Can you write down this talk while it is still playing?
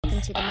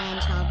Welcome to the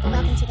Manchild Boys.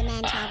 Welcome to the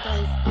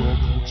Manchild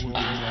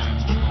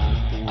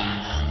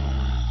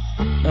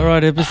Boys. All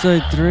right,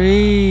 episode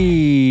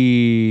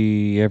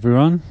 3,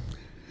 everyone.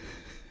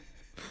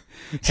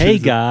 Hey,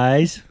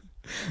 guys.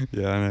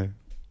 Yeah, I know.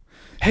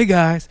 Hey,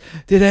 guys.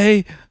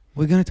 Today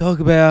we're going to talk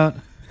about...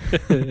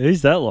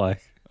 Who's that like?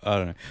 I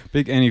don't know.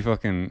 Pick any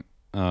fucking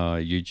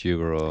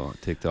YouTuber or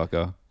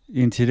TikToker.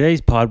 In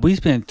today's pod, we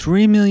spent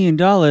 $3 million.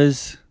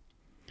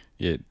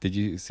 Yeah, did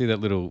you see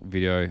that little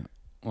video?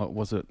 What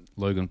was it?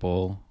 Logan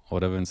Paul or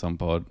whatever in some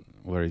pod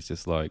where he's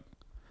just like,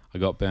 I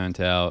got burnt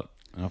out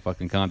and I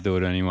fucking can't do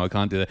it anymore. I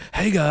can't do that.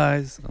 Hey,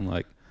 guys. I'm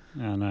like...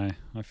 I know.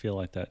 I feel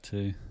like that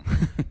too.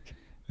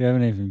 We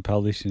haven't even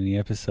published any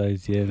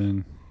episodes yet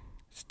and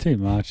it's too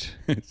much.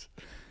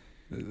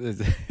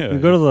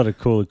 We've got a lot of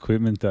cool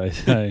equipment though,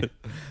 so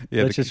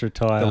yeah, let's just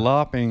retire. The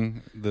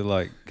LARPing, the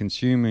like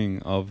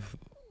consuming of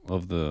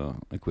the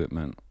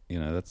equipment, you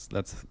know, that's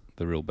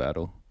the real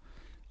battle.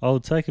 I'll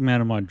take them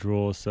out of my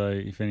drawer, so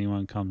if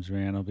anyone comes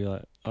around, I'll be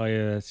like, oh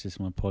yeah, that's just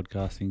my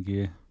podcasting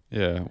gear.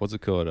 Yeah, what's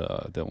it called?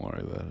 Don't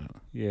worry about it.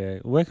 Yeah,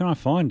 where can I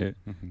find it?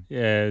 Mm-hmm.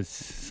 Yeah,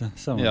 it's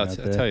somewhere Yeah, out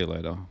there. I'll tell you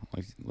later.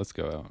 Like, let's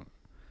go out.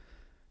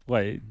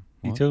 Wait,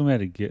 you What? talking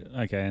about a gear?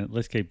 Okay,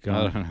 let's keep going.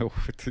 I don't know.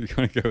 What you're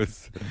going to go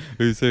with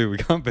who's who. We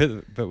can't bet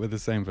with the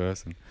same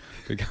person.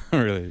 We can't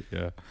really,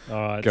 yeah. All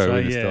right, Go so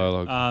with this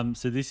dialogue.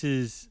 So this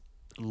is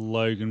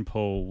Logan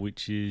Paul,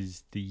 which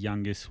is the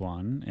youngest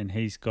one, and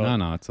he's got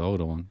No, it's the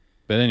older one.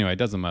 But anyway, it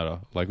doesn't matter.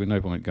 Like, with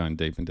no point going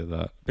deep into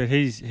that. But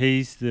he's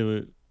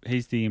the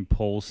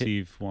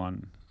impulsive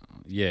one.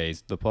 Yeah,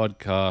 he's the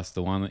podcast,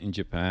 the one in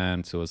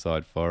Japan,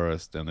 Suicide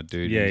Forest, and the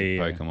dude in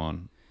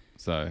Pokemon.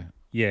 So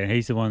yeah,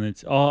 he's the one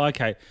that's. Oh,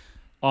 okay.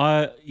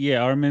 I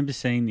remember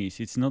seeing this.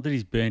 It's not that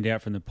he's burned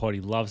out from the pod. He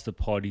loves the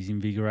pod. He's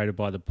invigorated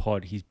by the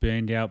pod. He's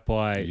burned out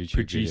by YouTube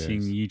producing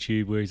videos.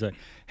 YouTube, where he's like,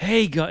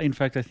 "Hey guys." In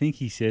fact, I think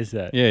he says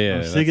that. Yeah,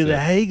 I'm sick of the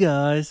 "Hey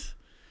guys."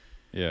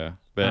 Yeah,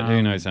 but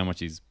who knows how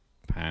much he's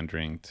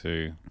pandering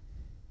to,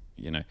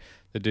 you know,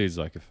 the dude's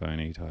like a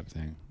phony type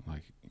thing.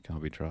 Like, he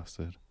can't be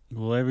trusted.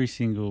 Well, every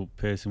single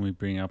person we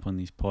bring up on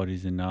this pod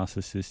is a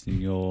narcissist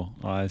in your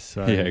eyes.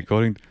 So Yeah,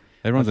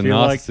 everyone's a I feel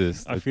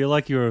narcissist. I feel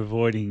like you're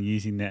avoiding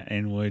using that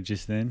N word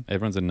just then.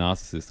 Everyone's a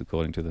narcissist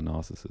according to the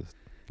narcissist.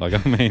 Like,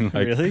 I mean,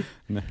 like, Really?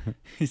 No,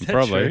 Is that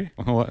probably.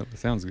 true? Well,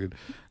 sounds good.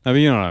 No, but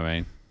you know what I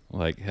mean.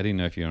 Like, how do you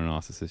know if you're a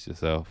narcissist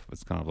yourself?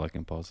 It's kind of like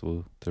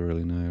impossible to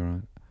really know,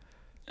 right?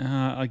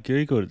 I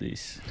googled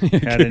this.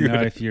 How to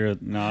know if you're a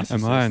narcissist?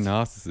 Am I a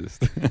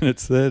narcissist? And it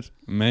said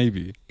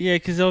maybe. Yeah,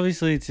 because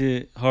obviously it's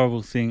a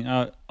horrible thing.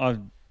 I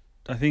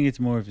think it's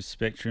more of a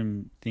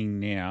spectrum thing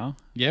now.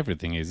 Yeah,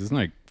 everything is. There's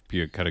no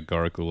pure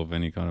categorical of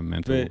any kind of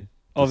mental But disorder.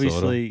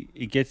 obviously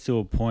it gets to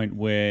a point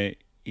where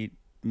it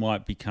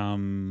might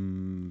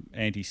become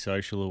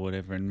antisocial or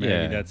whatever, and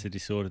maybe that's a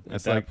disorder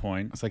at that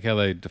point. It's like how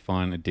they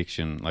define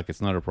addiction. Like,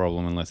 it's not a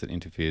problem unless it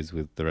interferes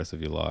with the rest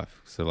of your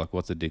life. So, like,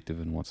 what's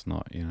addictive and what's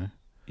not, you know?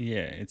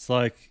 Yeah, it's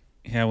like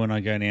how when I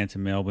go down to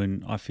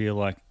Melbourne, I feel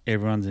like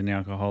everyone's an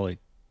alcoholic,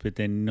 but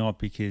they're not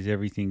because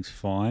everything's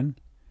fine.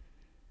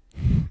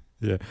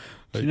 Yeah.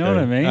 Do you know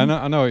what I mean?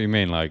 I know what you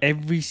mean. Like,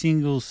 Every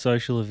single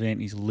social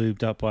event is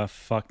lubed up by a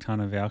fuck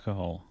ton of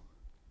alcohol.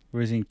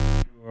 Whereas in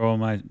we're all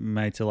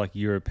mates are like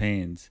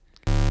Europeans.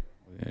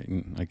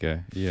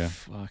 okay, yeah.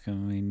 Fuck, I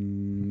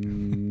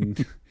mean,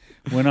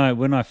 when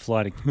I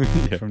fly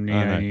to from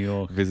New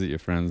York, Visit your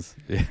friends.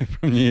 Yeah,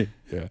 from you.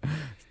 Yeah.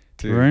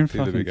 we're in to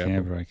the fucking Big Apple.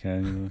 Canberra,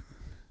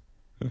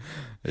 okay?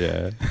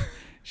 Yeah.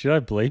 Should I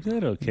bleep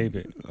that or keep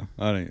it?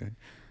 I don't.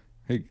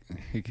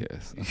 Who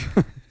cares?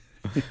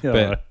 Yeah,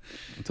 But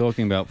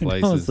talking about no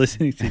one's places.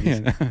 listening to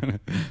this.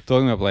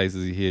 Talking about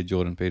places, you hear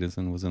Jordan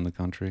Peterson was in the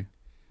country.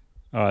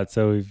 All right,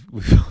 so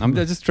we've I'm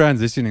just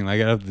transitioning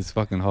like out of this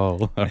fucking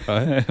hole. All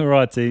right. all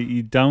right. So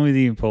you're done with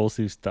the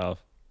impulsive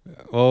stuff.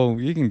 Well,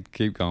 you can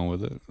keep going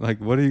with it. Like,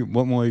 what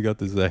more you got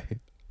to say?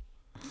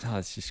 Oh,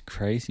 it's just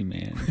crazy,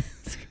 man.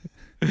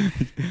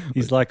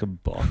 He's like a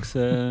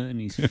boxer and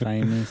he's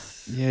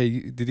famous. Yeah,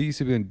 did he used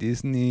to be on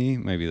Disney?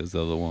 Maybe there's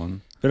the other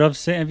one. But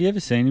have you ever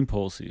seen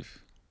Impulsive?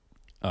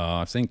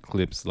 I've seen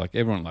clips. Like,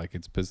 everyone, like,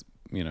 it's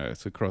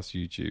across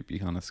YouTube. You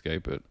can't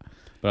escape it.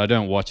 But I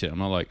don't watch it. I'm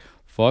not like,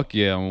 fuck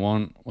yeah, I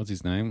want, what's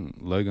his name?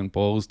 Logan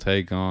Paul's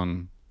take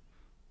on,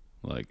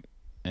 like,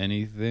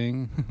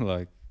 anything.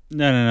 Like,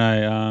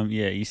 No.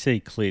 Yeah, you see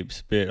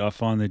clips, but I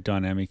find the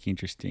dynamic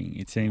interesting.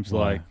 It seems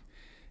like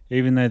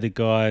even though the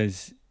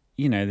guys,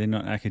 you know, they're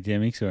not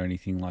academics or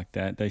anything like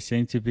that, they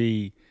seem to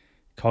be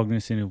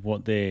cognizant of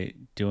what they're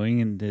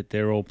doing and that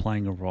they're all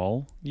playing a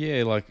role.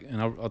 yeah, like,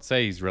 and I'd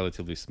say he's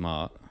relatively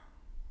smart.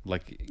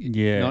 Like,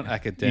 Yeah, not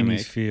academic. in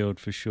his field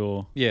for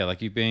sure. Yeah,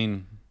 like, you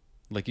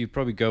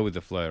probably go with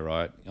the flow,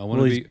 right?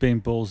 He's been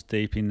balls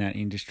deep in that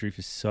industry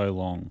for so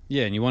long.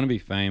 Yeah, and you want to be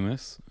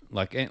famous.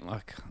 Like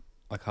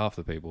half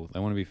the people, they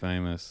want to be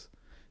famous,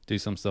 do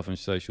some stuff on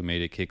social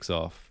media, kicks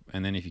off,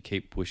 and then if you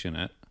keep pushing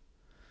it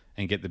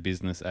and get the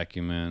business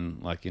acumen,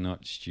 like, you're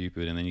not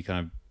stupid, and then you kind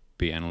of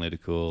be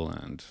analytical,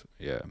 and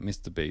yeah,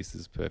 Mr. Beast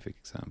is a perfect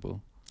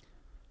example.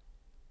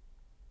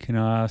 Can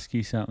I ask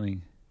you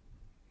something?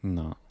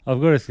 No.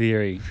 I've got a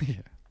theory. Yeah.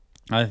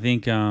 I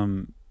think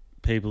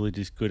people are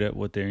just good at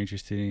what they're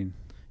interested in.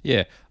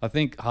 Yeah, I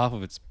think half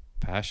of it's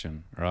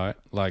passion, right?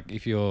 Like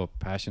if you're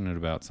passionate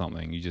about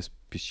something, you just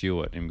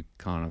pursue it and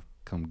kind of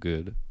come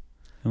good.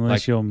 Unless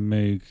Like- you're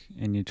Moog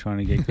and you're trying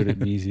to get good at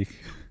music.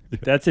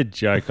 That's a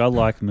joke. I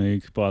like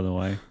Moog, by the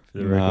way, for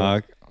the record.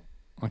 Nah,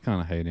 I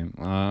kind of hate him.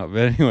 But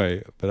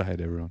anyway, I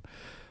hate everyone.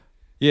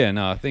 Yeah,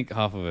 no, I think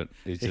half of it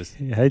is just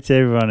He hates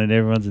everyone and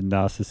everyone's a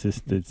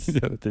narcissist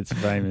that's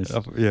famous.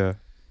 yeah.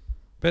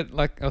 But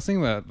like I was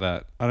thinking about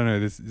that. I don't know.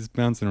 This is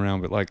bouncing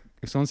around, but like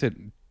if someone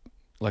said,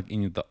 like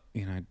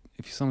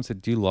if someone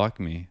said, "Do you like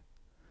me?"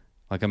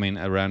 Like I mean,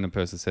 a random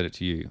person said it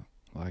to you.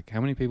 Like,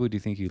 how many people do you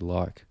think you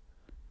like?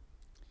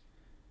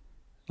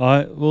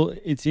 I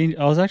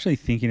was actually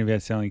thinking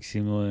about something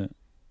similar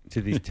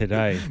to this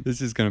today.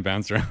 This is going to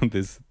bounce around.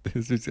 This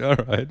is all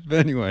right. But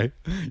anyway,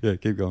 yeah,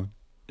 keep going.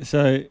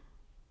 So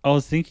I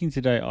was thinking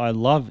today, I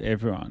love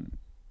everyone.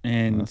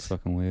 And That's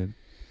fucking weird.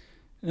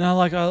 no,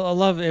 like I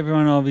love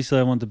everyone. Obviously,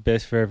 I want the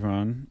best for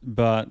everyone,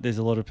 but there's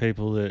a lot of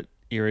people that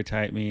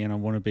irritate me, and I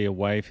want to be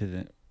away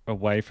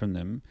from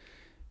them.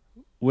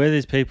 Where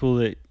there's people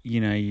that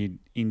you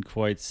in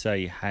quotes say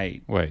you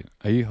hate. Wait,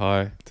 are you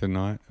high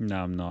tonight? No,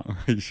 I'm not.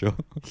 Are you sure?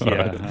 Yeah, All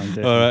right. I'm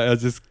definitely. All right. I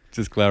was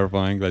just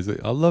clarifying. Guys,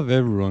 I love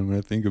everyone when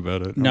I think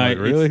about it. No, I'm like,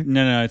 really?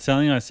 No. It's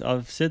something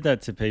I've said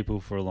that to people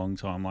for a long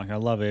time. Like I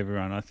love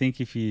everyone. I think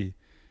if you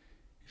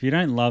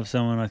don't love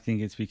someone, I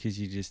think it's because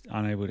you're just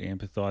unable to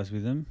empathize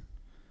with them,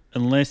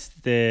 unless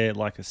they're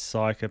like a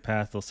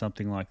psychopath or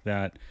something like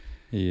that.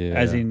 Yeah.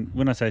 As in,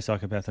 when I say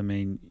psychopath, I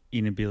mean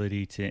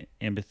inability to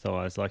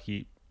empathize. Like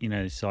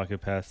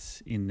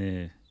psychopaths in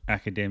the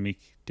academic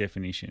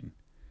definition.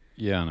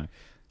 Yeah, I know.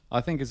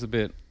 I think it's a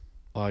bit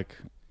like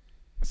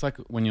it's like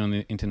when you're on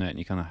the internet and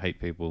you kind of hate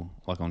people,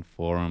 like on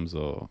forums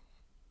or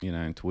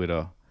in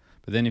Twitter.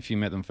 But then if you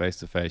met them face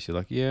to face, you're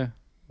like, yeah,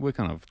 we're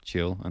kind of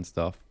chill and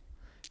stuff.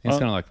 It's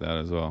kind of like that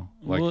as well.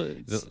 Like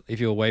if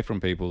you're away from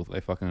people, they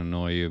fucking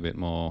annoy you a bit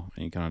more,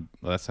 and you kind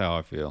of that's how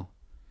I feel.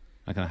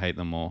 I kind of hate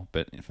them more,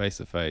 but face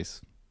to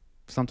face,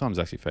 sometimes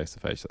actually face to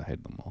face, I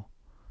hate them more.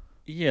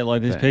 Yeah,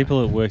 like there's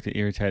people at work that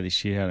irritate the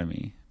shit out of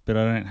me, but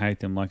I don't hate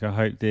them. Like I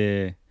hope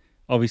they're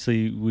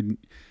obviously wouldn't.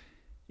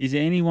 Is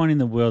there anyone in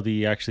the world that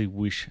you actually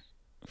wish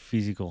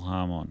physical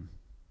harm on?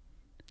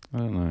 I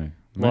don't know.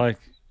 Like,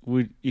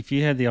 if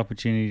you had the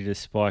opportunity to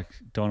spike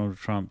Donald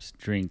Trump's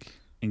drink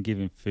and give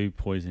him food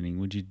poisoning,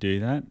 would you do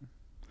that?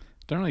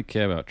 Don't really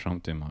care about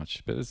Trump too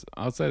much, but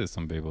I'd say there's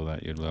some people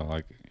that you'd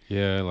like.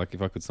 Yeah, like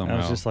if I could somehow.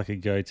 That was just like a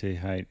go-to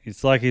hate.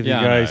 It's like if you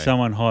I go know.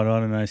 someone hot, I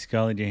don't know,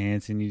 Scarlett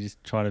Johansson, you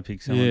just try to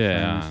pick someone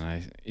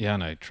famous. I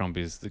know. Trump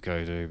is the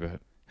go-to,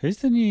 but Who's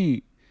the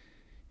new?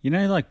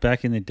 Like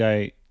back in the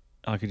day,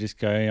 I could just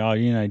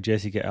go,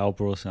 Jessica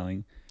Alba or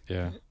something.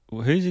 yeah.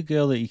 Who's a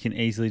girl that you can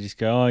easily just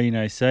go,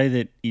 say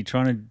that you're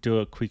trying to do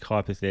a quick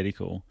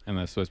hypothetical. And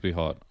they're supposed to be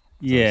hot.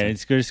 Yeah,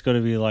 it's just got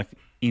to be like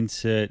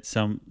insert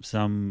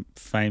some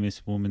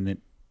famous woman that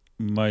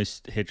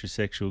most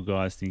heterosexual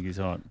guys think is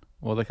hot.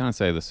 Well, they kind of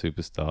say the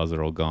superstars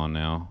are all gone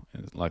now.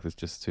 It's like there's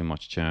just too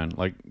much churn.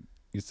 Like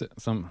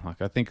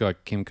I think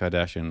like Kim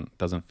Kardashian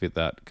doesn't fit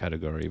that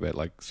category, but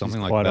like something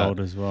She's like quite that.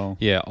 old as well.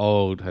 Yeah,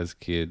 old, has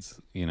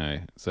kids,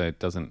 so it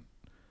doesn't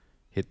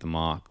hit the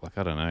mark. Like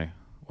I don't know,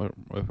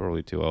 we're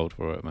probably too old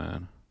for it,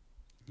 man.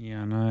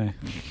 Yeah, I know.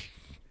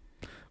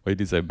 What did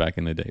you say back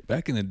in the day?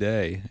 Back in the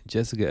day,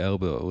 Jessica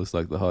Alba was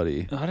like the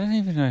hottie. I don't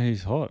even know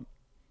who's hot.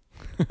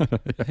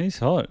 Who's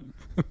hot?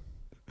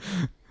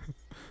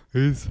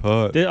 Who's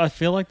hot? I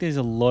feel like there's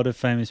a lot of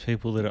famous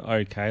people that are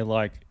okay.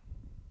 Like,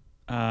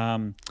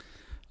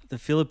 the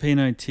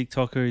Filipino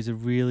TikToker is a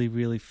really,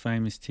 really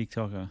famous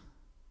TikToker.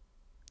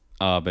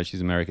 But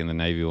she's American, the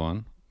Navy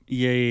one.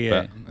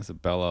 Yeah. Is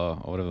it Bella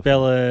or whatever?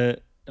 Bella.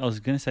 I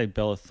was going to say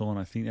Bella Thorne.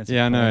 I think that's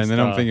Yeah, I know. And then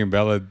I'm star. thinking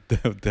Bella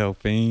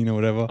Delphine or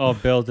whatever. Oh,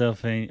 Belle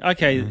Delphine.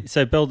 Okay,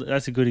 so Belle,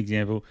 that's a good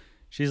example.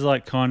 She's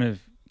like kind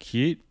of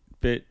cute,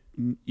 but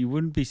you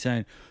wouldn't be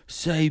saying,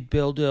 say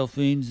Belle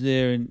Delphine's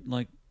there, and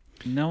like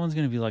no one's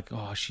going to be like,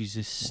 oh, she's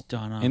a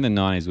stunner. In the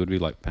 90s would be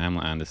like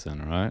Pamela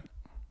Anderson, right?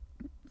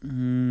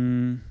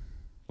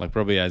 Like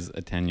probably as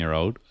a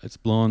 10-year-old. It's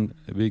blonde,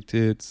 big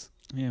tits.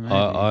 Yeah, maybe.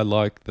 I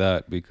like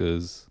that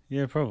because...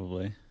 Yeah,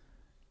 probably.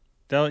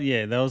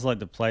 That was like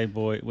the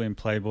Playboy, when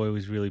Playboy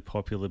was really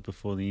popular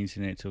before the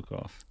internet took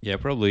off. Yeah,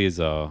 probably is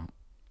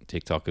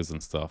TikTokers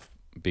and stuff.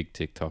 Big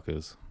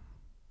TikTokers.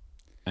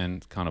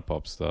 And kind of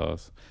pop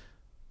stars.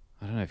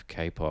 I don't know if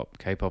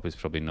K-pop is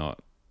probably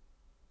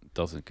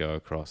doesn't go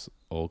across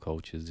all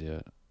cultures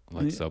yet,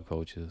 like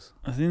subcultures.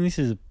 I think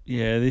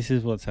this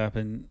is what's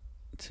happened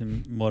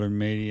to modern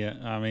media.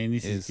 I mean,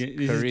 this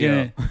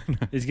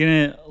is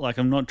gonna like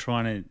I'm not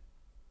trying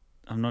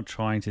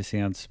to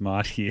sound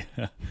smart here.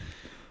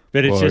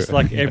 But it's just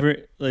like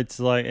it's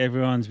like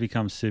everyone's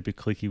become super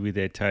cliquey with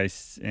their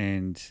tastes,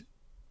 and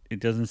it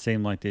doesn't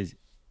seem like there's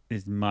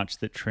much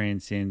that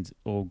transcends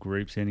all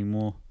groups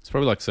anymore. It's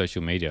probably like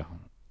social media.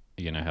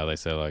 You know how they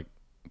say like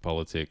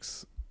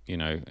politics you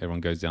know,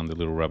 everyone goes down the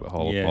little rabbit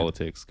hole of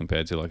politics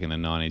compared to like in the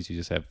 90s, you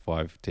just have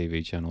 5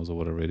 TV channels or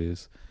whatever it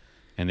is.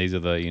 And these are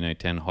the, you know,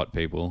 10 hot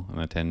people and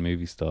the 10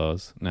 movie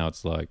stars. Now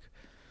it's like,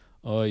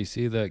 oh, you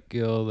see that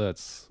girl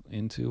that's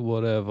into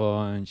whatever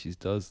and she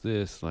does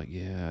this. Like,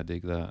 yeah, I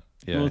dig that.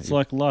 Yeah. Well, it's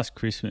like last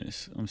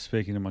Christmas, I'm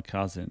speaking to my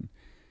cousin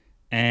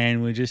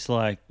and we're just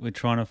like, we're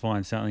trying to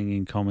find something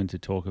in common to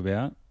talk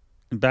about.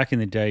 And back in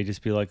the day,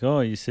 just be like,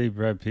 oh, you see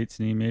Brad Pitt's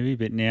new movie.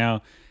 But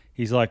now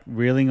he's like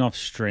reeling off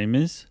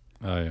streamers.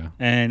 Oh, yeah.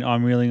 And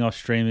I'm reeling off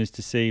streamers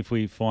to see if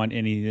we find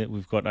any that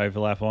we've got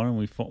overlap on.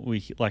 And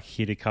we like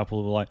hit a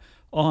couple of like,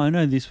 oh, I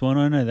know this one,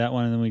 I know that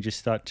one. And then we just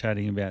start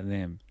chatting about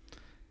them.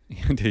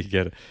 Do you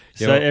get it?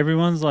 Yeah, So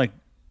everyone's like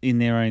in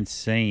their own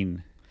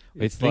scene.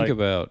 Let's think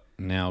about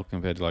now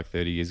compared to like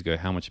 30 years ago,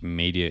 how much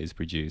media is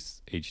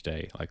produced each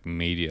day, like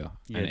media.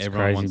 Yeah, and it's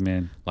everyone crazy, wants,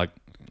 man.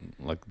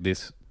 Like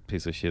this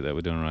piece of shit that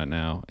we're doing right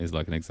now is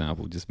like an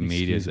example. Just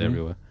media is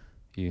everywhere.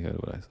 You heard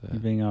what I said.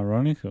 You're being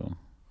ironical.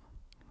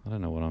 I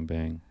don't know what I'm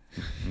being.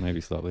 Maybe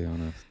slightly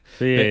honest.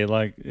 But yeah,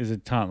 like there's a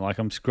ton. Like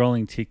I'm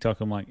scrolling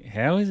TikTok. I'm like,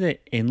 how is there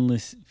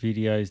endless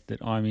videos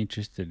that I'm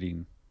interested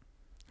in?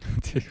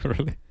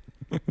 Really?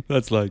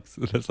 That's like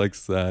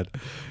sad.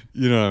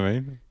 You know what I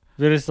mean?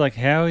 But it's like,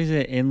 how is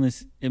there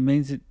endless? It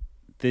means that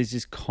there's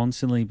just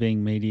constantly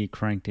being media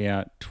cranked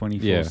out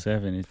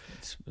 24/7.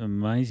 It's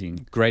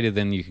amazing. Greater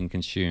than you can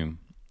consume.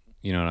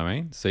 You know what I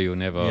mean? So you'll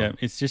never. Yeah,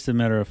 it's just a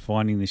matter of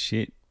finding the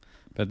shit.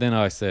 But then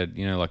I said,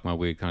 you know, like my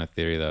weird kind of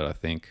theory that I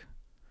think,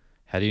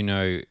 how do you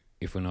know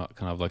if we're not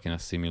kind of like in a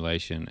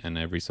simulation and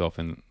every so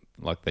often,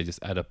 like they just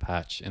add a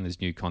patch and there's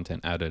new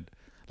content added,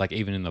 like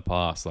even in the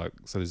past, like,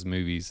 so there's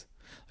movies,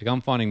 like I'm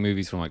finding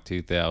movies from like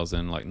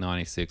 2000, like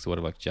 96 or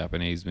whatever, like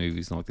Japanese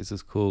movies. And I'm like, this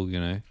is cool, you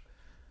know?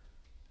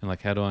 And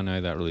like, how do I know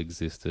that really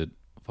existed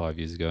 5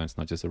 years ago and it's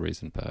not just a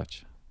recent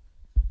patch?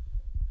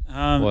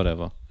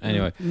 Whatever.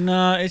 Anyway.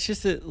 No, it's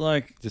just that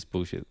like... Just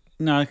bullshit.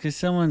 No, because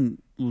someone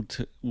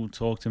will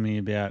talk to me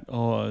about,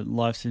 oh,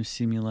 life's a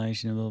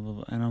simulation, blah, blah,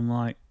 blah. And I'm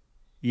like,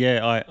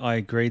 yeah, I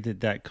agree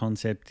that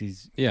concept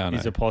is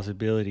a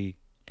possibility.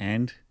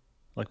 And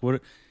like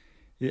what...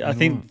 I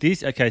think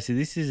this... Okay, so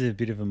this is a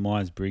bit of a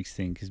Myers-Briggs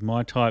thing because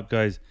my type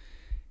goes,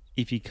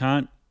 if you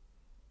can't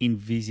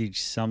envisage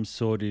some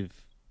sort of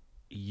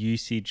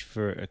usage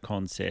for a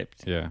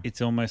concept,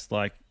 it's almost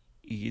like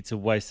it's a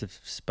waste of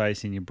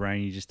space in your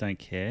brain. You just don't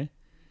care.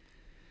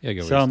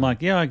 Yeah, so I'm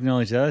like, yeah, I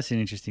acknowledge that. That's an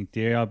interesting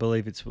theory. I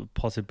believe it's a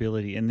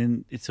possibility. And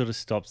then it sort of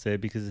stops there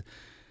because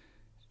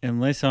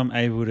unless I'm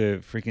able to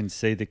freaking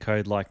see the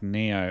code like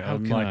Neo,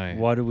 I'm like,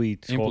 why do we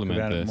talk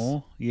about it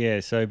more? Yeah,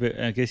 so but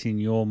I guess in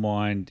your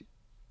mind,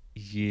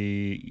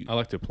 I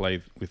like to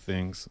play with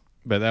things.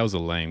 But that was a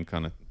lame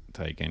kind of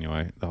take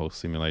anyway, the whole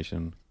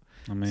simulation.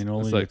 I mean,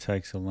 all of your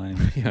takes are lame.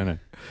 Yeah, I know.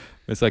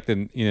 It's like the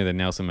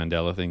Nelson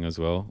Mandela thing as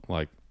well.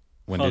 Like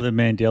when the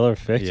Mandela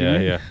effect.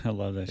 Yeah. I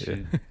love that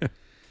shit.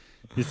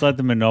 It's like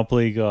the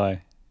Monopoly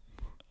guy.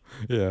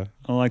 Yeah.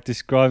 I'm like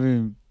describing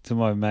him to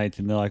my mates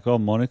and they're like, oh,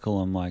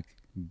 monocle. I'm like,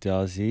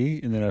 does he?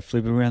 And then I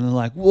flip it around and they're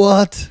like,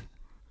 what?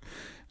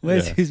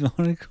 Where's his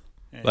monocle?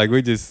 Yeah. Like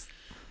we just,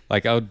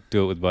 like I would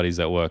do it with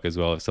buddies at work as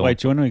well. If Wait,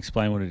 do you want to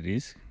explain what it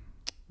is?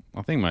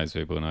 I think most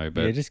people know,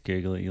 but... Yeah, just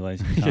Google it, you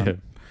lazy cunt.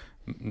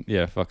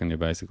 Yeah, fucking you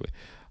basically.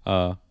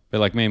 But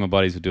like me and my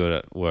buddies would do it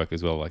at work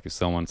as well. Like if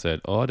someone said,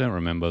 oh, I don't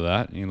remember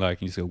that. And you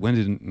just go, when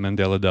did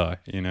Mandela die?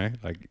 You know,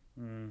 like...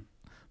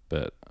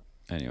 But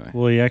anyway.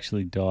 Well, he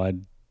actually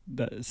died.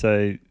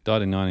 Died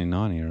in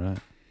 1990, right?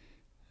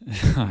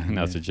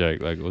 That's a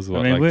joke. Like it was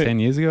what, like 10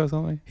 years ago or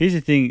something? Here's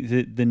the thing.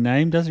 The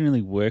name doesn't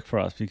really work for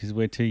us because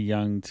we're too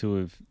young to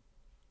have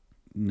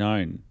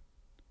known.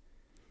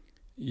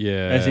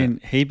 Yeah. As in,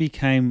 he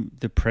became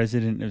the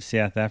president of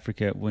South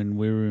Africa when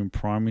we were in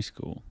primary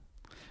school.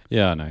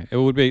 Yeah, I know. It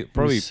would be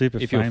probably, super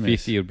if famous. you're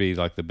 50, it would be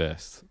like the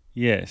best.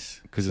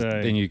 Yes. Because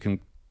then you can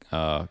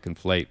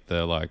conflate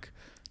the like...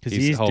 Because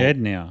he's dead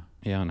now.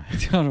 Yeah, I know. He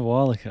died a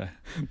while ago.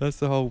 That's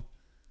the whole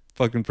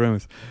fucking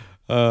premise.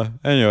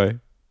 Anyway,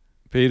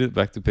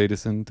 back to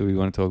Peterson. Do we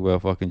want to talk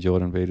about fucking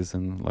Jordan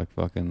Peterson? Like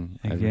fucking...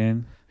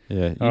 Again?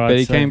 Yeah. But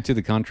he came to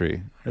the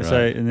country. Right? So,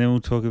 and then we'll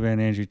talk about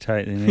Andrew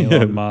Tate and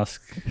Elon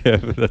Musk. Yeah,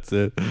 but that's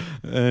it.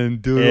 And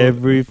do it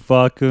every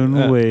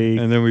fucking week.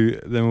 And then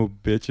we'll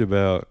bitch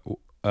about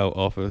our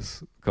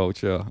office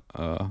culture.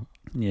 And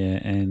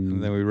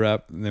then we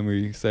rap. And then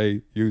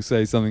you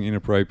say something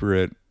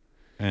inappropriate.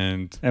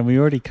 And we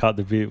already cut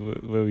the bit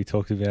where we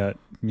talked about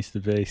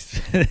Mr.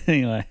 Beast.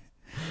 Anyway.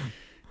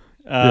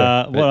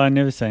 I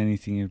never say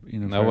anything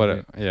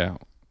inappropriate.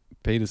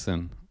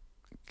 Peterson.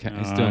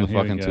 He's doing the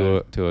fucking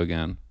tour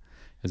again.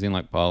 He's in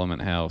like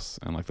Parliament House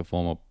and like the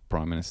former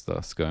Prime Minister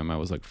ScoMo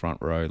was like front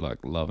row, like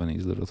loving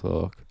his little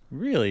talk.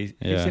 Really?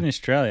 Yeah. He's in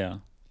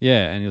Australia?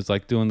 Yeah, and he was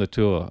like doing the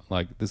tour.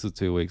 Like this was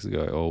 2 weeks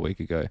ago or a week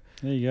ago.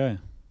 There you go.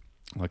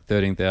 Like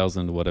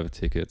 13,000 or whatever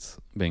tickets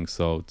being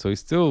sold. So he's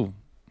still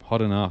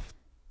hot enough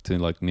to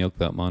like milk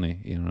that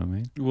money, you know what I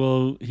mean?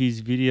 Well,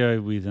 his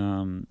video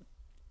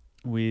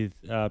with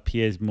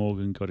Piers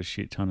Morgan got a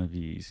shit ton of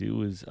views. It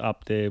was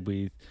up there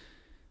with,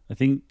 I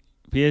think,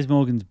 Piers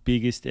Morgan's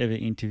biggest ever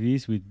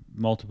interviews with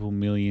multiple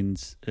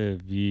millions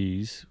of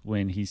views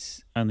when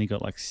he's only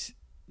got like,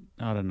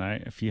 I don't know,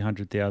 a few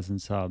 100,000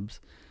 subs.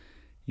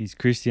 He's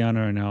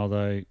Cristiano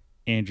Ronaldo,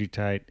 Andrew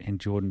Tate, and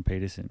Jordan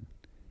Peterson.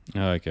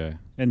 Oh, okay.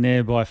 And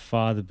they're by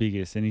far the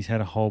biggest. And he's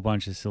had a whole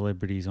bunch of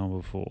celebrities on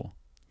before.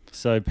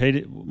 So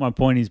my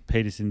point is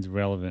Peterson's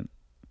relevant.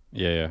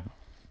 Yeah.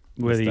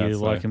 Whether you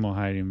like him or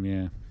hate him,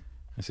 yeah.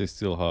 It's just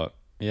still hot.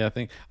 Yeah, I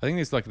think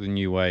it's like the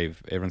new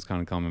wave. Everyone's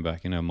kind of coming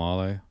back. You know,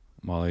 Milo,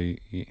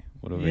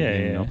 whatever,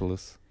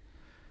 Yiannopoulos.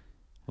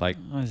 Like,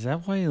 is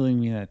that why you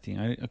linked me that thing?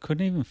 I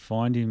couldn't even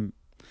find him.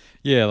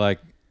 Yeah, like,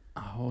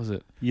 what was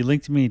it? You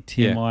linked me a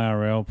Tim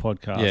IRL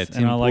podcast. Yeah,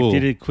 Tim and I Pool.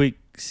 did a quick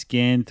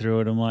scan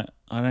through it. I'm like,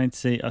 I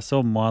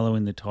saw Milo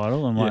in the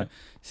title. I'm like,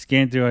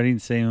 scanned through, I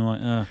didn't see him.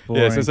 I'm like,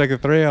 boring. Yeah, so it's like a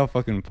 3-hour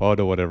fucking pod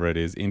or whatever it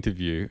is,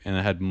 interview, and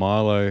it had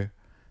Milo.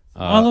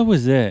 Milo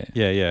was there.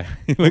 Yeah.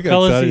 What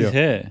colour's his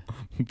hair?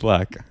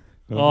 Black.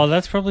 Oh,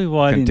 that's probably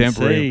why I didn't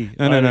see.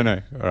 No.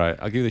 All right,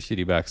 I'll give you the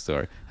shitty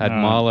backstory. Had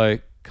Milo,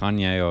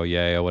 Kanye or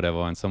Ye or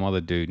whatever, and some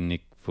other dude,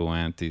 Nick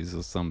Fuentes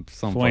or some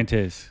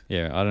Fuentes.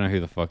 Yeah, I don't know who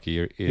the fuck he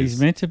is.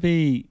 He's meant to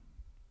be.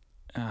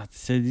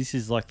 So this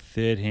is like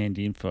third-hand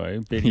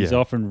info, but he's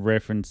often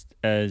referenced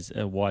as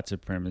a white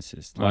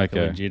supremacist, like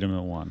a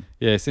legitimate one.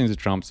 Yeah, he seems a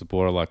Trump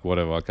supporter, like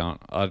whatever.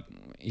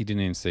 He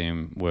didn't even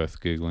seem worth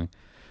googling.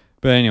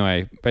 But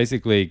anyway,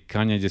 basically,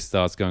 Kanye just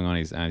starts going on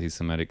his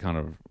anti-Semitic kind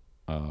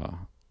of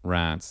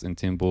rants, and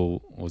Tim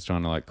Pool was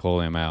trying to like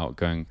call him out,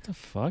 going, "What the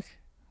fuck?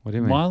 What do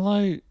you mean?"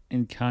 Milo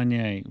and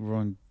Kanye were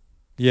on.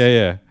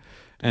 Yeah.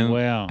 And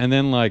wow. And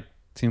then like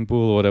Tim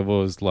Pool or whatever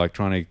was like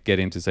trying to get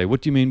him to say,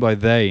 "What do you mean by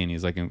they?" And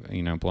he's like,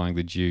 implying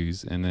the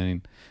Jews. And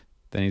then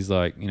he's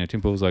like, Tim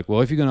Pool's like,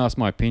 "Well, if you're gonna ask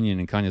my opinion,"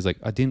 and Kanye's like,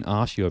 "I didn't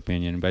ask your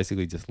opinion," and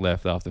basically just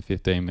left after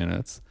 15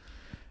 minutes.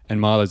 And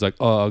Milo's like,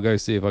 "Oh, I'll go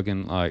see if I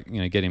can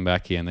get him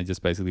back here," and they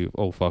just basically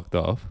all fucked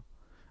off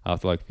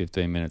after like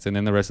 15 minutes. And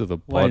then the rest of the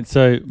pod. Wait,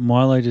 so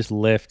Milo just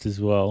left as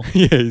well?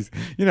 Yeah,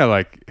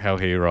 like how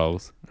he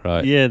rolls,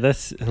 right? Yeah,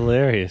 that's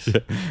hilarious.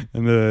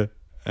 Yeah.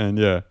 And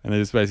they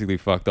just basically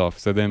fucked off.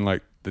 So then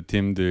like the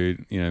Tim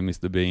dude,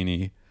 Mr.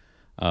 Beanie,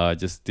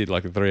 just did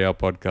like a 3-hour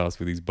podcast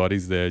with his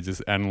buddies there,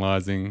 just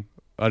analysing.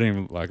 I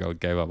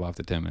gave up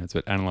after 10 minutes,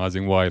 but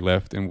analysing why he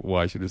left and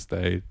why he should have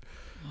stayed.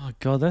 Oh,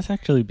 God, that's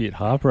actually a bit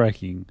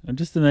heartbreaking. I'm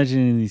just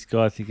imagining this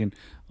guy thinking,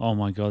 oh,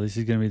 my God, this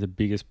is going to be the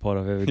biggest pod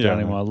I've ever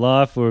done in my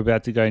life. We're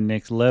about to go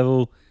next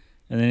level.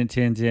 And then it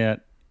turns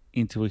out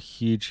into a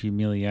huge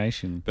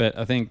humiliation. But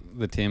I think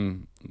the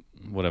Tim,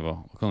 whatever,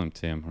 we'll call him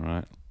Tim,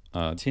 right?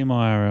 Tim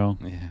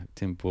IRL. Yeah,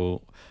 Tim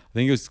Pool. I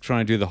think he was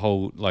trying to do the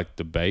whole like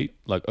debate.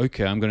 Like,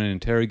 okay, I'm going to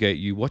interrogate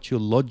you. What's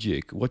your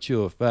logic? What's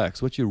your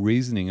facts? What's your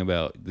reasoning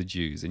about the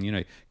Jews? And,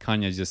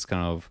 Kanye's just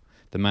kind of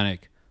the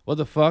manic, what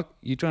the fuck?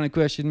 You trying to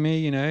question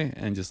me,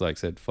 And just like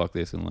said, fuck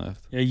this and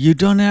left. Yeah, you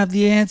don't have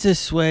the answers,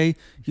 Sway.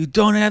 You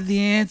don't have the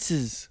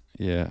answers.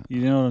 Yeah.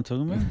 You know what I'm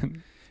talking about?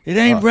 It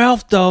ain't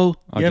Ralph, though.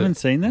 You haven't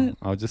seen that?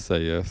 I'll just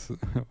say yes.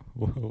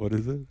 What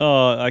is it?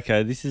 Oh,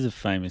 okay. This is a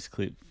famous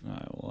clip.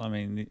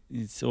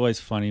 It's always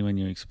funny when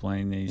you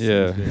explain these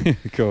things. Yeah,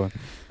 go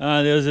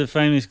on. There was a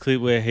famous clip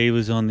where he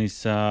was on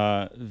this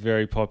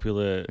very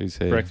popular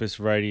breakfast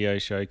radio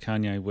show.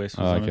 Kanye West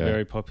was on a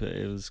very popular...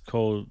 It was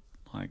called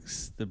like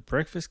The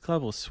Breakfast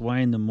Club or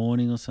Sway in the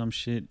Morning or some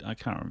shit. I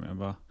can't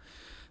remember.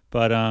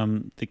 But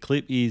the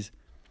clip is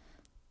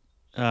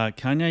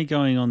Kanye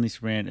going on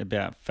this rant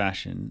about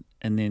fashion,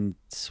 and then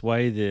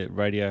Sway, the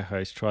radio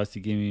host, tries to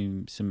give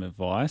him some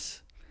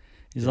advice.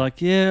 He's like,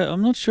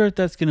 I'm not sure if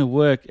that's going to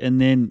work. And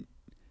then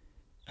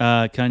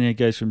Kanye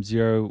goes from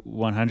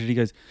 0-100. He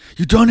goes,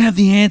 you don't have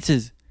the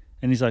answers.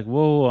 And he's like,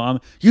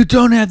 whoa, you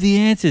don't have the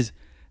answers.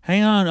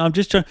 Hang on, I'm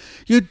just trying.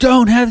 You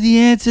don't have the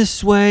answers,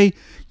 Sway.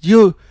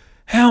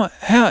 How?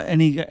 And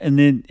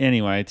then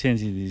anyway, it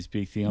turns into this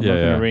big thing. I'm not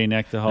going to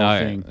reenact the whole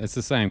thing. It's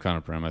the same kind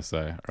of premise,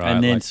 though, right?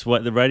 And then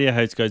the radio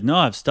host goes, "No,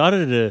 I've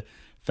started a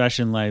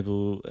fashion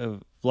label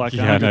of like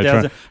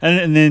 100,000."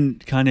 And then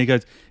Kanye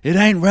goes, "It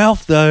ain't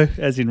Ralph though,"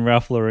 as in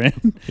Ralph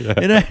Lauren.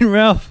 It ain't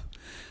Ralph.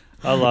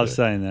 I love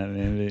saying that,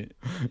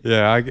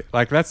 man.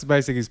 Like that's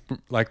basically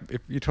like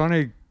if you're trying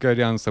to go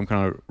down some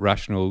kind of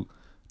rational,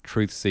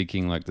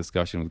 truth-seeking like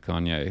discussion with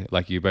Kanye,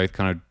 like you're both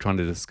kind of trying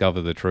to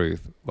discover the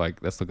truth. Like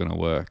that's not going to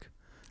work.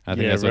 I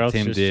think that's Ralph's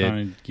what Tim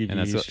did, and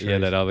that's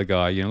that other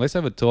guy. Let's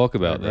have a talk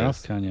about this.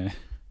 Ralph Kanye,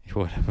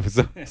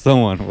 whatever,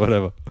 someone,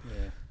 whatever.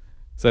 Yeah.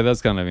 So that's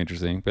kind of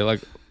interesting, but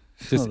like,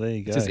 there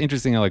you go. Just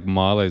interesting how like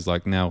Milo's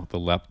like now the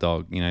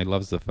lapdog. He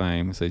loves the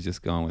fame, so he's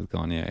just going with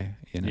Kanye.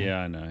 Yeah,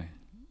 I know.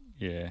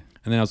 Yeah.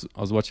 And then I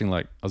was watching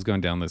I was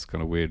going down this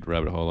kind of weird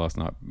rabbit hole last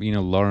night.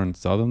 Lauren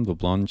Southern, the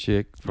blonde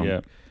chick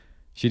from.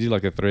 She did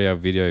like a 3-hour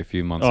video a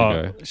few months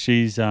ago.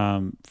 She's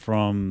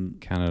from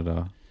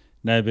Canada.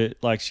 No, but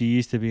like she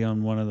used to be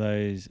on one of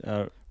those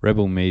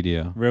Rebel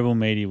Media,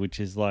 which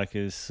is like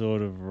a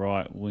sort of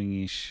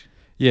right-wingish.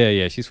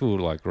 Yeah, she's full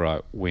like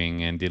right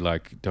wing and did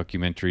like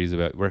documentaries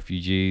about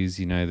refugees.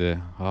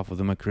 The half of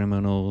them are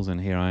criminals,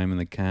 and here I am in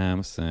the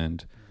camps,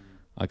 and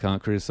I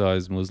can't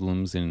criticize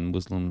Muslims in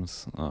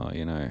Muslims,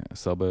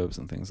 suburbs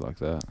and things like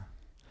that.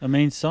 I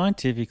mean,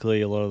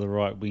 scientifically, a lot of the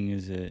right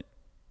wingers are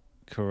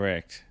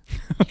correct.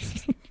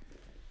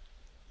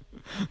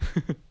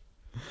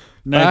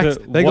 Facts,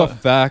 they got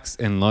facts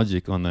and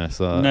logic on their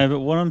side. No,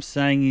 but what I'm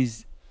saying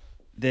is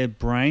their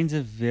brains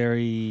are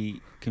very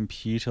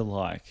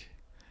computer-like.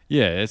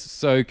 Yeah, it's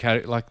so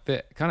like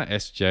they're kind of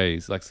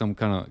SJs, like some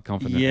kind of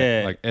confident.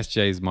 Yeah. Like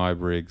SJs, my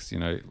Briggs,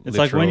 It's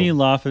like when you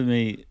laugh at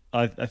me,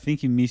 I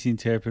think you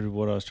misinterpreted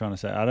what I was trying to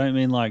say. I don't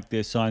mean like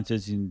they're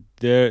scientists in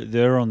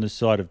they're on the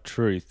side of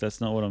truth.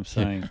 That's not what I'm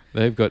saying.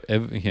 They've got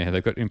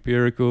they've got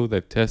empirical.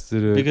 They've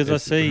tested it because I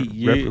see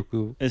you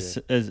replicable.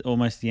 as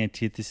almost the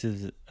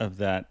antithesis of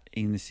that,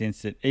 in the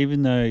sense that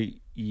even though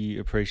you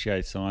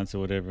appreciate science or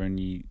whatever and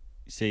you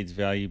see its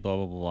value, blah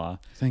blah blah.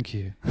 Thank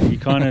you. You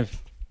kind of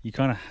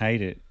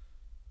hate it.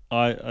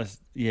 I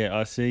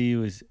see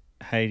you as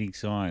hating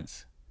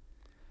science.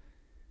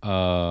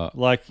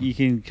 Like you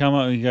can come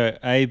up and go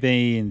A,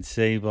 B, and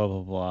C, blah blah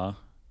blah. Well,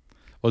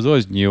 there's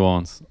always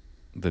nuance,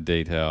 the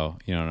detail.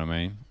 You know what I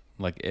mean?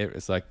 Like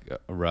it's like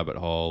a rabbit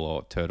hole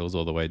or turtles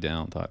all the way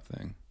down type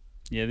thing.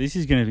 Yeah, this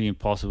is going to be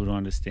impossible to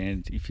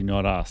understand if you're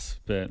not us.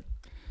 But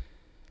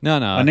no,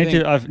 I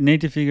need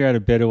to figure out a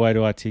better way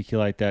to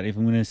articulate that. If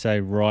I'm going to say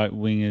right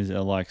wingers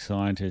are like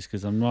scientists,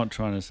 because I'm not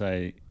trying to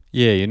say.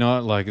 Yeah, you're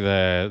not like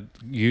they're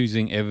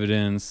using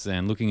evidence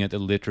and looking at the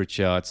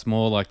literature. It's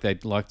more like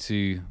they'd like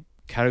to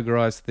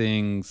categorize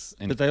things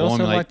and but they also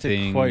formulate like to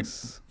things. Quote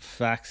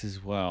facts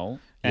as well,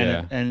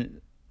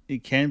 and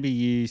it can be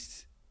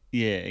used.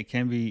 Yeah, it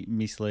can be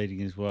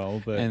misleading as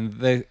well. But and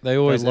they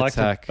always like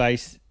attack.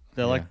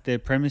 Like their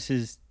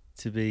premises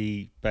to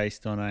be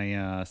based on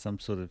a some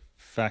sort of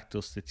fact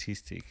or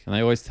statistic, and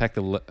they always attack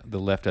the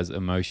left as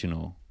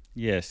emotional.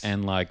 Yes,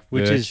 and like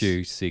which virtue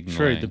is signaling.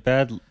 True.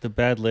 The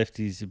bad left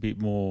is a bit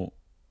more.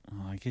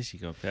 Oh, I guess you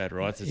got bad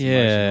rights.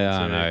 Yeah,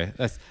 I know.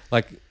 That's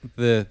like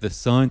the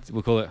science.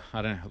 We call it.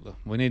 I don't know.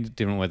 We need a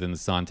different word than the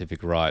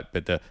scientific right,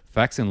 but the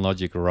facts and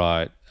logic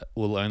right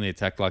will only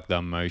attack like the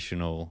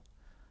emotional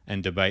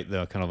and debate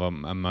the kind of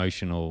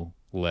emotional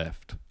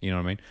left. You know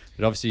what I mean?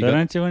 But obviously, they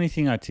don't do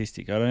anything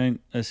artistic. I don't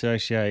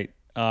associate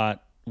art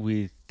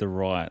with the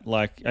right.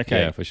 Like, okay,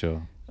 yeah, for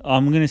sure.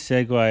 I'm going to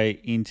segue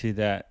into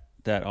that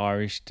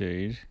Irish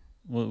dude.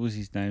 What was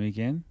his name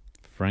again?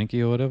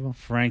 Frankie or whatever.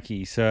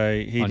 Frankie.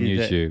 So he on did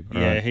YouTube. That,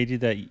 yeah, he did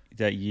that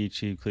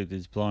YouTube clip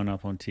that's blown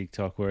up on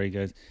TikTok where he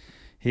goes,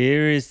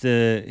 Here is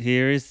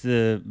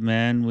the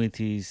man with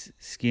his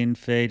skin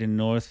fade and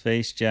North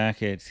Face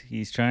jacket.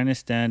 He's trying to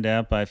stand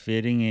out by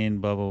fitting in,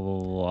 blah, blah, blah,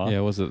 blah. Yeah,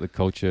 was it the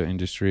culture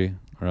industry?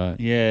 Right.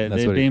 Yeah,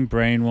 they've been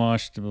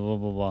brainwashed, blah,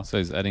 blah, blah. So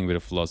he's adding a bit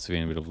of philosophy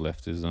and a bit of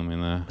leftism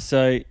in there.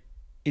 So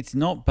it's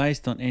not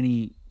based on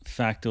any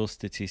fact or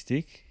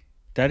statistic.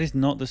 That is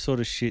not the sort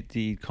of shit that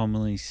you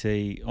commonly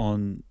see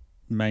on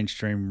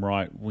mainstream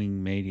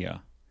right-wing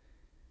media.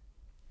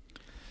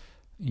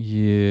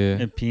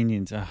 Yeah.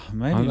 Opinions.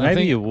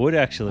 Maybe you would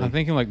actually. I'm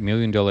thinking like $1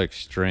 Million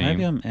Extreme.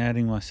 Maybe I'm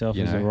outing myself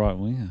as a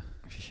right-winger.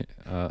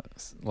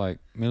 Like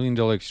 $1 Million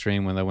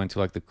Extreme when they went to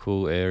like the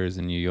cool areas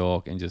in New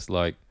York and just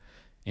like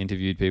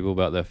interviewed people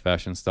about their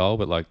fashion style,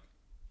 but like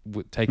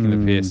taking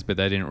the piss, but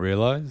they didn't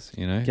realize,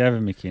 you know?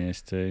 Gavin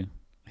McInnes too.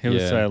 He would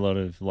say a lot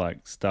of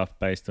like stuff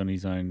based on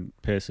his own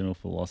personal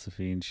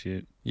philosophy and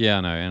shit. Yeah,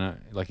 I know.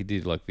 And like he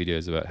did like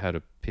videos about how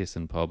to piss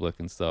in public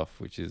and stuff,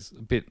 which is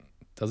a bit,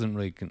 it's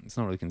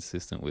not really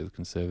consistent with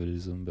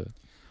conservatism, but.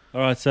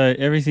 All right. So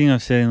everything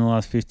I've said in the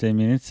last 15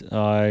 minutes,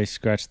 I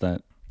scratched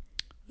that.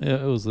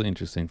 Yeah, it was an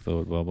interesting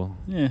thought bubble.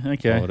 Yeah.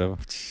 Okay. Or whatever.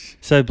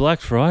 So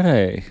Black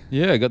Friday.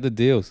 Yeah, I got the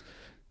deals.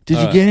 Did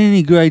you get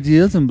any great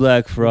deals on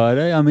Black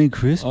Friday? I mean,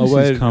 Christmas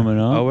is coming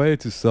up. I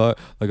waited to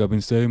I've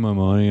been saving my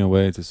money. I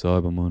waited to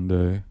Cyber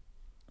Monday.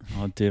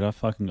 Oh, dude, I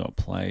fucking got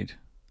played.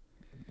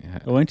 Yeah.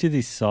 I went to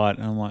this site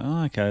and I'm like,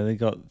 oh, okay, they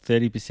got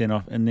 30%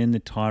 off, and then the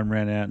time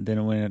ran out, and then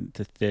it went out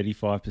to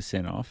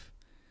 35% off.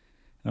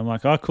 And I'm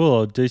like, oh, cool,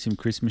 I'll do some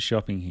Christmas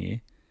shopping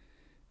here.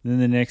 And then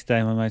the next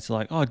day, my mates are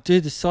like, oh,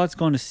 dude, the site's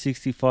gone to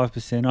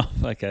 65% off.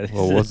 Okay.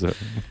 What was it?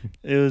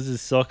 It was a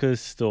soccer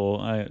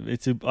store.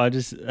 As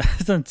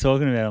I'm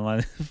talking about it, I'm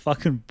like,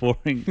 fucking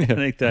boring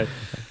anecdote.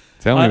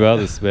 Tell me about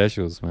the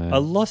specials, man. I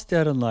lost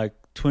out on like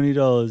 $20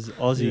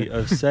 Aussie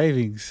of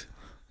savings.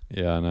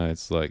 Yeah, I know.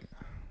 It's like,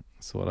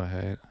 that's what I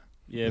hate.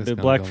 Yeah, but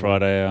Black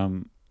Friday,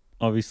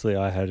 obviously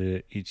I had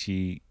an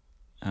itchy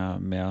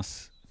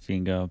mouse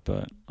finger,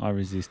 but I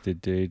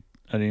resisted, dude.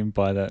 I didn't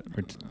buy that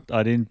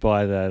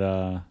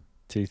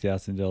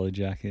 $2,000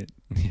 jacket.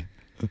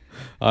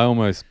 I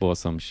almost bought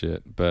some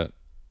shit, but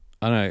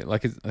I don't know.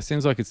 Like it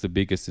seems like it's the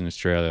biggest in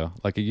Australia.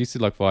 Like it used to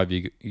like 5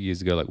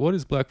 years ago. Like, what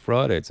is Black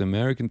Friday? It's an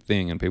American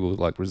thing, and people were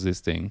like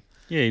resisting.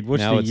 Yeah, you'd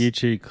watch the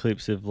YouTube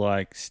clips of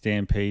like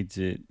stampedes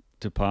at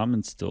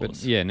department stores.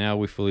 But yeah, now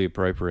we fully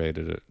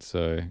appropriated it.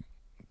 So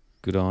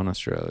good on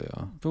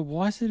Australia. But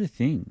why is it a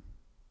thing?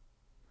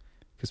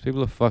 Because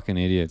people are fucking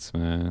idiots,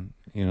 man.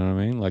 You know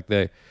what I mean? Like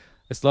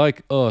it's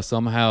like, oh,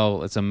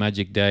 somehow it's a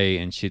magic day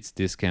and shit's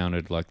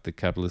discounted. Like the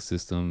capitalist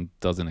system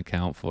doesn't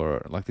account for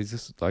it. Like it's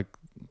just like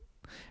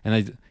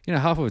And they,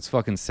 half of it's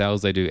fucking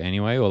sales they do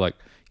anyway, or like,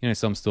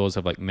 some stores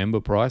have like member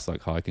price,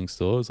 like hiking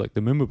stores, like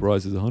the member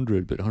price is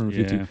 100, but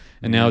 150. Yeah.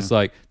 And now it's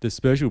like the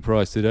special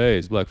price today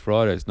is Black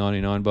Friday, it's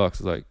 $99.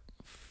 It's like,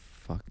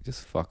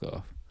 fuck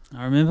off.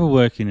 I remember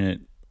working at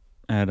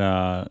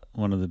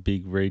one of the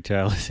big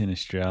retailers in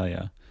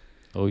Australia.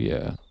 Oh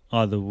yeah,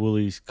 either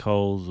Woolies,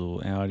 Coles,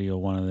 or Aldi, or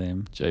one of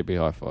them, JB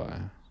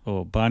Hi-Fi,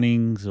 or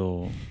Bunnings,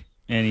 or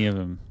any of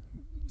them.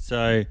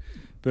 So,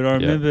 but I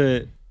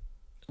remember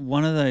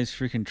one of those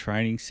freaking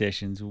training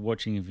sessions,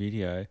 watching a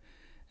video,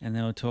 and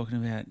they were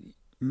talking about,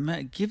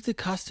 give the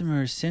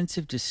customer a sense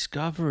of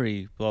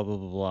discovery, blah, blah,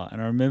 blah, blah.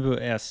 And I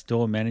remember our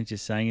store manager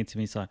saying it to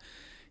me. It's like,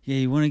 yeah,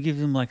 you want to give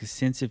them like a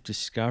sense of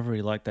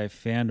discovery, like they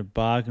found a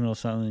bargain or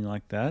something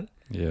like that.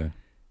 Yeah.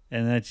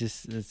 And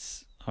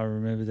I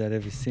remember that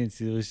ever since.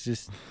 It was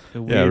just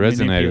a weird it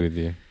resonated with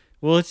you.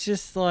 Well, it's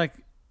just like,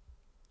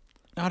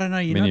 I don't know.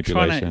 You're not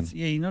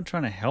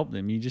trying to help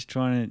them. You're just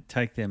trying to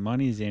take their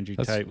money, as Andrew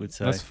Tate would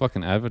say. That's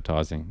fucking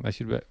advertising. They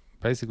should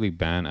basically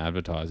ban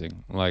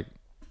advertising. Like,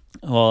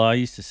 well, I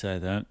used to say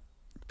that,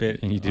 but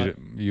and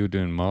you were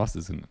doing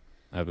masters in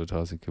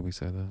advertising. Can we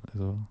say that as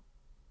well?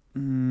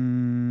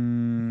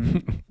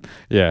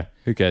 Yeah.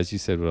 Who cares? You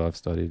said what I've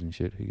studied and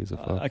shit. Who gives a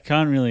fuck? I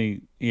can't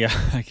really. Yeah.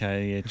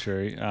 Okay. Yeah.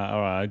 True.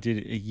 All right. I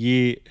did a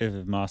year of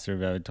a master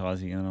of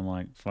advertising, and I'm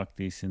like, fuck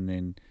this, and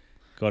then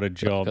got a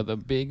job. Got the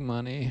big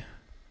money.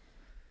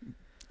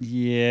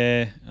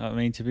 Yeah. I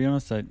mean, to be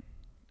honest,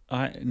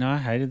 I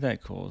hated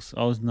that course.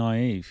 I was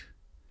naive.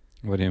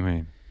 What do you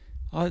mean?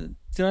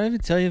 Did I ever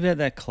tell you about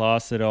that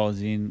class that I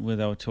was in where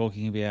they were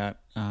talking about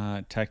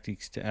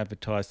tactics to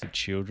advertise to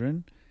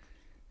children?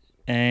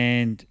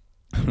 And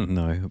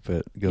no,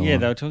 but go on. Yeah,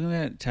 they were talking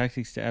about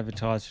tactics to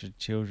advertise for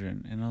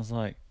children, and I was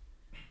like,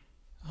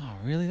 "Oh,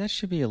 really? That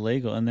should be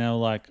illegal." And they were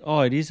like,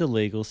 "Oh, it is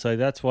illegal, so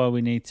that's why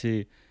we need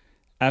to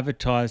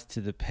advertise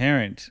to the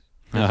parent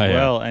as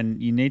well,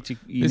 and you need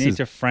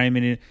to frame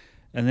it in."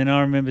 And then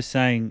I remember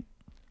saying,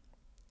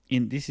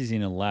 this is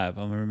in a lab.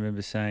 I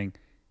remember saying,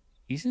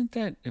 "Isn't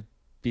that a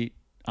bit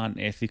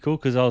unethical?"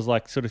 Because I was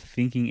like, sort of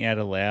thinking out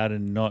aloud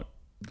and not.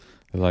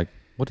 They're like,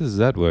 what does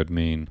that word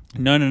mean?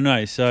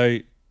 No. So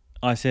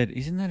I said,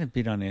 isn't that a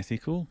bit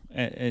unethical?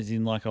 As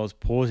in, like, I was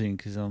pausing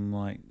because I'm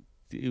like,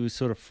 it was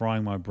sort of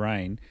frying my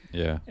brain.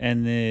 Yeah.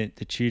 And the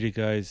tutor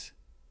goes,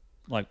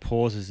 like,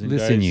 pauses and goes...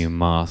 Listen, you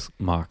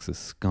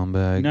Marxist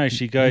scumbag. No,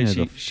 she goes,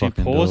 she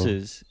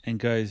pauses and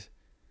goes,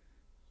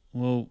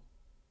 well,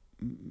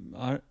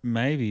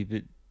 maybe,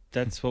 but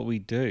that's what we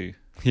do.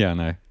 Yeah, I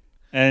know.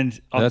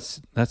 And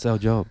that's our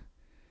job.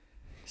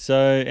 So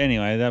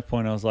anyway, at that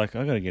point I was like,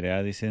 I got to get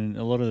out of this. And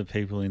a lot of the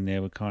people in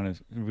there were kind of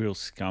real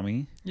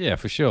scummy. Yeah,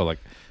 for sure. Like,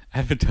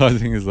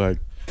 advertising is like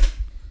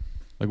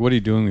what are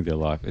you doing with your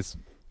life? It's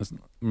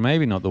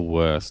maybe not the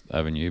worst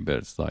avenue, but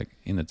it's like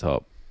in the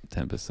top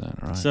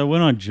 10%, right? So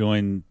when I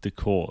joined the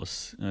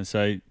course,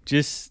 so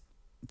just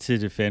to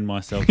defend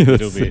myself a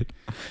little bit,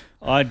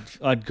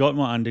 I'd got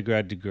my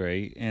undergrad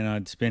degree and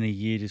I'd spent a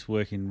year just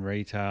working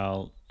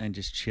retail and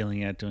just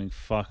chilling out, doing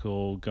fuck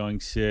all, going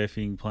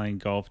surfing, playing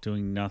golf,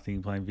 doing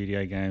nothing, playing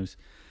video games.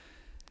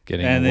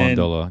 Getting $1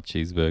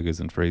 cheeseburgers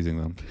and freezing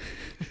them.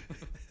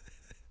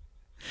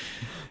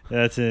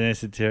 That's an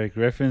esoteric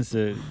reference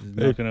that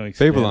not going to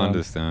expand People on.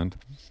 understand.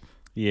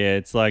 Yeah,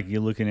 it's like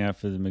you're looking out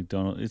for the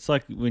McDonald's. It's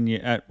like when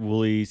you're at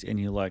Woolies and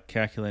you're like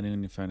calculating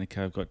on your phone,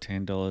 okay, I've got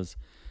 $10.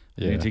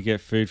 I need to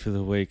get food for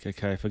the week.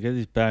 Okay, if I get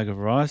this bag of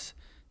rice,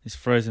 these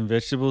frozen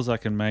vegetables, I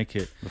can make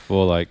it.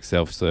 Before like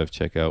self-serve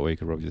checkout where you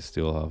could probably just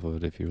steal half of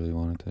it if you really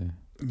wanted to.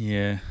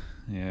 Yeah.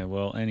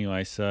 Well,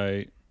 anyway,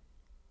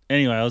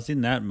 I was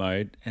in that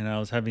mode and I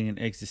was having an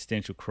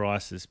existential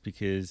crisis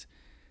because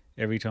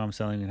every time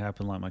something would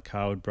happen, like my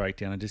car would break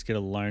down, I'd just get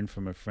a loan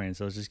from a friend.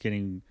 So I was just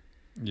getting...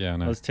 Yeah, I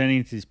know. I was turning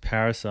into this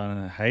parasite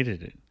and I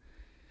hated it.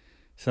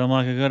 So I'm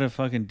like, I got to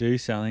fucking do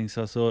something.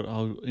 So I thought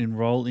I'll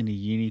enroll in a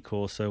uni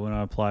course so when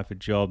I apply for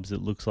jobs,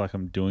 it looks like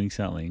I'm doing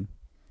something.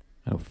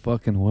 It'll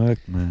fucking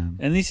work, man.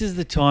 And this is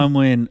the time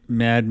when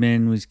Mad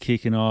Men was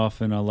kicking off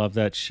and I love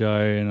that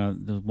show.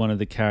 And one of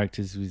the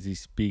characters was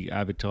this big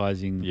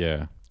advertising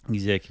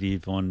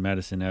executive on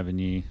Madison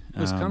Avenue. It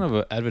was kind of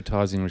an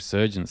advertising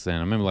resurgence then. I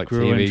remember like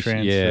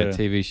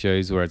TV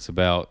shows where it's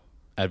about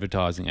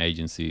advertising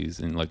agencies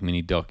and like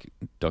mini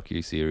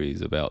docu-series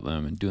about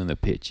them and doing the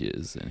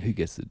pitches and who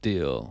gets the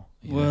deal.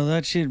 Well,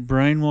 that shit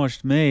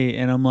brainwashed me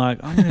and I'm like,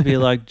 I'm going to be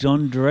like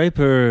John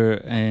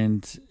Draper,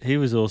 and he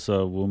was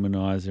also a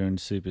womanizer and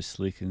super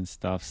slick and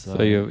stuff.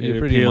 So you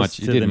pretty much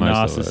to the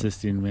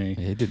narcissist in me.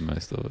 Yeah, he did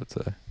most of it,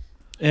 so...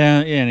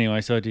 Yeah,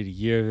 anyway, so I did a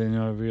year of it and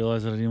I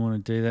realised that I didn't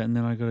want to do that, and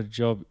then I got a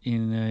job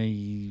in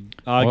a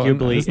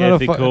arguably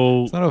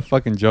ethical... It's not a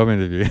fucking job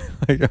interview.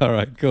 Like, all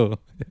right, cool.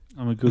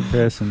 I'm a good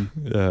person.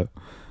 Yeah.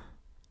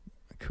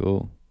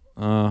 Cool.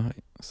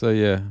 So,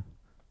 yeah.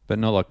 But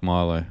not like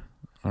Milo.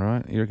 All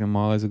right? You reckon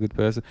Milo's a good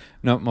person?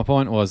 No, my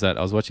point was that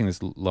I was watching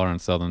this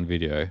Lawrence Southern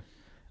video.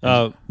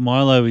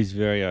 Milo is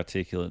very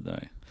articulate,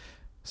 though.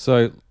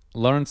 So,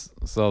 Lawrence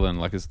Southern,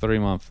 like his 3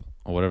 month,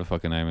 or whatever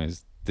fucking name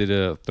is, did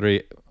a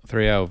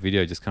 3-hour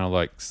video just kind of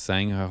like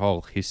saying her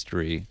whole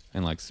history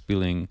and like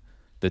spilling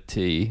the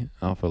tea,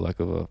 for lack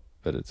of a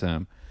better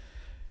term.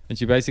 And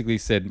she basically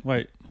said,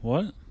 Wait,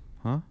 what?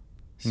 huh?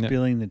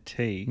 Spilling the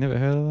tea. Never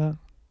heard of that?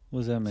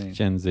 What does that mean?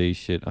 Gen Z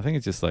shit. I think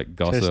it's just like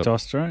gossip.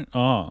 Testosterone?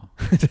 Oh.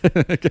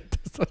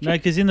 No,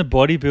 because in the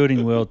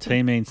bodybuilding world,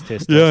 tea means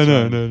testosterone.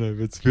 Yeah, no.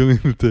 But spilling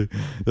the tea.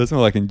 That's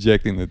more like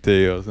injecting the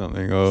tea or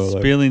something. Or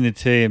spilling the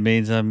tea, it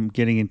means I'm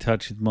getting in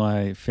touch with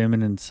my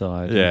feminine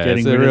side. Yeah, I'm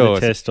getting rid of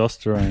the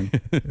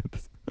testosterone.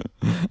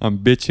 I'm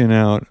bitching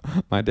out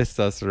my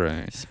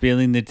testosterone.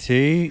 Spilling the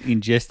tea,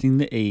 ingesting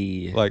the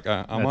E. Like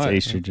That's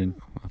estrogen.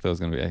 I thought it was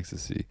going to be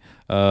ecstasy.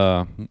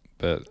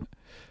 But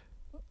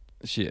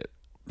shit.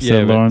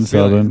 So Lauren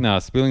Southern. No,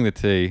 spilling the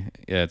tea.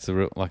 Yeah, it's a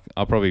real, like,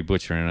 I'll probably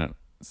butchering it.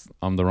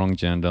 I'm the wrong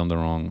gender. I'm the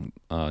wrong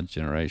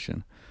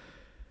generation.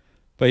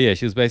 But yeah,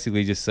 she was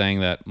basically just saying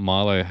that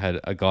Milo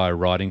had a guy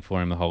writing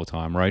for him the whole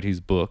time, wrote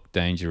his book,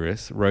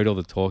 Dangerous, wrote all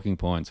the talking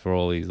points for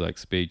all these like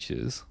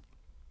speeches.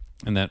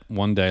 And that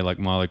one day, like,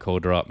 Milo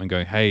called her up and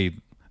going, hey,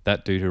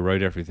 that dude who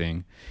wrote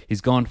everything, he's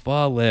gone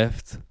far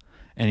left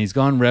and he's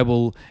gone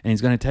rebel and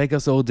he's going to take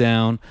us all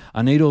down.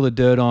 I need all the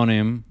dirt on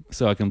him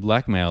so I can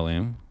blackmail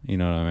him. You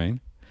know what I mean?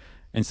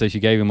 And so she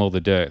gave him all the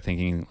dirt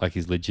thinking like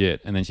he's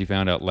legit. And then she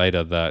found out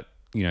later that,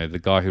 you know, the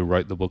guy who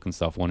wrote the book and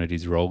stuff wanted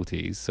his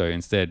royalties. So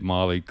instead,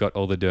 Marley got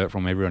all the dirt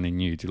from everyone he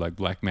knew to like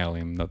blackmail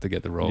him not to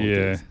get the royalties.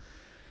 Yeah.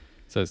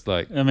 So it's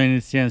like... I mean,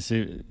 it sounds...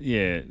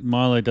 Yeah,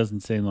 Milo doesn't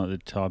seem like the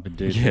type of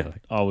dude that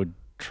I would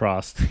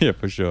trust. Yeah,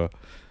 for sure.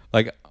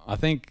 Like, I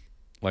think,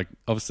 like,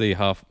 obviously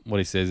half what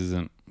he says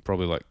isn't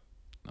probably like...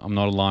 I'm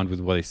not aligned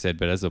with what he said,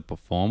 but as a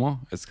performer,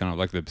 it's kind of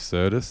like the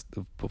absurdist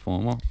of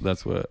performer.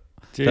 That's what...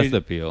 Dude, that's the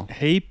appeal.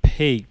 He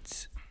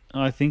peaked...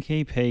 I think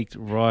he peaked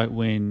right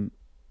when...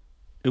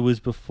 It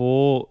was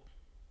before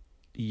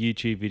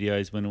YouTube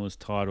videos when it was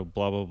titled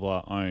blah, blah,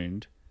 blah,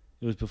 owned.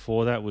 It was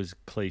before that was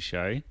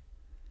cliche.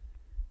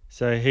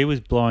 So he was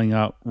blowing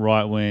up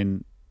right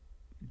when...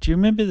 Do you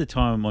remember the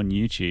time on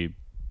YouTube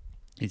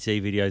you'd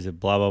see videos of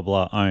blah, blah,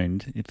 blah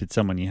owned, if it's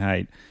someone you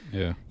hate?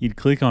 Yeah. You'd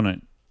click on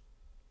it.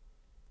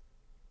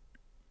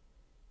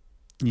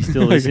 You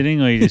still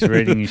listening or are you just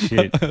reading your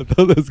shit? I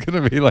thought there was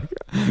going to be like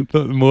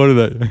more to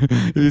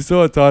that. You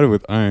saw a title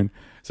with own.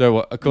 So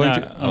what,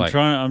 according to...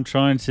 I'm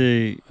trying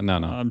to... No.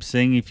 I'm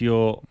seeing if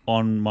you're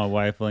on my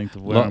wavelength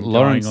of where I'm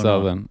Lauren going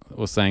Southern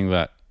was saying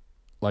that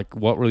like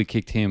what really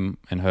kicked him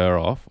and her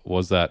off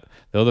was that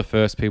they were the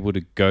first people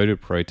to go to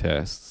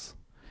protests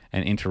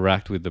and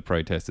interact with the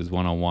protesters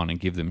one-on-one and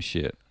give them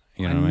shit.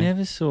 You know what I mean? I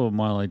never saw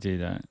Milo do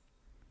that.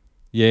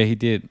 Yeah, he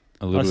did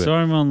a little bit. I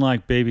saw him on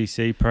like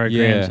BBC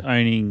programs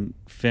owning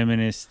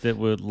feminists that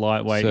were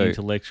lightweight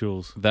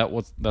intellectuals.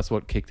 That's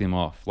what kicked him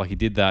off. Like he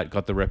did that,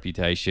 got the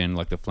reputation,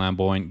 like the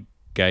flamboyant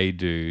gay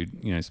dude,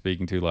 you know,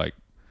 speaking to like,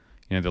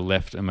 you know, the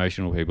left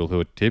emotional people who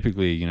are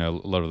typically, you know,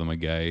 a lot of them are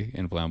gay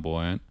and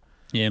flamboyant.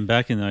 Yeah, and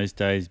back in those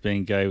days,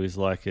 being gay was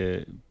like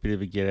a bit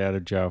of a get out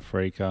of jail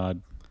free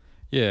card.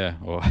 Yeah,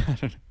 well, I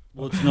don't know.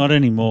 Well, it's not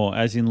anymore.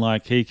 As in,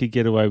 like, he could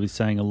get away with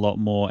saying a lot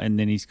more, and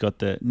then he's got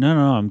the no,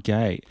 I'm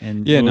gay,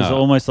 and it was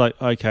almost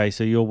like, okay,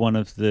 so you're one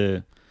of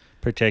the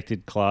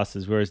protected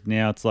classes. Whereas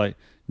now it's like,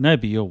 no,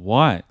 but you're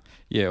white.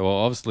 Yeah, well,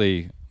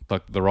 obviously,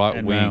 like the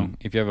right wing.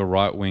 If you have a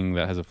right wing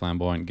that has a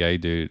flamboyant gay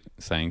dude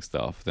saying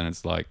stuff, then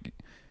it's like,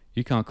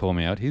 you can't call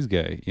me out. He's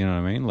gay. You know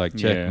what I mean? Like,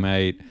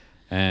 checkmate.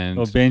 And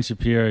well, Ben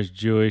Shapiro's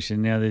Jewish,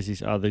 and now there's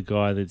this other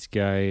guy that's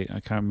gay.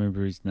 I can't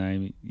remember his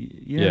name.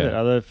 You know that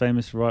other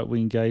famous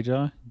right-wing gay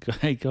guy?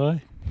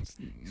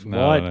 He's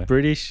white,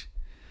 British.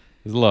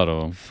 There's a lot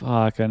of them.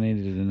 Fuck, I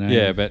needed a name.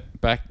 Yeah,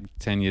 but back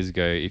 10 years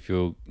ago, if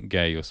you're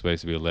gay, you're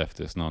supposed to be a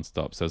leftist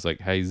non-stop. So it's like,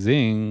 hey,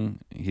 Zing,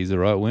 he's a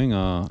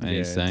right-winger, and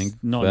he's saying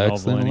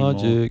facts and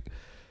logic.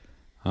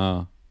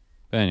 But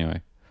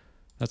anyway,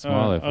 that's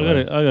my life.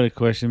 I got a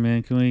question,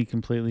 man. Can we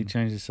completely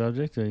change the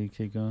subject, or you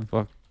keep going?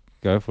 Fuck.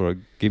 Go for it.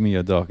 Give me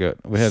your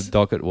docket. We have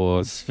docket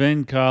wars.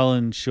 Sven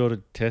Carlin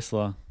shorted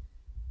Tesla.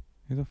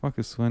 Who the fuck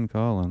is Sven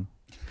Carlin?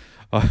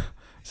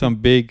 Some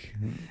big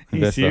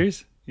investor. Are you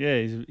serious? Yeah,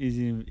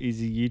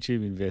 he's a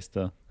YouTube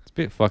investor. It's a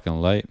bit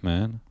fucking late,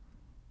 man.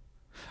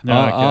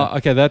 No,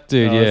 okay, that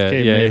dude,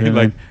 yeah.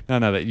 Like, no,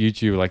 that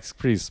YouTube, like, it's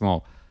pretty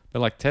small. But,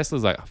 like,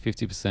 Tesla's, like,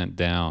 50%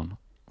 down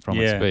from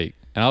its peak.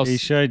 And he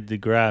showed the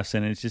graphs,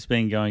 and it's just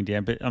been going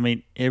down. But, I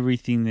mean,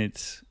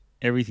 everything's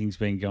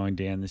been going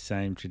down the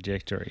same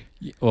trajectory.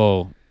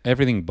 Well,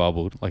 everything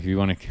bubbled. Like, if you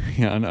want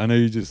to... I know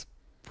you're just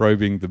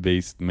probing the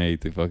beast me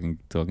to fucking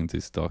talking to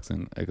stocks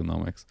and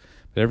economics.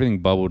 But everything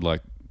bubbled,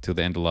 like, till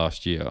the end of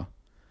last year.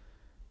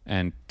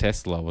 And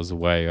Tesla was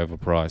way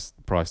overpriced.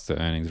 Price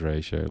to earnings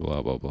ratio,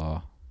 blah, blah,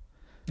 blah.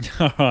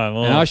 All right,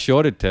 well... And I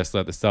shorted Tesla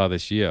at the start of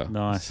this year.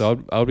 Nice.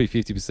 So I'll be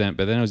 50%.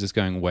 But then it was just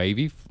going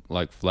wavy,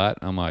 like flat.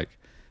 I'm like,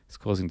 it's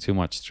causing too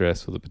much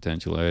stress for the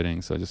potential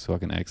earnings. So I just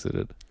fucking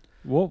exited.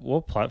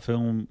 What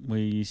platform were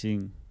you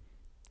using?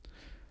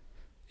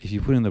 If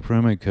you put in the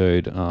promo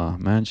code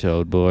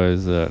Manchild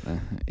Boys, but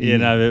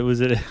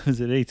was it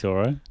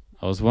eToro?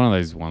 I was one of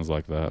those ones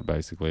like that,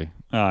 basically.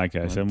 Oh,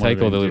 okay. So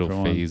Take all the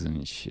little fees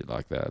and shit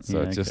like that.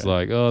 So it's just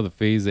like, oh, the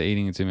fees are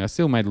eating into me. I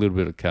still made a little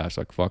bit of cash,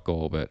 like fuck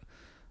all, but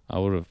I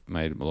would have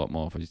made a lot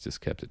more if I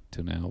just kept it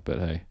to now. But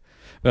hey,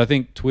 but I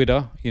think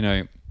Twitter,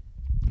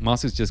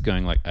 Musk is just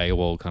going like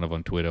AWOL kind of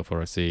on Twitter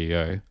for a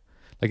CEO.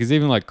 Like he's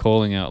even like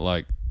calling out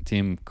like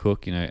Tim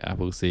Cook,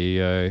 Apple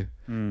CEO,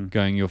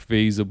 going your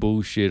fees are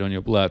bullshit on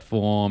your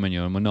platform and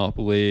you're a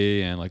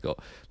monopoly and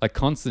like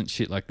constant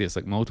shit like this,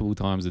 like multiple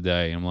times a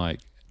day. And I'm like,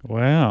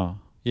 wow.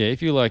 Yeah,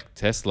 if you're like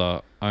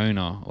Tesla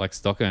owner, like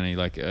stock owner, you're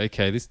like,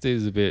 okay, this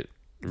dude's a bit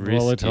risky.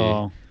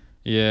 Volatile.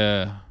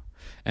 Yeah.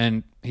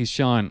 And he's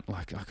shine,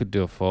 like I could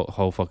do a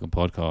whole fucking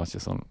podcast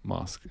just on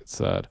Musk. It's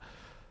sad.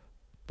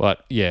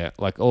 But yeah,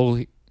 like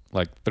 3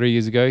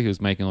 years ago, he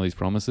was making all these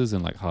promises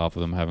and like half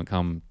of them haven't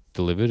come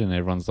delivered and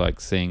everyone's like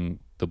seeing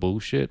the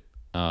bullshit.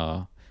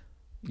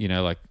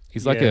 Like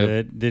he's like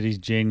that his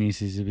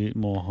genius is a bit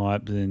more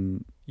hype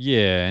than...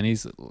 Yeah, and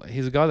he's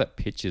a guy that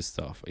pitches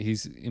stuff. He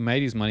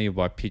made his money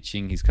by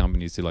pitching his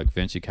companies to like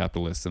venture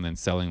capitalists and then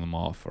selling them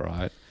off,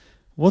 right?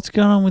 What's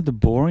going on with the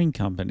Boring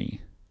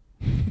Company?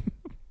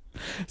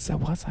 So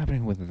what's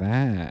happening with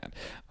that?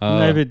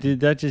 No, but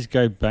did that just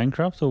go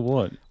bankrupt or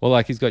what? Well,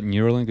 like he's got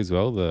Neuralink as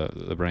well,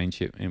 the brain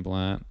chip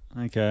implant.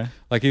 Okay.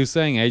 Like he was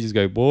saying ages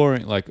ago,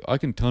 boring. Like I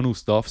can tunnel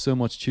stuff so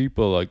much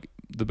cheaper. Like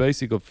the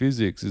basic of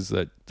physics is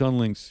that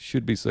tunneling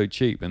should be so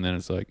cheap, and then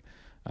it's like,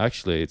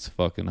 actually, it's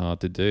fucking hard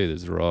to do.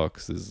 There's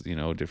rocks. There's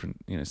different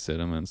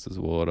sediments. There's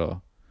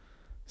water.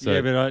 So,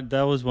 yeah, but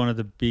that was one of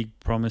the big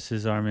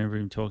promises I remember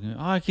him talking.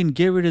 I can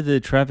get rid of the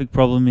traffic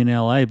problem in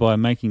LA by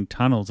making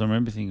tunnels. I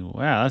remember thinking,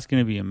 wow, that's going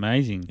to be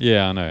amazing.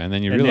 Yeah, I know. And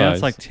then you realize realize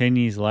now it's like 10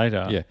 years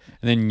later. Yeah,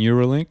 and then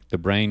Neuralink, the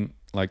brain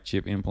like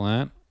chip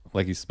implant,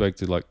 like he spoke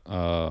to like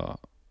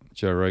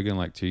Joe Rogan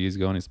like 2 years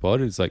ago on his pod.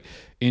 It's like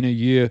in a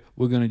year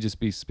we're going to just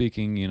be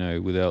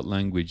speaking, without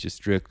language,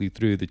 just directly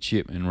through the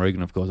chip. And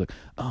Rogan, of course, like,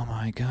 oh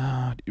my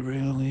god,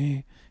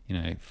 really?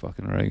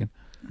 Fucking Rogan.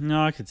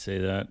 No, I could see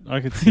that. I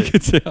could see. You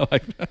could see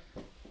like that.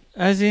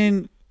 As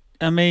in,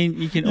 I mean,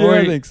 you can Yeah,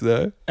 already. I think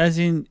so. As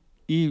in,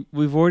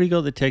 we've already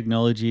got the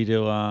technology to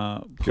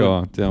put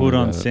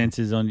on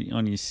sensors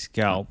on your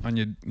scalp,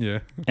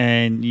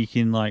 and you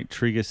can like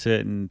trigger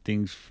certain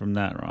things from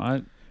that,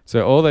 right?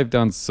 So all they've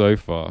done so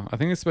far, I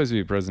think it's supposed to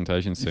be a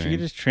presentation soon. If you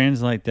could just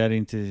translate that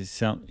into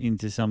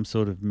some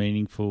sort of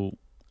meaningful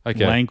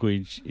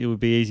language, it would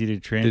be easy to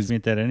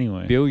transmit that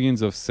anyway.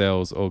 Billions of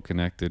cells all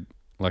connected,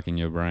 like in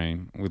your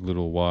brain, with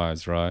little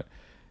wires, right?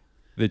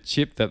 The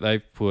chip that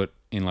they've put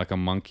in like a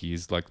monkey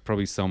is like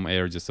probably some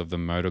area just of the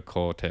motor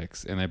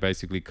cortex, and they're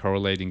basically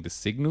correlating the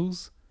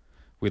signals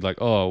with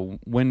like, oh,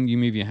 when you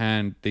move your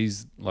hand,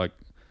 these like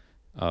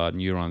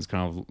neurons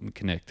kind of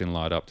connect and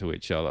light up to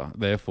each other.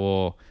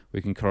 Therefore, we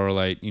can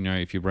correlate,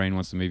 if your brain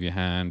wants to move your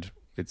hand,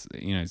 it's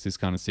this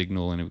kind of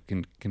signal, and it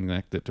can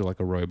connect it to like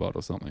a robot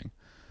or something.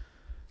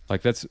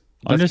 Like that's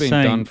been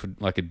done for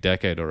like a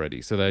decade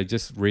already. So they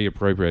just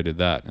reappropriated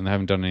that and they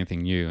haven't done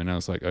anything new. And I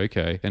was like,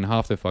 okay. And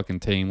half their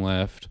fucking team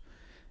left.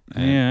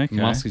 And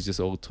Musk is just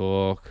all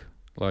talk.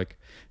 Like,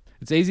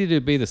 it's easy to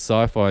be the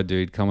sci-fi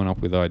dude coming up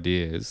with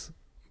ideas.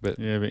 But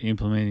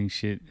implementing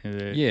shit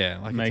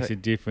makes a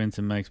difference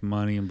and makes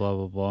money and blah,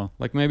 blah, blah.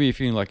 Like maybe if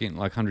you're like in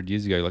like 100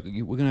 years ago, like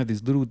we're going to have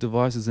these little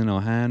devices in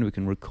our hand. We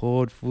can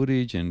record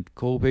footage and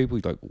call people.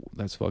 Like,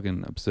 that's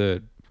fucking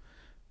absurd.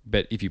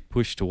 But if you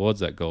push towards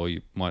that goal,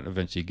 you might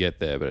eventually get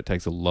there, but it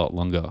takes a lot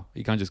longer.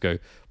 You can't just go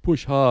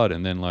push hard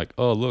and then like,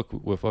 oh, look,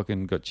 we're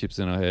fucking got chips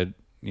in our head,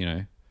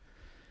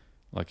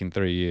 like in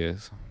 3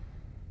 years.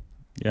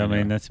 Yeah, I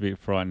mean, that's a bit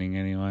frightening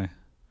anyway.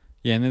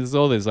 Yeah, and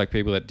there's like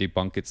people that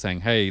debunk it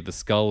saying, hey, the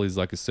skull is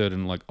like a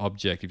certain like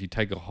object. If you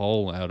take a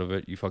hole out of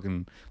it, you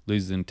fucking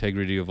lose the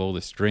integrity of all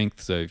the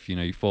strength. So if,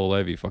 you fall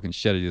over, you fucking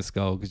shatter your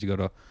skull because you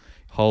got a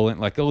hole in,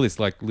 like all this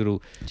like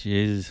little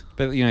Jesus.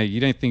 But you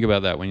don't think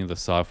about that when you're the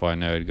sci-fi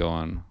nerd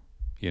going,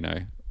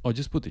 oh,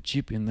 just put the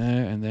chip in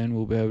there and then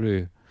we'll be able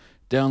to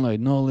download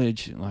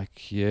knowledge.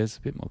 Like, yeah, it's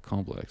a bit more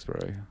complex, bro.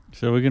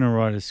 So we're gonna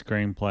write a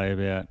screenplay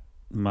about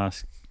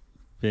Musk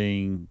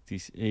being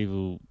this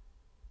evil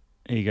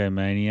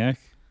egomaniac,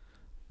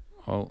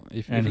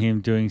 him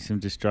doing some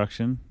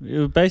destruction. It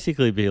would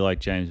basically be like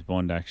James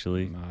Bond,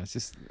 actually. No,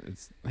 it's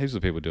heaps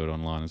of people do it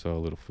online as well, a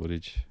little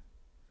footage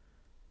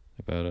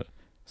about it.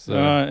 So,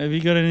 have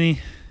you got any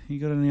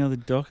other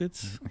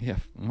dockets? Yeah,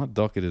 my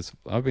docket is.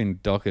 I've been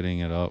docketing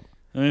it up.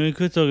 I mean, we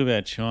could talk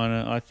about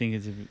China. I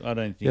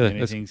don't think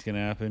anything's going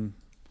to happen.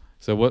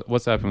 So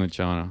what's happening with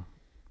China?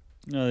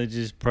 No, they're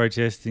just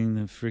protesting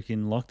the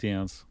freaking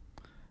lockdowns.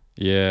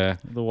 Yeah,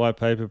 the white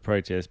paper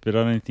protest. But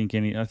I don't think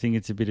I think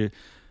it's a bit of.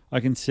 I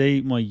can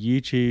see my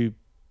YouTube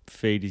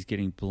feed is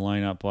getting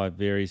blown up by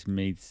various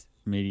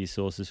media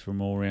sources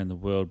from all around the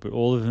world, but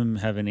all of them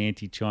have an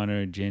anti-China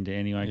agenda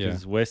anyway because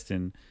it's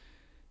Western.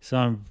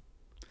 So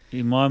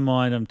in my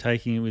mind, I'm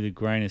taking it with a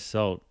grain of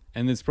salt.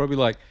 And there's probably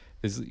like,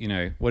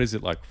 what is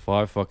it, like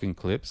 5 fucking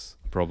clips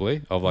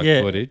probably of like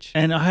footage?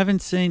 And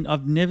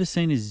I've never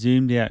seen a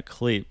zoomed out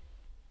clip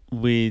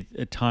with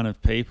a ton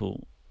of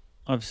people.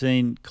 I've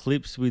seen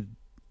clips with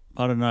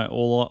I don't know.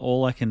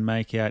 All I can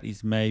make out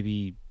is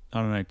maybe,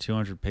 I don't know,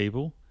 200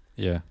 people.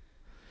 Yeah.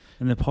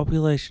 And the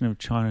population of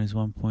China is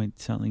 1 point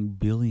something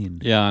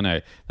billion. Yeah, I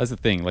know. That's the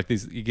thing. Like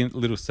these, you get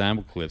little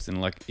sample clips,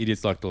 and like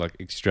idiots like to like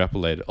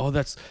extrapolate it. Oh,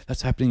 that's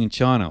happening in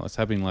China. It's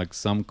happening like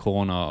some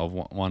corner of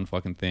one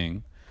fucking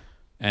thing.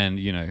 And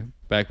you know,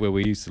 back where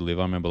we used to live,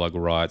 I remember like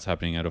riots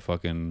happening at a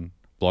fucking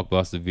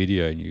Blockbuster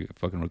Video, and you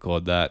fucking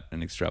record that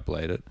and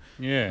extrapolate it.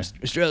 Yeah.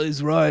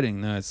 Australia's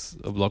rioting. No, it's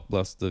a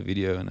Blockbuster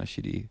Video and a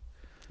shitty.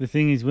 The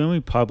thing is, when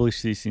we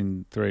publish this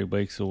in 3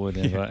 weeks or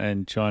whatever,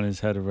 and China's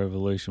had a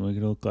revolution, we're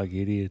going to look like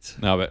idiots.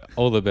 No, but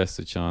all the best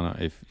to China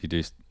if you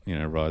do, you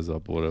know, rise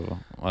up or whatever.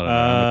 I don't know.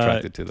 I'm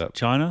attracted to that.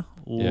 China?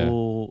 Yeah.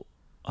 Or,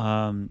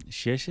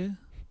 谢谢?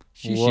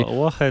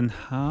 我很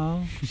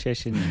好，谢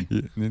谢你.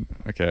 Yeah,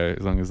 okay,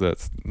 as long as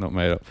that's not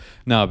made up.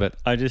 No, but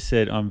I just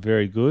said I'm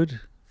very good.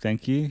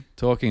 Thank you.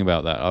 talking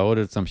about that, I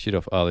ordered some shit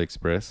off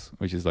AliExpress,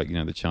 which is like, you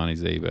know, the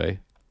Chinese eBay.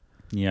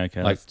 Yeah,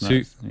 okay. Like that's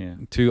nice. Yeah.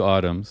 2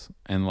 items,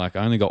 and like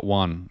I only got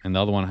one, and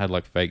the other one had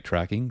like fake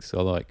tracking.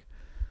 So like,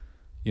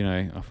 you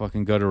know, I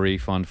fucking got a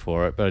refund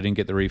for it, but I didn't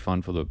get the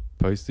refund for the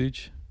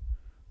postage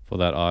for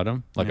that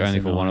item. Like That's only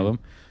for one of annoying.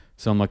 them.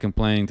 So I'm like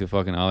complaining to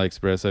fucking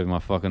AliExpress over my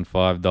fucking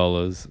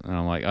 $5, and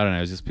I'm like, I don't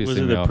know, it's just pissing Was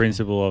me it the off.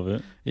 principle of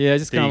it? Yeah,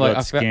 just that kind of you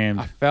like got scammed?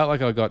 I felt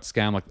like I got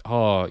scammed. Like,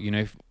 oh, you know,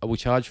 if we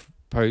charge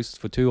post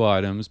for 2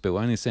 items, but we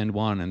only send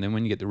one, and then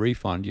when you get the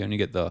refund, you only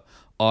get the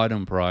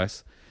item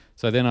price.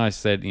 So then I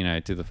said, you know,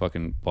 to the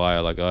fucking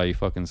buyer, like, oh, you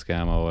fucking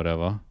scammer or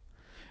whatever.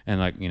 And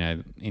like, you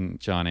know, in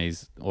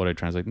Chinese auto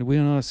translate,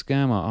 we're not a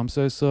scammer. I'm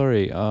so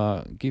sorry.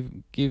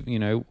 Give, you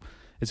know,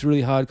 it's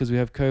really hard because we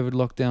have COVID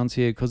lockdowns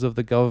here because of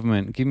the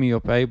government. Give me your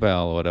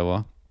PayPal or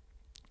whatever.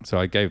 So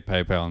I gave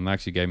PayPal, and they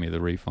actually gave me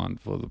the refund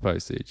for the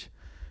postage.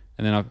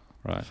 And then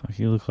Fuck,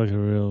 you look like a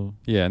real...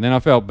 Yeah, and then I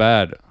felt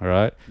bad, all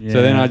right? Yeah.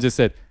 So then I just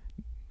said,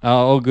 oh,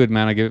 all good,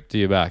 man, I give it to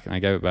you back. And I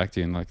gave it back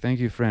to you, and like,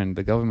 thank you, friend.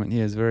 The government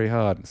here is very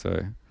hard,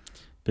 so...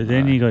 But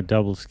then you got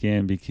double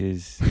scammed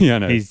because Yeah, I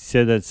know. he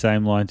said that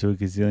same line to a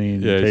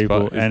gazillion Yeah,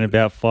 people, it's and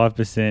about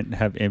 5%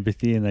 have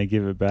empathy and they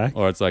give it back.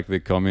 Or it's like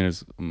the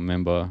communist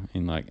member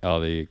in like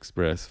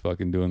AliExpress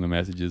fucking doing the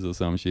messages or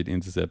some shit,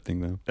 intercepting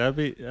them. That'd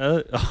be...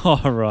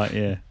 oh, right,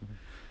 yeah.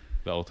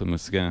 The ultimate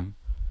scam.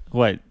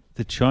 Wait,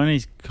 the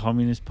Chinese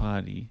Communist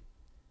Party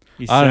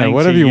is I don't know, saying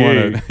whatever to you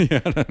wanted.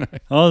 Yeah, I don't know.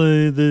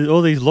 Oh,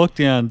 all these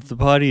lockdowns, the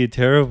party are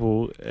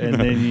terrible, and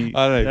then you,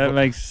 I don't know, that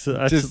makes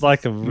that's just-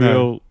 like a no.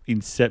 real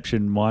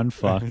Inception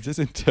mindfuck. Just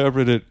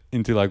interpret it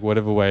into like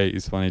whatever way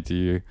is funny to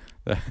you.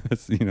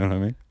 That's, you know what I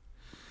mean?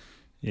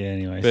 Yeah.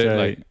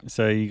 Anyway, But,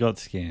 so you got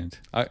scammed.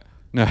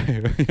 No.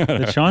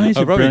 The Chinese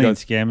I are probably brilliant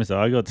scammers. Though.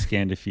 I got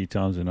scammed a few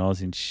times when I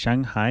was in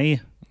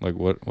Shanghai. Like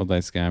what they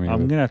scam you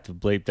I'm with? gonna have to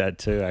bleep that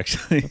too.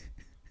 Actually,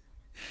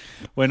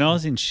 when I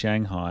was in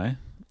Shanghai,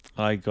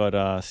 I got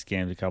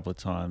scammed a couple of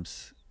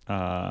times.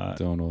 Don't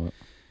know what.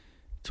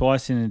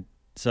 Twice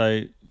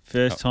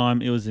first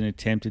time it was an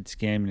attempted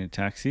scam in a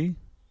taxi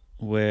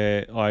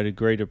where I'd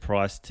agreed a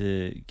price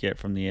to get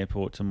from the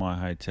airport to my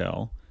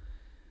hotel,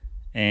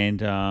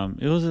 and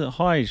it was a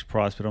high-ish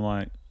price, but I'm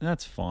like,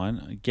 that's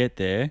fine. I get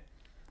there,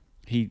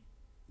 the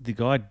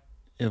guy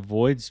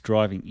avoids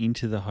driving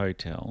into the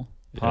hotel,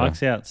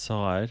 parks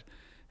outside,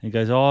 and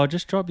goes, oh, I'll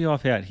just drop you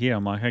off out here.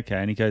 I'm like, okay.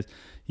 And he goes,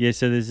 yeah,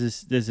 so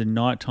there's a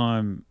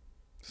nighttime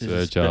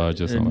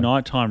Surcharge or a something.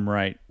 nighttime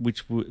rate,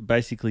 which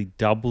basically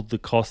doubled the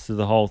cost of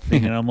the whole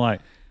thing. And I'm like,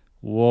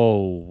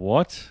 whoa,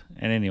 what?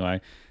 And anyway,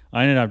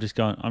 I ended up just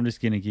going, I'm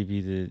just going to give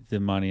you the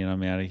money and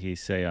I'm out of here.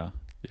 See ya.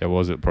 Yeah,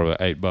 was it probably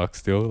 $8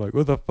 still? Like,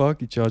 what the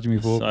fuck you charging me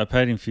for? So I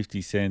paid him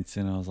 50 cents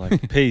and I was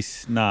like,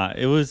 peace. Nah,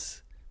 it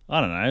was, I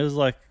don't know. It was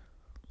like,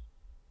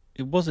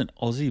 it wasn't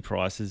Aussie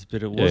prices,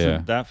 but it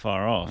wasn't that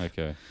far off.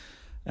 Okay.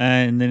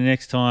 And the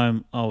next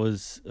time I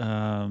was,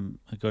 I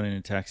got in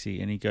a taxi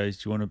and he goes,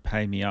 do you want to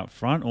pay me up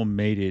front or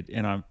metered?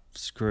 And I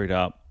screwed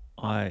up.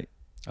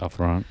 Up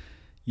front.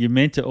 You're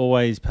meant to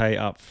always pay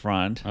up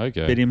front.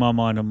 Okay. But in my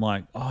mind, I'm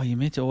like, oh, you're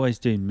meant to always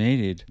do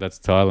metered. That's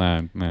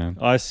Thailand, man.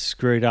 I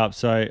screwed up.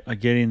 So I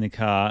get in the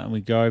car and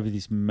we go over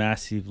this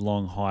massive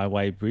long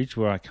highway bridge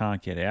where I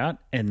can't get out.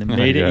 And the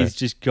meter is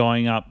just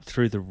going up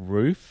through the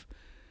roof.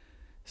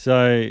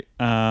 So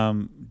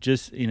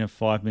just in a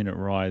 5-minute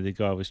ride, the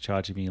guy was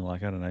charging me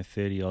like, I don't know,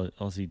 30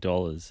 Aussie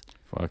dollars.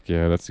 Fuck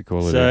yeah, that's the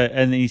quality. So,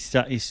 and then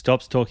he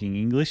stops talking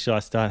English. So I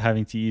start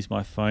having to use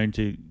my phone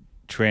to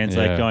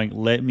translate, going,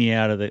 let me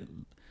out of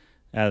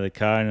the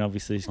car. And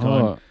obviously he's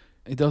going,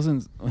 it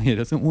doesn't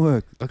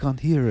work. I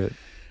can't hear it.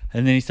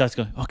 And then he starts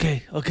going,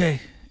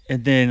 okay.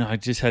 And then I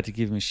just had to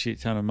give him a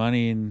shit ton of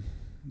money and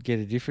get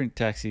a different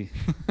taxi.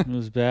 It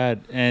was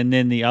bad. And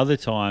then the other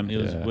time, it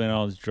was when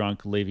I was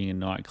drunk leaving a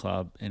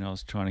nightclub and I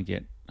was trying to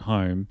get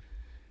home.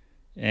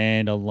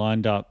 And I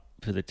lined up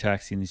for the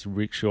taxi and this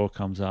rickshaw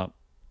comes up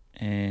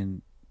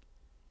and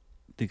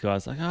the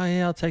guy's like, oh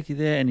yeah, I'll take you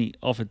there. And he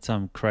offered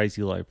some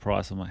crazy low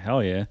price. I'm like,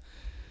 hell yeah.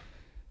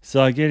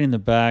 So I get in the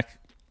back.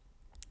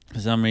 For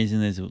some reason,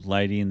 there's a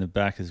lady in the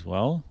back as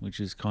well, which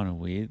is kind of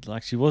weird.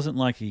 Like, she wasn't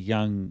like a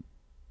young,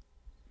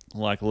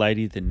 like,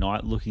 lady of the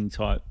night looking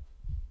type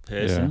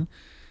person.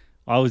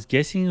 I was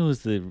guessing it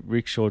was the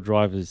rickshaw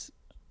driver's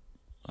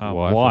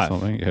wife or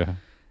something.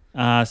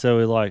 Yeah. So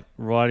we're like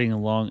riding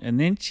along, and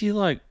then she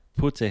like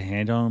puts her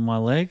hand on my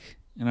leg,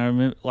 and I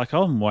remember like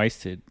I'm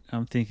wasted.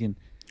 I'm thinking,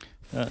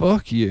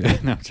 fuck you.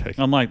 No, I'm joking.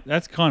 I'm like,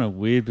 that's kind of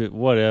weird, but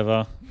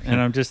whatever. And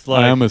I'm just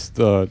like, I am a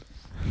stud.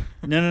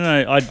 No.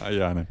 Yeah,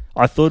 I know.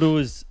 I thought it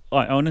was.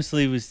 I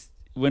honestly was.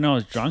 When I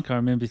was drunk, I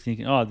remember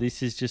thinking, "Oh,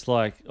 this is just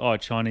like,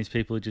 Chinese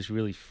people are just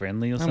really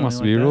friendly or I something." must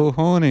like be that. real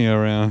horny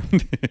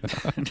around.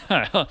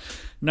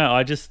 No.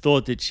 I just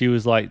thought that she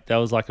was like that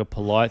was like a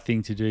polite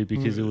thing to do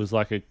because it was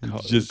like a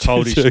Just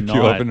coldish jerk night.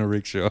 you up in a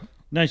rickshaw.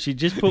 No, she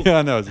just put Yeah,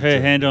 I know, it's a her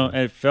joke, hand yeah. on,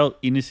 and it felt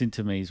innocent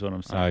to me. Is what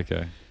I'm saying.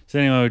 Okay. So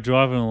anyway, we're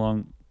driving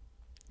along.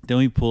 Then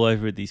we pull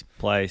over at this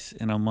place,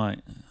 and I'm like,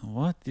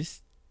 "What?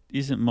 This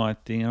isn't my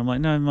thing." I'm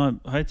like, "No, my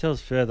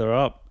hotel's further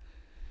up.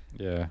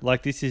 Yeah.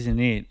 Like this isn't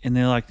it." And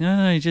they're like,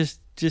 "No, just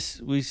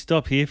we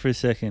stop here for a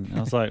second." And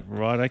I was like,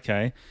 "Right,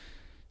 okay."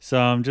 So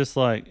I'm just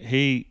like,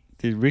 the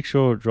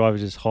rickshaw driver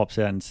just hops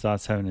out and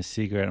starts having a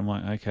cigarette. I'm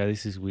like, "Okay,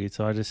 this is weird."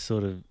 So I just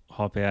sort of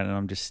hop out, and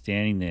I'm just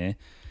standing there,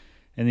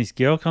 and this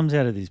girl comes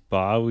out of this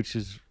bar, which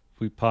is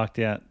we parked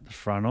out the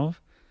front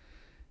of,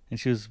 and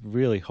she was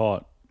really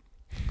hot.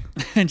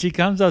 And she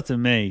comes up to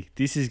me.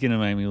 This is going to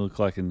make me look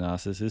like a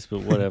narcissist,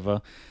 but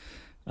whatever.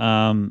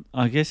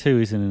 I guess who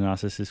isn't a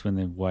narcissist when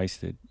they're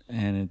wasted?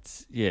 And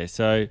it's,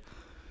 so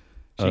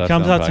she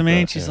comes up to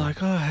me and she's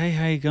like, "Oh, hey,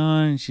 how you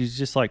going?" She's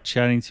just like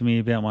chatting to me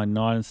about my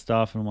night and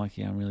stuff. And I'm like,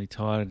 "Yeah, I'm really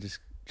tired. I'm just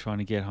trying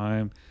to get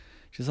home."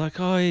 She's like,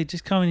 "Oh, yeah,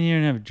 just come in here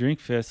and have a drink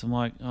first." I'm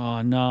like,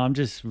 "Oh, no, I'm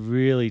just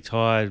really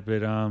tired.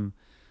 But,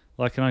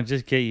 like, can I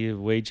just get you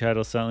a WeChat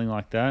or something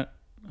like that?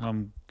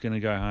 I'm going to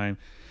go home."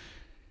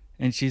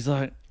 And she's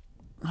like,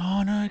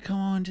 "Oh, no, come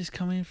on, just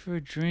come in for a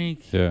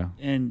drink." Yeah.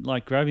 And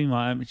like grabbing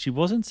my arm. She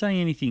wasn't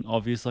saying anything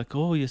obvious like,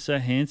 "Oh, you're so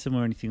handsome"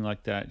 or anything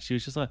like that. She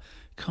was just like,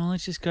 "Come on,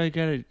 let's just go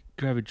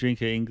grab a drink."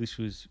 Her English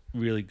was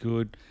really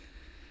good.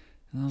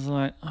 And I was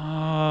like,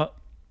 I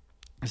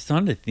was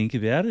starting to think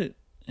about it.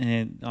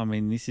 And I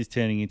mean, this is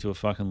turning into a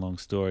fucking long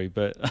story,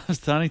 but I was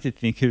starting to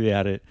think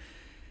about it.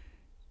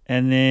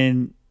 And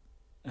then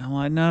I'm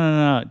like,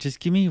 no, just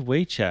give me a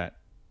WeChat.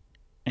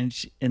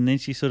 And then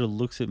she sort of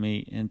looks at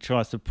me and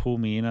tries to pull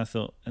me in. I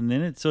thought, and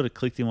then it sort of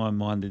clicked in my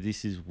mind that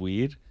this is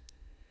weird.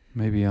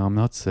 Maybe I'm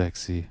not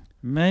sexy.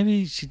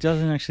 Maybe she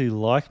doesn't actually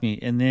like me.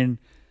 And then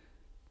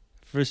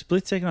for a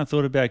split second, I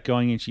thought about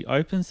going in. She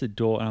opens the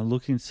door and I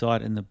look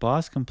inside and the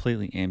bar's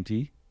completely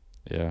empty.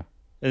 Yeah.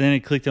 And then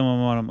it clicked in my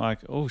mind. I'm like,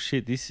 oh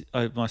shit,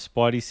 my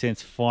spidey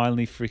sense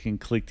finally freaking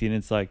clicked in.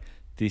 It's like,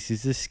 this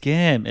is a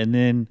scam. And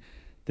then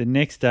the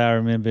next day I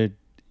remembered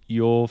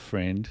your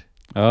friend.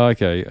 Oh,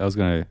 okay. I was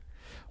going to...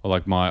 Or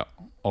like my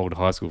old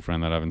high school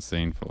friend that I haven't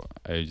seen for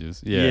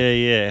ages. Yeah.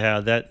 Yeah. How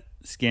that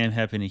scam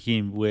happened to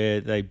him where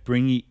they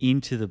bring you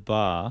into the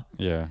bar.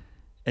 Yeah.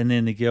 And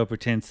then the girl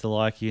pretends to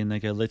like you and they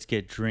go, "Let's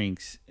get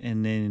drinks."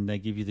 And then they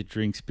give you the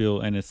drinks bill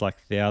and it's like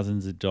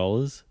thousands of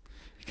dollars.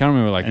 You can't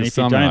remember like and there's if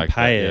you something don't like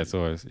pay that. it, Yeah, it's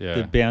always,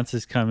 the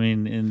bouncers come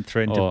in and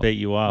threaten to beat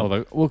you up. Or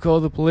like, we'll call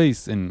the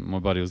police. And my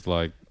buddy was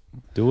like,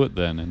 do it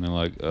then. And they're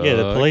like, yeah,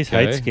 the police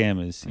hate okay.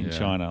 scammers in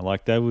China.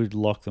 Like they would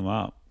lock them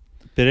up.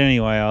 But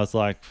anyway, I was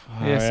like,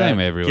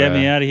 same everywhere. Get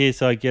me out of here.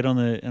 So I get on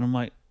and I'm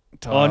like,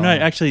 oh no,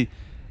 actually,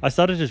 I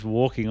started just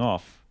walking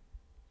off.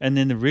 And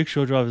then the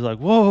rickshaw driver's like,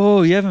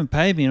 whoa, you haven't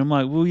paid me. And I'm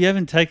like, well, you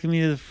haven't taken me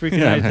to the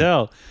freaking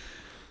hotel.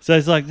 So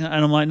it's like, and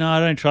I'm like, no, I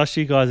don't trust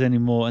you guys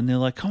anymore. And they're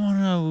like, come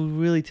on, no, we'll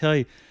really tell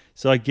you.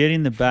 So I get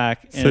in the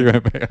back. And so you're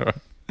right. All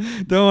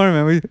right. Don't worry,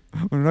 man.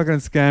 We're not going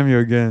to scam you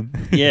again.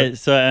 Yeah.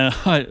 So,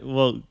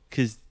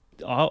 because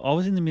I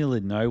was in the middle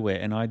of nowhere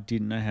and I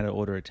didn't know how to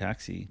order a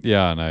taxi.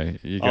 Yeah, I know.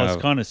 I was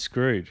kind of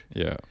screwed.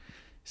 Yeah.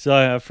 So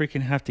I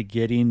freaking have to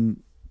get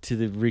in to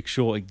the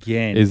rickshaw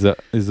again. Is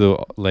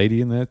the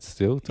lady in there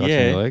still touching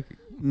your leg?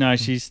 No,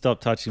 she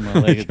stopped touching my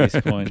leg at this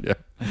point. Yeah.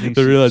 I think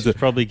she's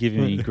probably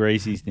giving me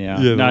greasies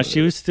now. Yeah, no, she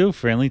was still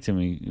friendly to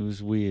me. It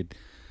was weird.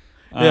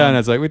 Yeah, and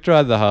it's like, we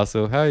tried the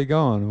hustle. How are you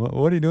going?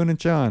 What are you doing in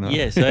China?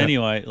 Yeah, so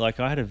anyway,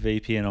 like I had a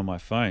VPN on my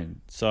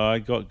phone. So I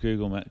got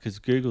Google Maps because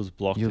Google's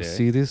blocked You'll there.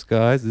 see this,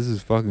 guys. This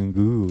is fucking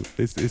Google.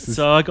 This is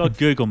So I got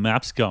Google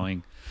Maps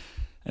going.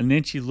 And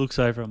then she looks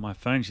over at my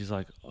phone. She's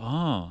like,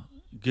 oh,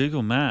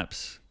 Google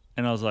Maps.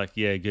 And I was like,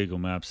 yeah, Google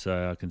Maps,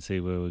 so I can see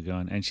where we're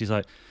going. And she's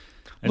like...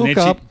 And look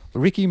up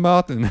Ricky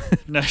Martin.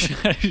 No,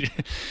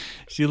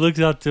 she looks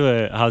up to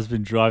her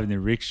husband driving the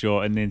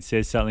rickshaw and then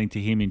says something to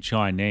him in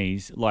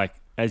Chinese, like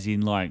as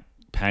in like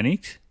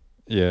panicked.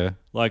 Yeah.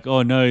 Like,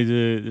 oh no,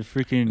 the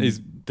freaking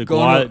the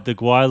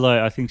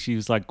Guilo. I think she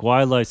was like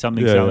Guilo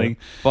something.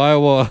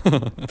 Firewall.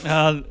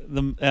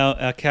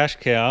 Our cash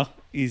cow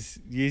is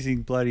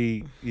using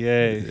bloody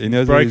he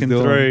knows broken what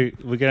he's through.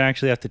 We're gonna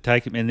actually have to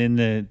take him. And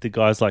then the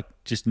guy's like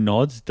just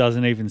nods,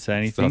 doesn't even say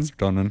anything.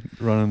 Starts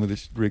running with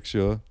his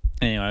rickshaw.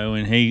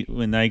 Anyway,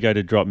 when they go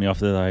to drop me off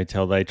to the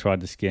hotel, they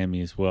tried to scam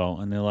me as well.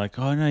 And they're like,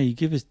 oh, no, you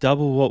give us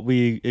double what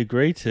we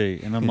agreed to.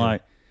 And I'm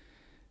like,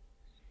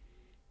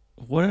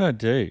 what did I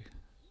do?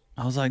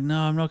 I was like, no,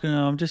 I'm not going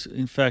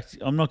to,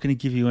 I'm not going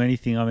to give you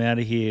anything. I'm out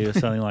of here or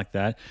something like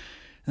that.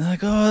 And they're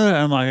like, oh, and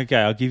I'm like, okay,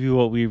 I'll give you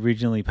what we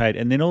originally paid.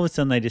 And then all of a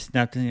sudden they just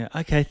snapped and go,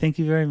 okay, thank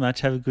you very much.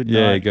 Have a good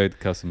Yeah, night. go to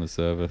customer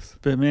service.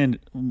 But man,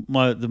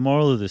 the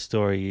moral of the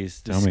story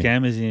is the Tell me.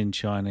 scammers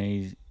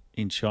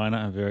in China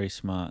are very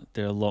smart.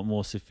 They're a lot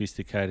more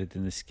sophisticated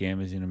than the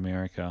scammers in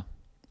America.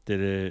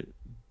 Did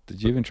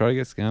you even try to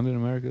get scammed in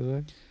America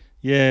though?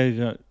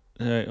 Yeah,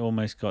 I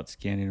almost got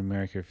scammed in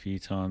America a few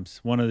times.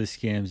 One of the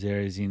scams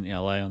there is in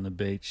LA on the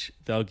beach.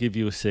 They'll give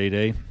you a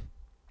CD,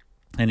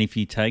 and if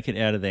you take it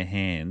out of their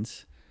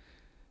hands,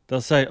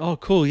 they'll say, "Oh,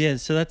 cool, yeah,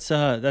 so that's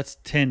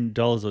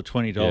 $10 or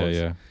 $20."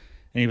 Yeah.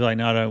 And you'd be like,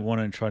 "No, I don't want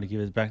to," and try to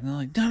give it back. And they're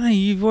like, "No,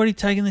 you've already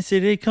taken the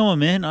CD. Come on,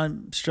 man,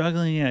 I'm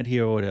struggling out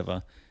here or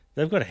whatever."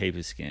 They've got a heap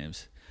of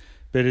scams,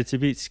 but it's a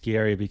bit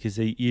scary because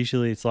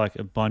usually it's like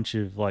a bunch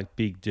of like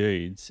big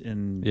dudes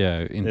and Yeah,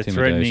 they're intimidation.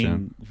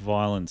 threatening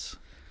violence.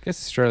 I guess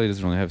Australia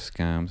doesn't really have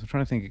scams. I'm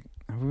trying to think.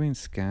 Have we been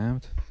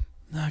scammed?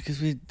 No, because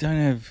we don't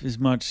have as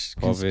much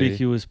Poverty.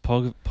 conspicuous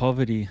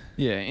poverty.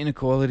 Yeah,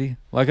 inequality.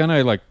 Like I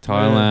know, like We're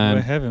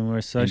Thailand, heaven. We're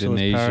a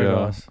socialist Indonesia,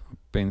 paradise.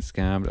 been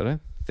scammed. I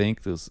don't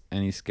think there's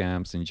any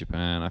scams in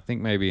Japan. I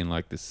think maybe in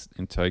like this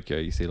in Tokyo,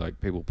 you see like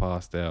people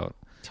passed out.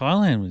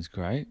 Thailand was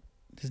great.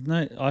 I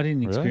didn't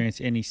Really? experience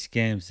any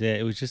scams there.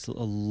 It was just a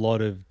lot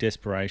of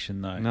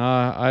desperation, though. No,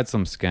 I had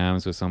some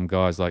scams with some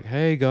guys like,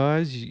 "Hey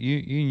guys,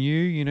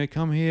 you know,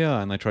 come here,"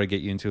 and they try to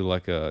get you into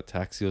like a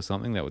taxi or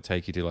something that would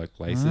take you to like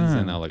places,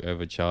 and they'll like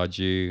overcharge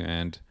you.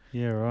 And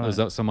Yeah, there right.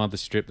 was some other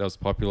strip that was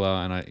popular,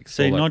 and I So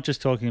saw you're like, not just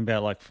talking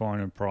about like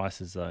foreign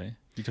prices, though.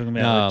 You're talking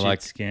about No, legit like-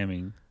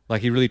 scamming.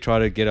 like he really tried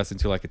to get us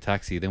into like a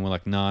taxi. Then we're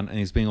like, "Nah," and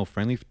he's being all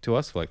friendly to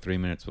us for like 3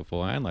 minutes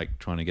beforehand, like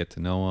trying to get to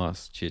know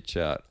us, chit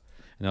chat.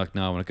 And they're like,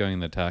 "No, we're not going in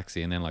the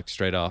taxi." And then like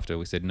straight after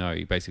we said no,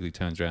 he basically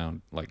turns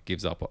around, like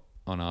gives up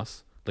on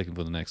us, looking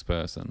for the next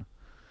person.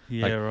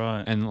 Yeah, like-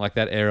 right. And like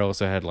that area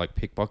also had like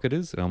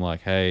pickpocketers, and I'm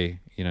like, "Hey,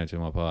 you know, to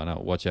my partner,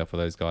 watch out for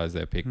those guys.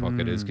 They're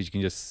pickpocketers because you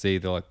can just see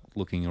they're like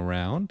looking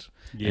around,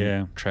 Yeah.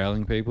 and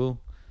trailing people."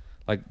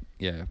 Like,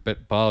 yeah,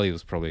 but Bali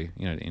was probably,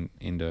 you know, in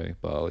Indo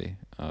Bali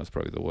was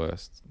probably the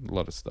worst. A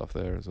lot of stuff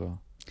there as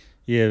well.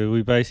 Yeah, but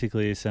we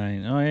basically are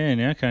saying, oh, yeah,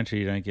 in our country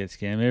you don't get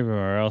scammed.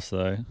 Everywhere else,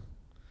 though.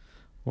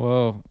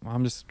 Well,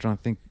 I'm just trying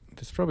to think.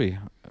 There's probably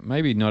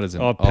maybe not as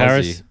an Oh,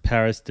 Aussie.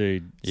 Paris,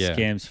 dude. Yeah.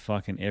 Scams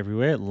fucking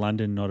everywhere.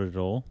 London, not at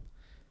all.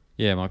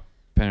 Yeah, my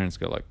parents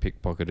got like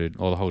pickpocketed,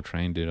 or the whole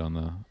train did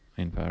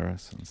in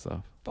Paris and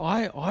stuff.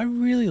 I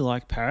really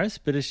like Paris,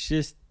 but it's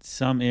just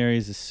some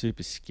areas are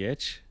super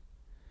sketch.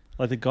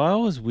 Like the guy I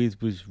was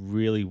with was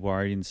really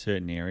worried in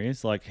certain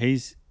areas. Like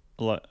he's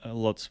a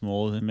lot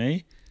smaller than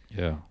me,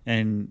 Yeah,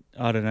 and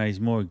I don't know,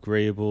 he's more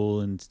agreeable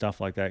and stuff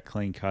like that,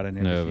 clean cut and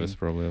everything. nervous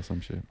probably or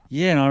some shit.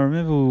 Yeah, and I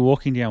remember we were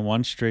walking down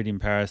one street in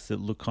Paris that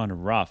looked kind of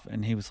rough,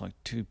 and he was like,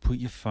 "Dude, put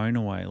your phone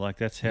away." Like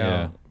that's how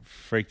Yeah.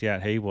 freaked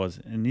out he was.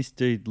 And this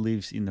dude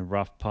lives in the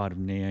rough part of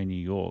Neo, New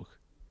York,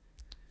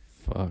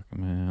 Fuck,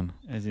 man.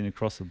 as in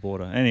across the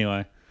border.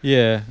 Anyway.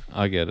 Yeah,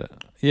 I get it.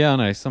 Yeah, I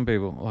know. Some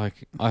people,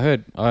 like, I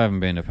haven't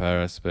been to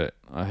Paris, but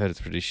I heard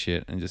it's pretty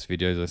shit. And just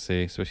videos I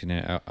see, especially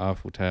near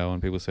Eiffel Tower, and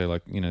people say,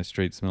 like, you know,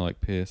 streets smell like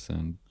piss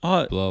and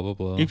Oh, blah, blah,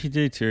 blah. if you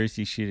do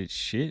touristy shit, it's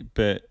shit.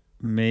 But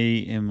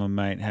me and my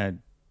mate had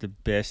the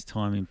best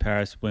time in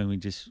Paris when we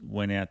just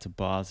went out to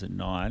bars at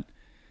night,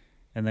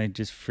 and they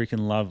just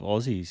freaking love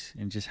Aussies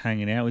and just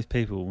hanging out with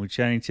people. We're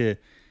chatting to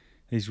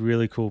these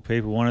really cool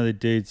people. One of the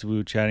dudes we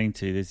were chatting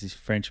to, there's this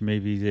French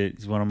movie that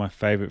is one of my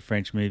favorite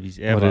French movies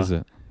ever. What is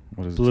it?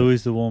 Blue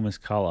is the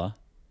warmest color.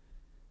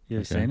 You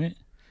ever Okay. seen it?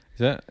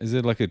 Is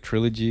it like a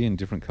trilogy in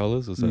different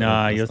colors? Or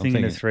Nah, I'm you're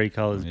thinking of three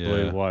colors: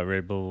 blue, Yeah. white,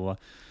 red, blah blah blah.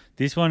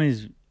 This one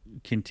is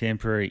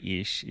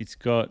contemporary-ish. It's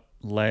got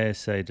Léa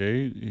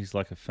Seydoux, who's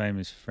like a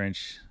famous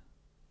French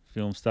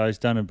film star. He's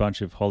done a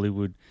bunch of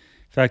Hollywood.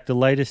 In fact, the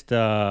latest,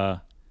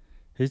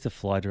 who's the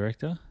Fly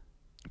director?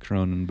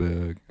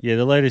 Cronenberg. Yeah,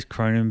 the latest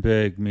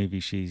Cronenberg movie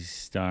she's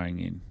starring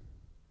in.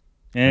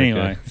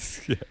 Anyway,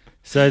 Okay.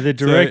 so the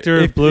director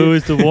of if Blue you-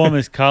 is the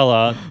warmest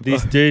color.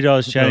 This dude I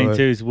was chatting No.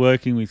 to is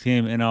working with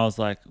him, and I was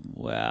like,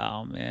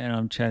 wow, man,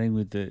 I'm chatting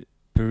with the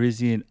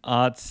Parisian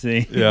art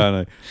scene. Yeah, I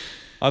know.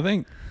 I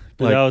think,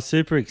 But like, they were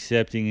super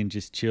accepting and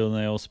just chill, and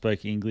they all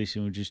spoke English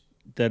and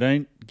they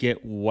don't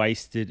get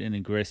wasted and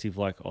aggressive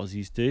like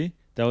Aussies do.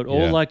 They would all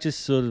Yeah. like just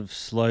sort of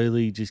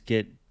slowly just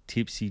get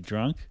tipsy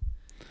drunk.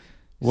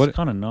 It's What-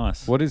 kind of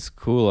nice. what is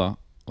cooler,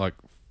 like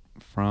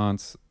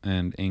France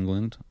and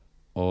England,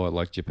 or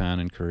like Japan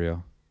and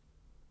Korea?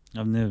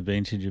 I've never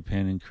been to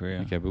Japan and Korea.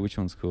 Okay, but which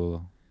one's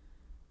cooler?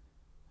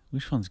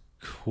 Which one's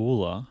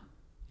cooler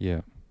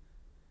Yeah.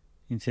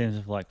 in terms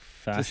of like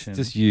fashion?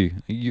 Just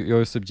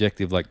you're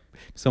subjective. Like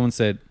someone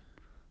said,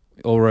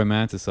 or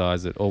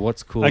romanticize it, or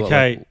what's cooler.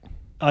 Okay. like-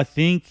 I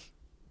think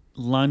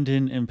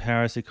London and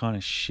Paris are kind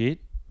of shit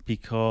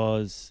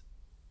because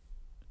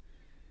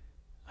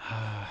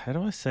how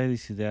do I say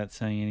this without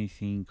saying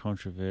anything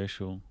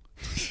controversial?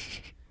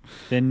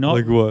 They're not.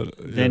 Like what?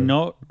 They're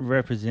not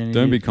representative.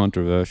 Don't be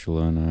controversial.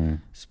 I know.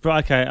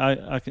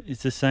 Okay,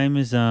 it's the same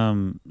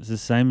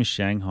as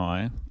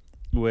Shanghai,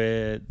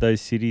 where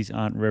those cities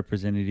aren't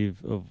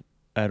representative of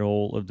at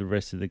all of the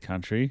rest of the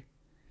country.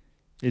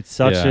 It's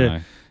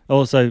such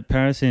also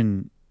Paris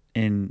and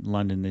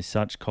London. There's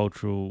such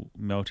cultural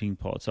melting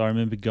pots. I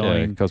remember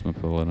going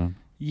cosmopolitan.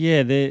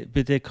 Yeah,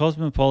 they're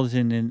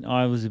cosmopolitan, and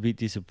I was a bit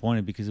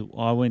disappointed because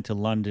I went to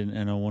London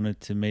and I wanted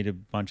to meet a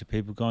bunch of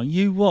people going,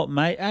 "You what,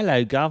 mate?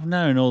 Hello,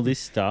 governor," and all this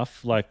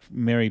stuff like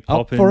Mary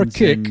Poppins. Up for a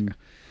kick.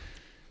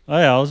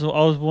 I was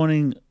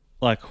wanting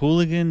like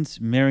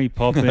hooligans, Mary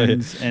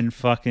Poppins, and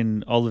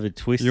fucking Oliver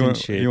Twist and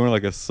shit. You want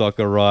like a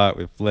soccer riot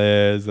with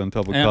flares on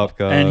top of cop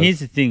cars. And here's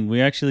the thing: we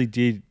actually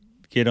did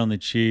get on the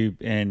tube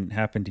and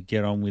happened to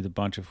get on with a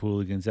bunch of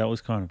hooligans. That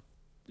was kind of.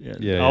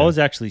 Yeah, I was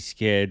actually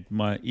scared.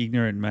 My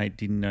ignorant mate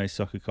didn't know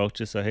soccer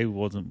culture, so he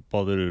wasn't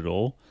bothered at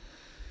all.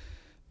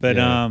 But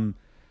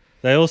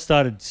they all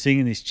started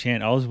singing this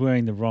chant. I was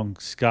wearing the wrong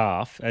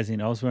scarf, as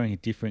in I was wearing a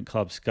different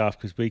club scarf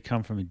because we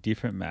come from a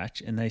different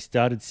match, and they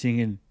started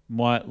singing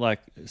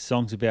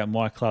songs about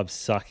my club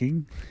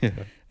sucking. Yeah.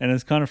 And it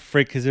was kind of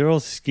freak because they're all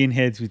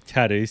skinheads with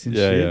tattoos and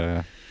shit.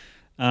 Yeah.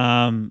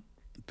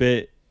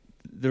 But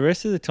the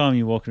rest of the time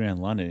you walk around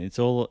London,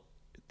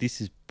 this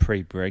is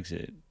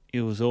pre-Brexit.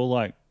 It was all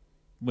like,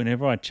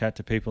 whenever I chat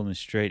to people in the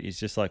street, it's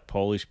just like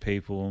Polish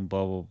people and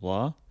blah, blah,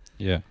 blah.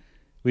 Yeah.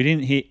 We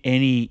didn't hear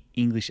any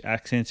English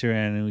accents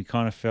around and we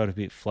kind of felt a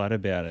bit flat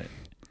about it.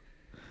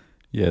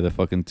 Yeah, the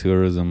fucking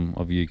tourism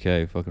of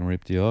UK fucking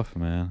ripped you off,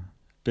 man.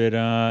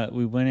 But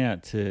we went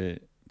out to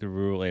the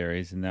rural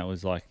areas and that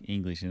was like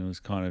English and it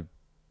was kind of...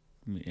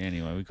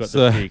 Anyway, we got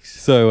the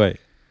fix. So wait,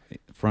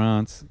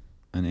 France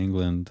and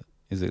England,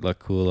 is it like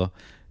cooler?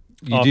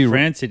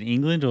 France and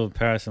England or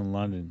Paris and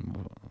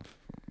London?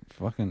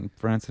 Fucking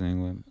France and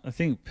England. I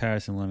think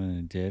Paris and London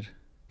are dead.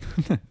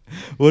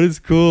 What is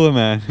cooler,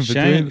 man?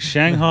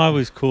 Shanghai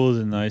was cooler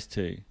than those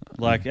two.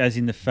 Like, as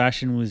in the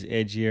fashion was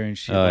edgier and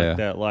shit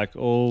that. Like,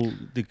 all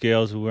the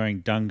girls were wearing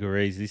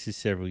dungarees. This is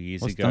several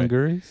years ago. What's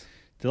dungarees?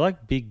 They're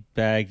like big,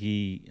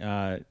 baggy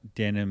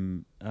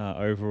denim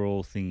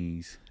overall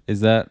thingies. Is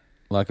that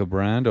like a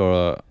brand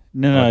or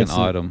an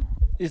item?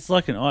 It's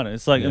like an item.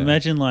 It's like,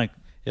 imagine like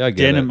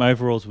denim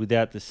overalls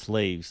without the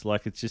sleeves.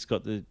 Like, it's just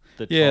got the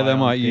they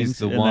might use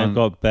the one. They've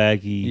got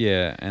baggy.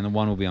 Yeah, and the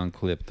one will be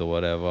unclipped or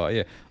whatever.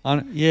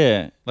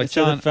 Yeah. Like,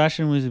 so the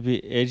fashion was a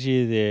bit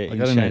edgier there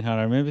in Shanghai.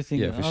 I remember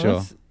thinking,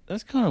 sure.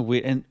 That's kind of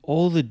weird. And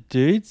all the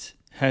dudes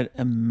had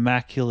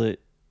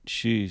immaculate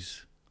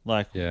shoes.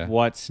 Like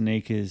white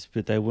sneakers,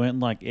 but they weren't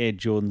like Air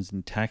Jordans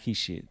and tacky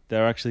shit. They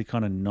were actually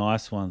kind of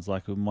nice ones.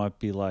 Like, it might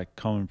be like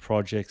Common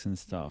Projects and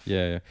stuff.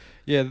 Yeah.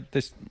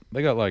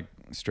 They got like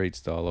street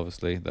style,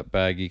 obviously. That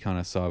baggy kind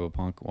of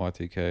cyberpunk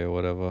Y2K or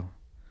whatever.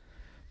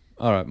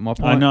 All right, my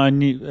point. I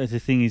knew. The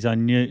thing is, I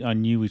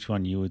knew which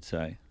one you would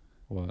say.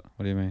 What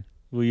do you mean?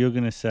 Well, you're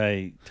gonna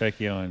say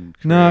Tokyo and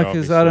Korea. No,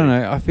 because I don't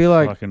know. I feel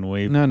like fucking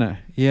weeb. No.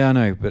 Yeah, I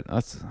know, but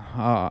that's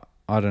I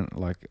don't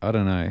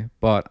know.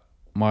 But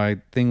my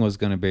thing was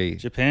gonna be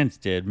Japan's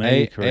dead.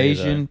 Maybe Korea,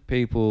 Asian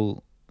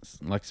people,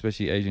 like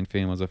especially Asian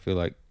females. I feel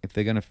like if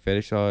they're gonna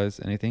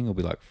fetishize anything, it'll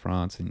be like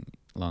France and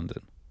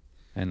London,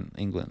 and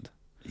England.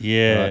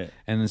 Yeah, right?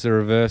 And there's a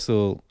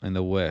reversal in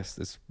the West.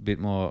 It's a bit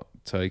more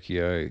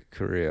Tokyo,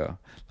 Korea.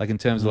 Like in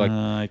terms of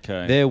like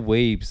they're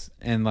weebs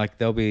and like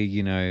they'll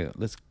be,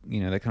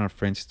 that kind of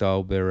French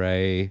style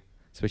beret,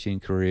 especially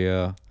in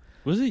Korea.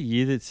 Was it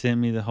you that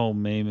sent me the whole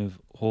meme of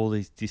all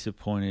these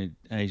disappointed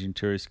Asian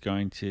tourists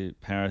going to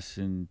Paris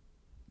and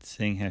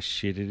seeing how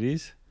shit it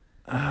is?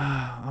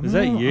 Is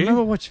that you? I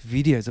never watched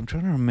videos. I'm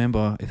trying to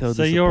remember if I was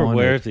So you're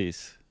aware of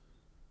this?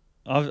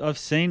 I've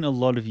seen a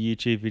lot of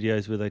YouTube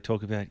videos where they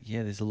talk about,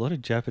 there's a lot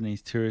of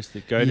Japanese tourists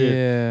that go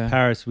to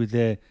Paris with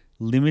their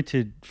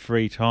limited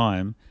free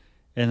time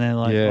and they're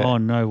like, oh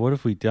no, what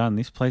have we done?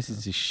 This place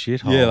is a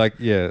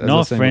shithole. No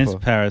offense,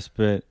 Paris,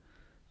 but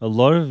a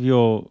lot of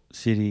your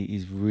city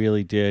is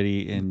really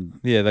dirty and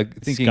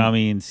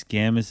scummy and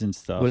scammers and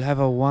stuff. We'll have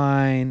a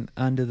wine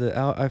under the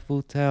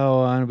Eiffel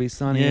Tower and it'll be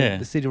sunny.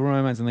 The city of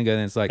romance, and then go there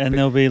and it's like... And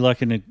there'll be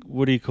like an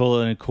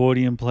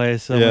accordion player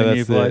somewhere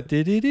nearby.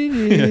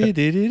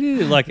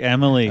 Like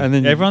Amelie. And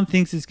then everyone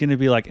thinks it's going to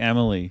be like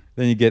Amelie.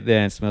 Then you get there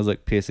and it smells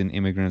like piss and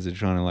immigrants are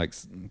trying to like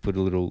put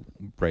a little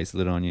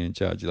bracelet on you and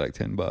charge you like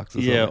 $10 or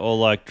something. Or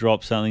like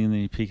drop something and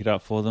then you pick it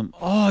up for them.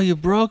 Oh, you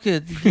broke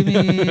it. Give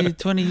me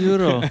 20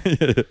 euro.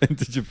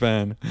 Into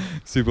Japan,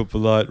 super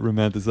polite,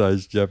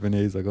 romanticized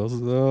Japanese. Like,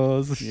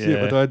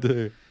 shit, what do I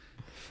do?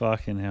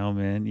 Fucking hell,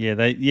 man.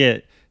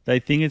 They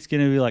think it's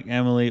going to be like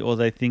Amelie, or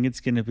they think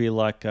it's going to be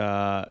like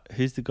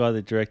who's the guy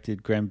that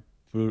directed Grand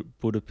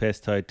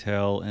Budapest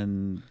Hotel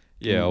and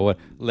or what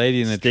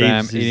Lady in the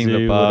Tram eating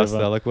the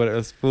pasta. Like, what? It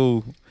was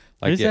full.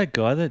 Like, who's that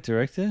guy that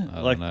directed?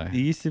 I don't know.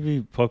 He used to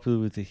be popular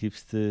with the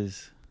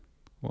hipsters.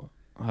 What?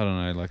 I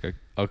don't know. Like,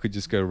 I could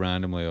just go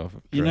randomly off.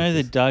 You know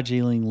the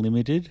Darjeeling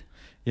Limited.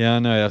 Yeah, I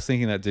know. I was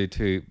thinking that dude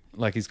too.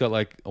 Like, he's got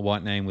like a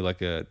white name with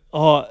like a...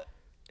 Oh,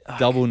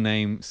 double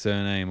name,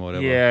 surname, or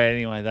whatever. Yeah.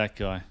 Anyway, that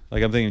guy.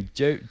 Like I'm thinking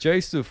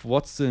Joseph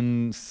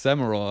Watson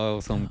Samurai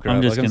or some crap.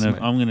 I'm just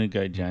like, I'm gonna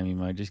go Jamie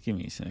mode. Just give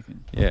me a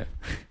second. Yeah.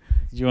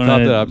 Do you want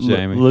Type to that up,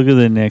 Jamie. look at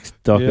the next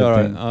docket Yeah, all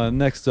thing? right.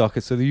 Next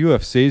docket. So the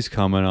UFC's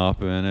coming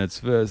up, and it's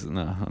first.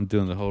 No, I'm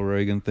doing the whole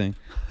Reagan thing.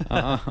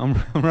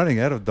 I'm running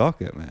out of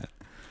docket, man.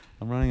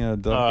 I'm running out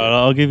of docket. All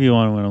right, I'll give you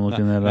one when I'm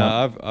looking that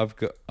up. I've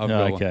got Oh,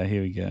 one. okay,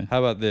 here we go. How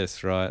about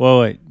this, right?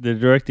 Well, wait. The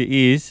director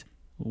is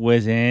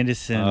Wes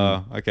Anderson.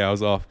 Okay, I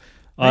was off.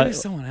 I- Maybe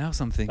someone else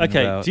I'm thinking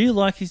okay, about. do you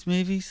like his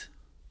movies?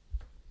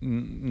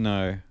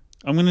 No.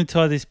 I'm going to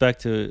tie this back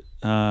to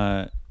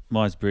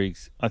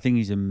Myers-Briggs. I think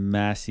he's a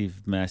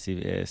massive,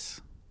 massive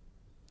S.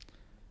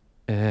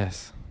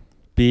 Yes.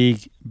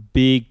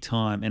 Big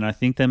time. And I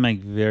think they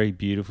make very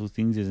beautiful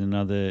things. There's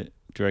another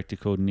director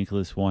called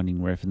Nicholas Winding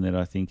Refn that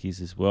I think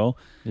is as well.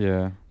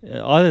 Yeah.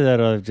 Either that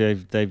or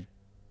they've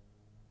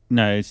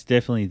no, it's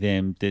definitely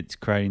them that's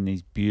creating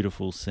these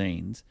beautiful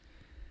scenes.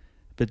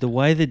 But the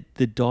way that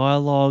the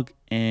dialogue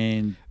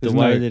and the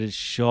way that it's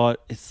shot,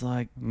 it's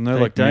like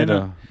meta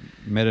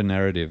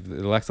narrative.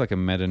 It lacks like a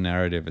meta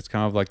narrative. It's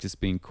kind of like just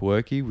being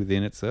quirky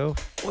within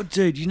itself. Oh,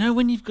 dude, you know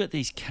when you've got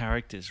these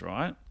characters,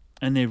 right?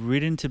 And they're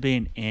written to be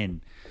an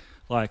N.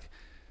 Like,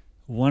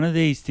 one of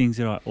these things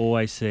that I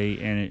always see,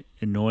 and it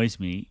annoys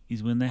me,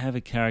 is when they have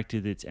a character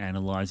that's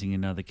analysing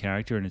another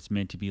character and it's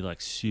meant to be, like,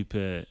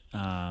 super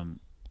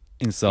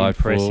insightful.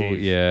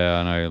 impressive. Yeah,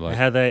 I know. Like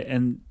how they...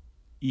 And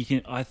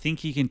I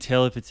think you can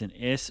tell if it's an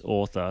S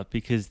author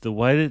because the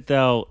way that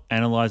they'll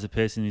analyse a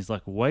person is,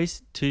 like, way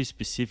too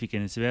specific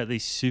and it's about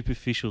these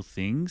superficial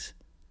things.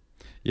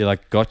 Yeah,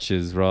 like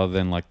gotchas rather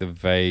than like the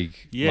vague,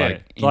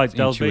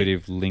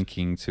 intuitive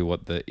linking to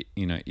what the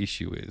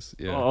issue is.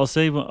 Yeah,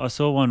 I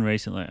saw one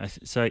recently.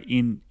 So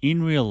in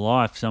real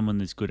life, someone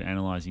that's good at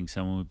analysing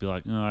someone would be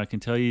like, "No, I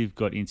can tell you've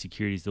got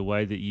insecurities. The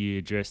way that you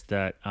address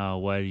that,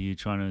 way are you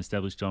trying to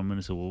establish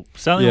dominance or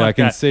something like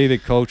that." Yeah, I can see the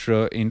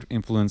cultural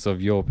influence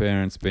of your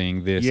parents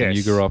being this, and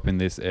you grew up in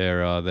this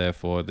era.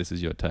 Therefore, this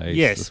is your taste.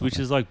 Yes, which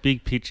is like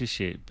big picture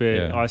shit.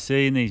 But I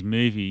see in these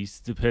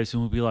movies, the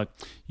person will be like,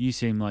 "You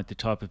seem like the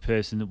type of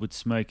person that would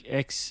smoke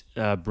X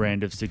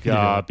brand of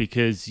cigar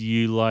because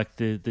you like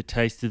the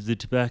taste of the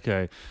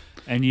tobacco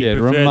and you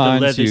prefer the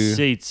leather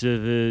seats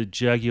of a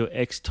Jaguar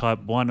X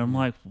Type 1. I'm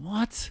like,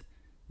 what?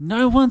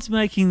 No one's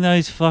making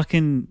those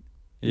fucking...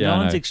 no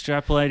one's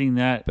extrapolating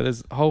that. But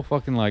there's whole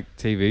fucking like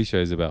TV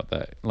shows about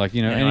that. Like,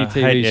 any I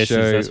TV hate show...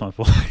 S's, that's my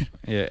point.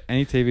 Yeah,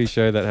 any TV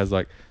show that has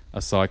like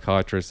a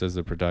psychiatrist as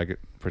a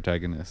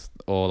protagonist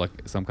or like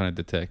some kind of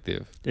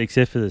detective.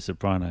 Except for The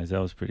Sopranos, that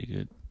was pretty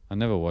good. I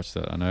never watched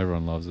that. I know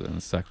everyone loves it and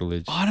it's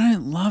sacrilege. I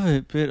don't love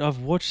it, but I've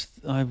watched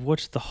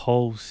the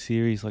whole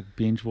series, like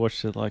binge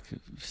watched it like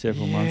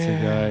several months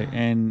ago,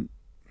 and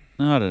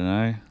I don't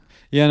know.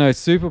 Yeah, no, it's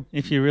super.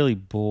 If you're really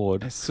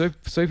bored, it's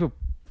super.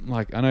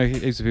 Like I know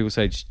heaps of people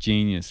say it's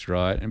genius,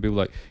 right? And people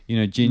like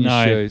genius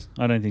shows.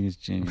 I don't think it's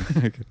genius.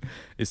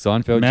 Is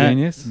Seinfeld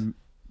genius?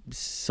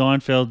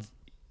 Seinfeld's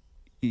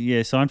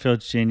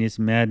genius.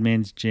 Mad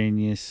Men's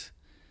genius.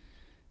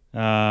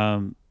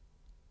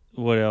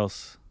 What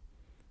else?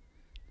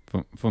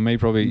 For me,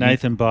 probably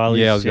Nathan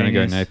Barley. Yeah, I was going to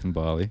go Nathan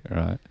Barley. All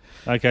right.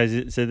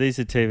 Okay, so these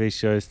are TV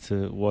shows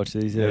to watch.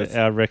 These are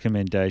our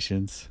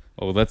recommendations.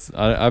 Oh, that's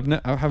I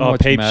haven't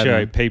watched Peep Mad Show.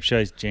 Men. Peep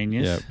Show's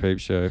genius. Yeah, Peep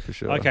Show for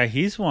sure. Okay,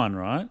 here's one.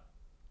 Right?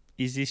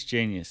 Is this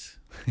genius?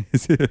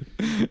 Is it?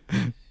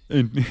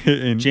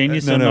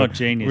 Genius or not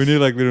genius? We need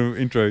like little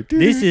intro.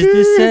 This is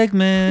the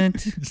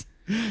segment.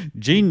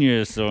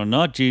 Genius or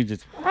not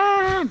genius?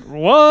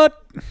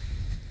 What?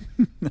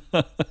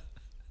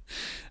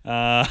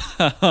 I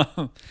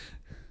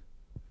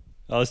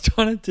was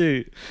trying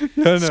to do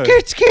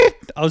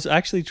skit. I was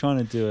actually trying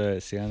to do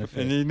a sound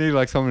effect. And you need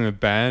like someone in a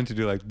band to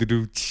do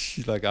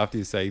like after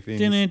you say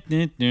things. Yeah,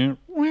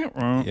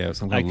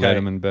 some kind of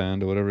Letterman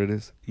band or whatever it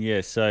is.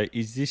 Yeah, so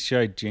is this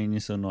show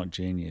genius or not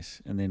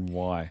genius? And then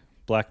why?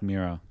 Black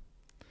Mirror.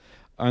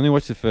 I only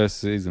watched the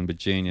first season, but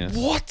genius.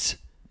 What?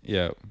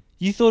 Yeah.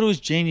 You thought it was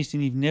genius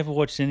and you've never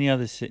watched any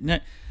other No,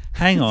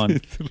 hang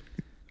on.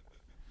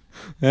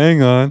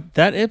 Hang on.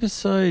 That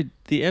episode,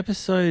 The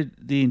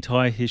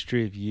Entire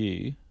History of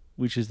You,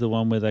 which is the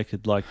one where they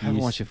could like I haven't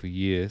watched it for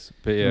years,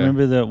 but yeah.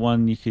 Remember that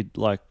one you could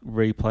like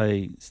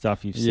replay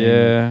stuff you've seen?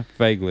 Yeah,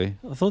 vaguely.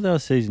 I thought that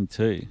was season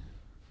 2.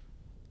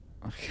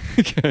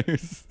 Okay.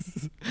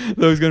 That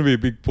was going to be a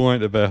big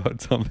point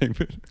about something.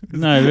 But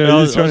no, but I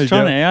was trying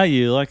to out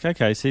you. Like,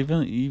 okay, so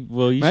you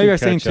maybe I've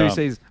seen 2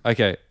 seasons.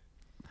 Okay.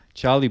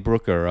 Charlie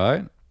Brooker,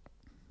 right?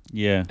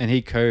 Yeah. And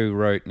he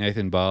co-wrote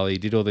Nathan Barley,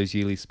 did all those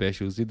yearly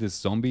specials, did this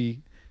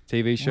zombie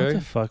TV show. What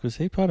the fuck? Was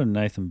he part of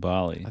Nathan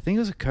Barley? I think he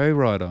was a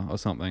co-writer or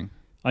something.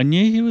 I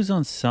knew he was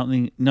on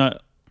something. No,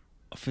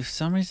 for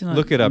some reason.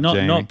 Look it up,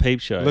 Jamie. Not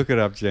Peep Show. Look it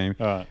up, Jamie.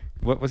 All right.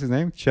 What's his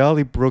name?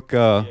 Charlie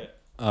Brooker,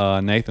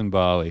 Nathan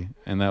Barley.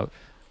 And that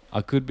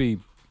I could be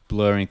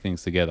blurring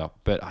things together,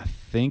 but I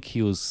think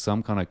he was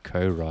some kind of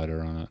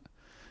co-writer on it.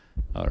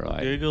 All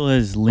right. Google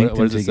has linked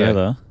them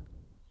together.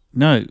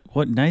 No,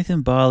 what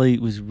Nathan Barley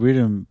was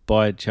written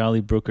by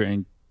Charlie Brooker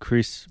and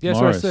Chris Yeah, that's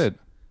Morris. what I said.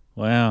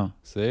 Wow.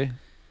 See?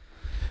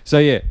 So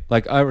yeah,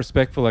 like I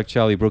respect for like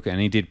Charlie Brooker, and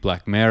he did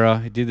Black Mirror.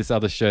 He did this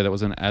other show that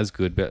wasn't as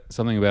good, but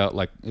something about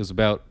like it was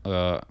about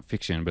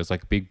fiction, but it's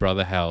like Big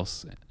Brother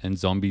house and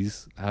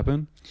zombies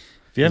happen.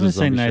 If you It was haven't a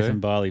seen zombie Nathan show.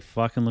 Barley,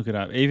 fucking look it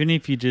up. Even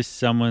if you're just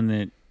someone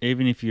that,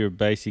 even if you're a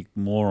basic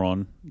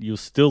moron, you'll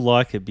still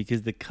like it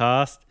because the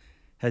cast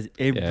has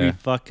every Yeah.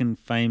 fucking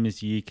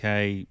famous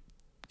UK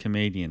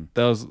comedian.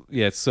 That was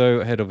it's so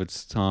ahead of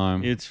its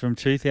time. It's from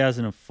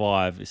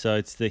 2005, so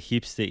it's the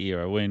hipster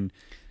era when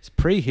It's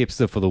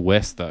pre-hipster for the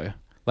West though.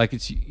 Like I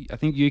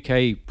think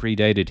UK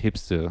predated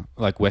hipster,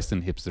 like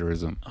Western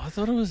hipsterism. I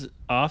thought it was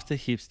after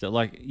hipster.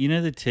 Like, you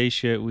know the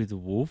T-shirt with the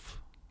wolf,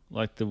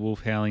 like the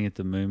wolf howling at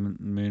the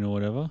moon or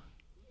whatever.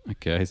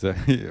 Okay, so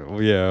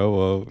yeah.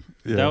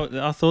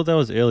 I thought that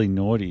was early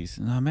noughties.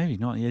 No, maybe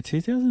not. Yeah,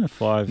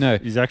 2005. No,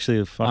 is actually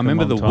a fucking I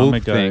remember long the time wolf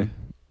ago. thing.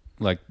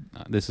 Like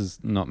this is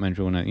not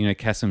mental. You know,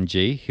 Kasim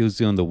G. He was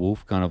doing the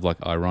wolf kind of like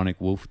ironic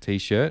wolf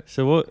T-shirt.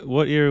 So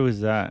what era was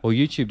that? Well,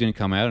 YouTube didn't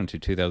come out until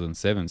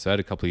 2007, so I had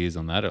a couple of years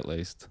on that at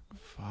least.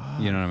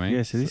 You know what I mean?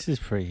 Yeah, so this is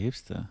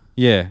pre-hipster.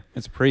 Yeah,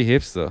 it's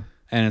pre-hipster,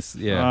 and it's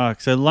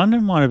Fuck, so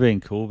London might have been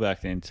cool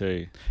back then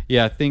too.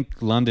 yeah. I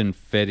think London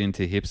fed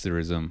into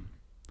hipsterism.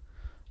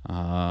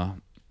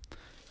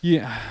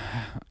 Yeah,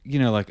 you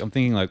know, like I'm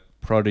thinking like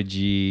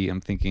Prodigy.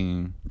 I'm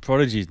thinking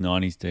Prodigy's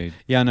 90s, dude.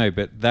 yeah, I know,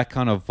 but that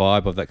kind of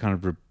vibe of that kind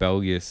of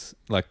rebellious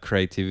like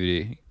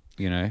creativity.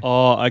 You know?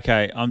 Oh,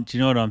 okay. Do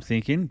you know what I'm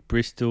thinking?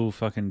 Bristol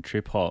fucking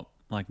trip hop,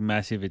 like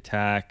Massive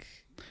Attack,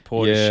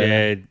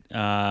 Portishead,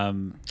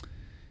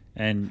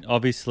 and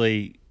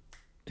obviously,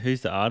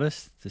 who's the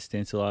artist? The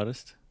stencil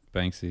artist.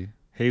 Banksy.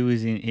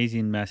 He's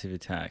in Massive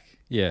Attack.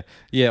 Yeah,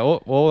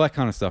 all that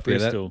kind of stuff.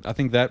 Bristol. Yeah, I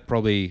think that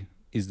probably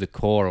is the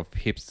core of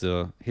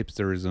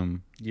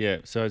hipsterism. Yeah,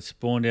 so it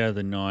spawned out of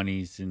the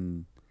 90s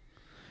and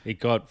it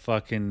got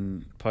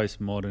fucking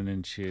postmodern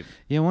and shit.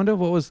 Yeah, I wonder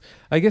what was.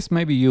 I guess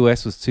maybe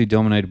US was too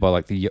dominated by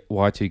like the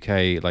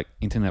Y2K like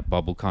internet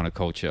bubble kind of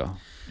culture.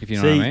 If you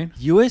know what I mean.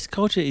 US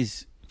culture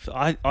is.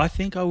 I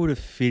think I would have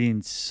fit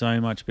in so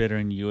much better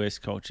in US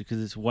culture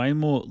because it's way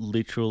more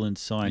literal and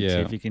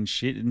scientific and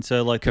shit. And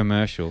so like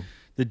Commercial.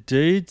 the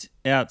dudes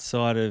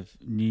outside of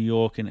New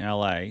York and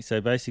LA,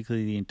 so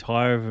basically the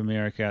entire of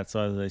America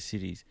outside of those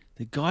cities,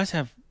 the guys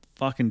have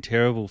fucking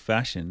terrible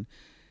fashion.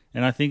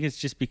 And I think it's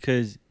just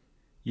because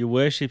you're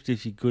worshipped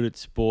if you're good at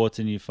sports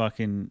and you're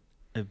fucking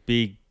a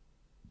big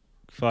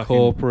fucking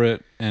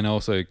Corporate and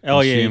also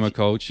consumer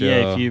culture.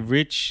 Yeah, if you're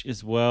rich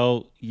as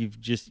well,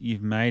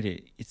 you've made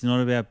it. It's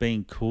not about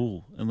being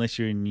cool unless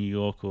you're in New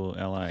York or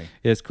LA.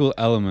 Yeah, it's cool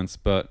elements,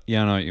 but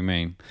yeah, I know what you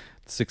mean.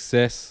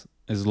 Success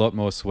is a lot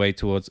more swayed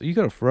towards, you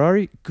got a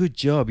Ferrari? Good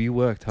job, you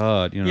worked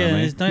hard. You know what I mean?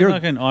 There's no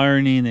fucking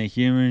irony in their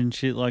humor and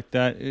shit like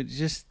that. It's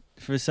just,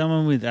 for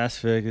someone with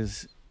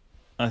Asperger's,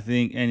 I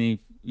think, and if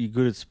you're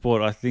good at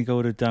sport, I think I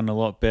would have done a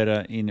lot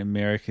better in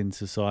American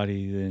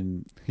society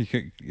than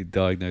You're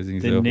diagnosing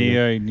the yourself.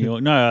 New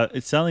York. No,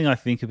 it's something I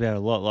think about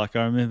a lot. Like,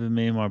 I remember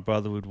me and my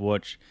brother would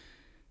watch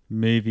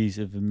movies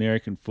of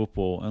American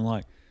football and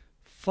like,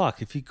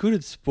 fuck, if you're good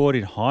at sport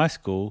in high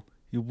school,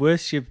 you're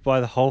worshipped by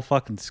the whole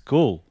fucking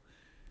school.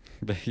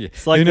 Yeah.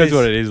 It's like who knows this-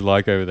 what it is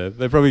like over there?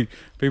 They're probably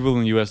people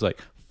in the US like,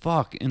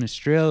 fuck, in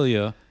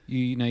Australia,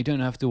 you know, you don't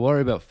have to worry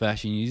about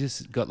fashion. You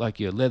just got like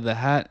your leather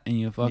hat and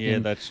you're fucking Yeah,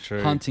 that's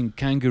true. hunting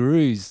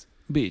kangaroos.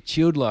 Be a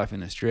chilled life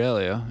in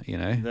Australia, you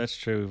know. That's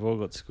true. We've all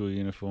got school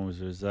uniforms,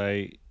 whereas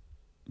they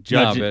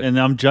judge No, it. but- And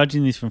I'm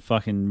judging this from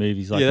fucking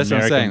movies like Yeah, that's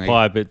what I'm American saying,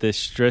 Pie, but they're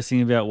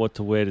stressing about what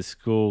to wear to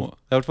school. Well,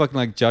 they would fucking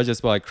like judge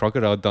us by like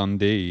Crocodile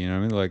Dundee, you know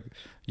what I mean? Like,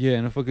 yeah,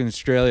 in a fucking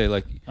Australia,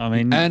 like I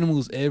mean,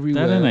 animals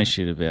everywhere. they don't know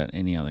shit about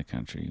any other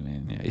country,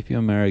 man. Yeah, if you're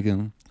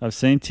American, I've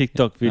seen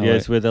TikTok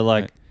videos where they're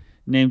like,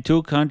 name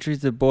 2 countries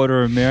that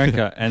border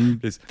America,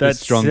 and It's that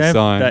strong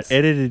science. that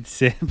edited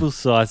sample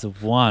size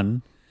of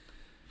 1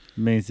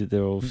 means that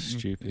they're all you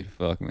stupid.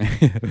 fuck me.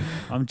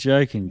 I'm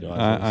joking,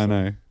 guys. I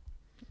know.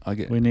 I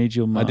get. We need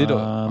your I did.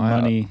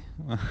 money.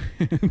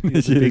 You're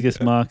the Yeah,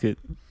 biggest market.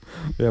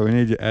 Yeah, we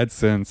need your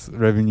AdSense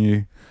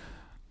revenue.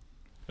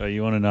 Oh,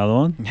 you want another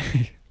one?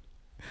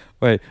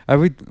 Wait, have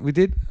we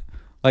did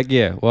like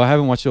yeah. Well, I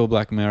haven't watched all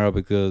Black Mirror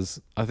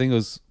because I think it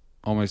was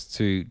almost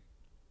too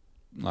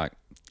like.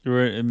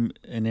 We're at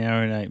an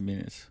hour and 8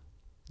 minutes.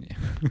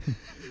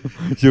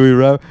 Should we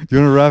wrap? Do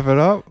you want to wrap it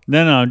up?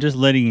 No, I'm just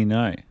letting you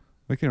know.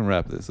 We can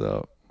wrap this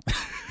up.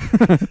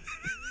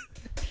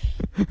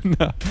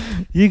 No.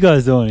 You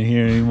guys don't want to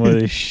hear any more of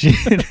this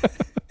shit.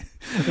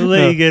 I'll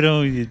let you get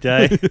on with your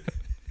day.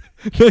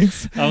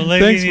 Thanks. I'm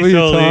leaving Thanks this for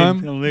your all time.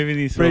 in. I'm leaving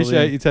this all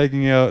Appreciate in. you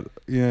taking out,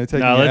 taking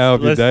No, an hour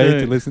of your let's day do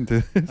to it. listen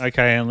to this.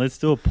 Okay, and let's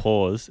do a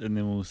pause, and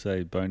then we'll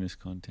say bonus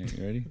content.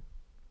 You ready?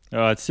 All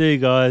right, see you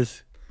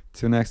guys.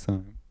 Till next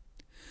time.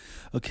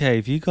 Okay,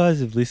 if you guys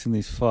have listened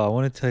this far, I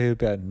want to tell you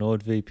about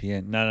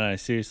NordVPN. No,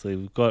 seriously.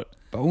 We've got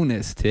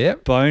Bonus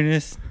tip.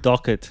 bonus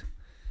docket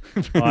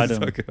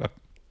item. Suck it up.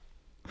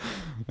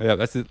 Yeah,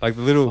 that's it. Like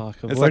the little.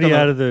 Fuck, I'm it's already like on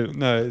out of the...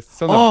 No,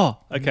 it's on the, Oh,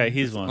 okay,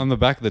 here's on one. the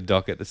back of the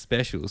docket. The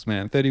specials,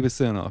 man.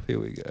 30% off. Here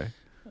we go.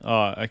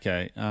 Oh,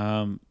 okay.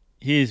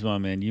 Here's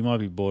one, man. You might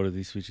be bored of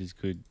this, which is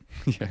good.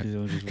 Yeah. Because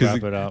we'll just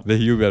wrap it up.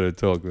 Then you better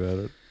talk about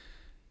it.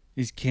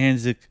 Is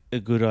Kanzuk a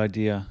good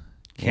idea?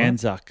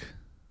 Kanzuk.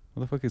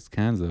 What the fuck is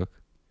Kanzuk?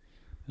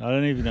 I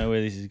don't even know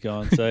where this is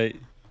going. So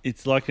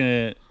it's like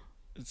a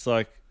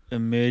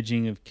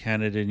merging of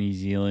Canada, New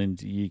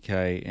Zealand,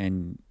 UK,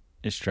 and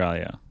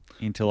Australia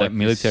into like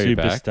military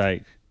super backed?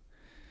 state.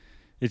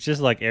 It's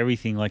just like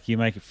everything. Like you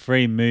make it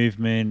free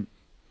movement,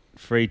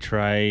 free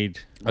trade.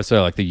 Oh,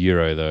 so like the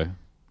euro though.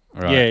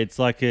 Right. Yeah, it's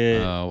like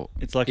a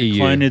EU.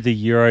 clone of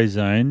the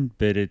Eurozone,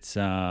 but it's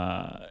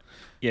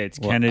it's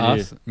Canada.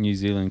 Us, New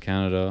Zealand,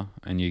 Canada,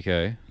 and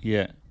UK.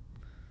 Yeah.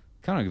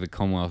 Kind of the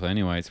Commonwealth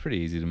anyway. It's pretty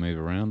easy to move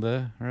around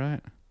there,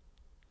 right?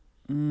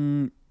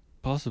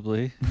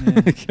 Possibly. Yeah.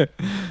 Okay.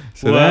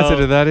 So the answer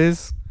to that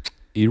is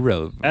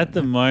irrelevant. At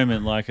the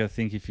moment, like I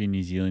think if you're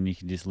New Zealand, you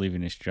can just live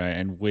in Australia,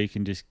 and we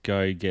can just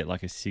go get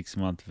like a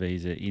 6-month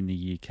visa in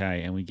the UK,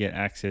 and we get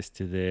access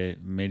to their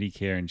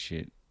Medicare and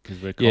shit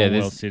because we're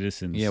Commonwealth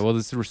citizens. Yeah, well,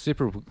 there's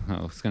reciprocal.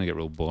 Oh, it's going to get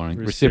real boring.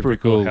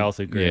 Reciprocal health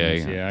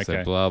agreements. Yeah, okay.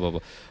 So blah blah blah.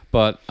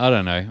 But I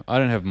don't know. I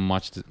don't have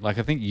much to like.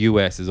 I think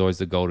US is always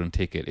the golden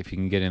ticket if you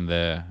can get in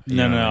there.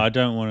 No, I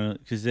don't want to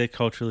because they're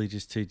culturally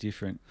just too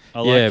different.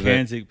 I Yeah, like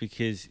Kanzuk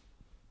because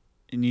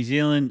in New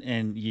Zealand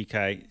and UK,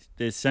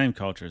 they're the same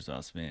culture as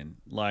us, man.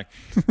 Like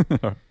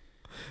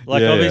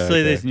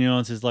obviously there's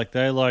nuances. Like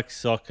they like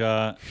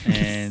soccer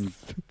and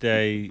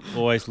they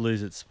always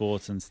lose at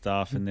sports and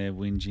stuff, and they're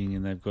whinging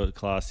and they've got a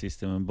class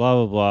system and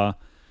blah blah blah.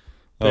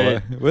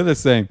 But we're the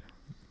same.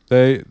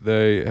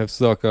 They have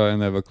soccer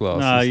and they have a class.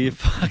 no, system. you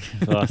fucking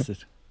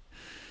bastard.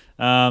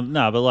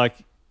 No, but like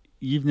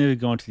you've never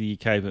gone to the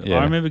UK, but Yeah.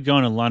 I remember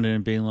going to London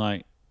and being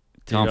like,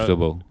 dude,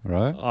 Comfortable,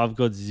 right? I've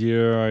got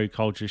zero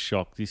culture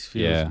shock. This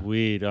feels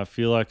weird. I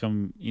feel like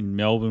I'm in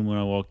Melbourne when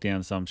I walk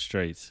down some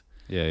streets.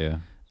 Yeah.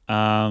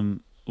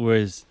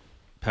 Whereas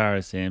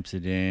Paris,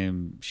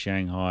 Amsterdam,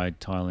 Shanghai,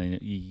 Thailand,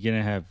 you're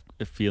going to have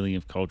a feeling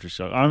of culture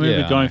shock. I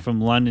remember going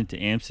from London to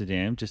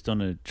Amsterdam just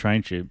on a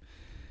train trip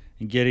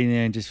and getting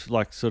there and just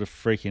like sort of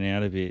freaking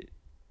out a bit.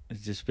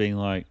 It's just being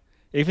like,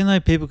 even though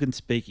people can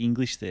speak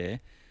English there,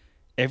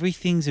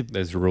 everything's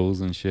There's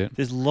rules and shit.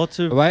 there's lots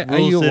of Wait, are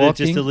rules you that are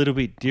just walking? a little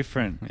bit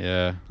different.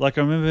 Yeah. Like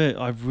I remember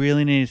I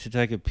really needed to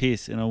take a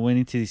piss and I went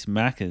into this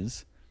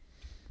Macca's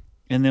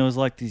and there was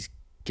like this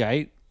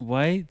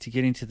gateway to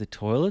get into the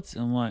toilets.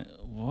 I'm like,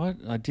 what?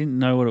 I didn't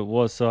know what it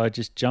was, so I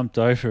just jumped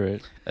over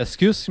it.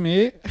 Excuse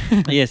me.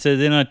 Yeah, so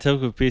then I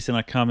took a piss and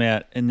I come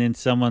out and then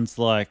someone's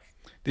like,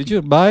 Did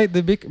you buy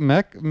the Big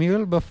Mac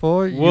meal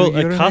before you well, a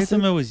urinated?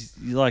 customer was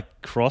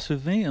like cross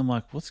with me. I'm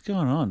like, what's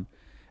going on?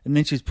 And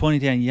then she was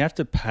pointing down, you have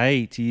to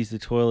pay to use the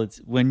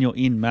toilets when you're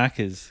in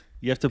Macca's.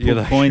 You have to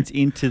put points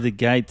into the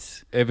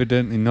gates.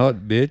 Evidently not,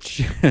 bitch.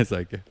 It's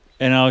like...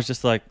 And I was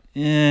just like,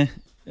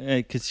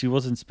 because she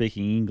wasn't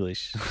speaking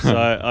English. So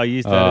I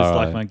used that as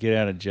like my get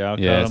out of jail card.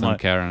 Yeah, I'm some like,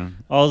 Karen.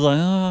 I was like,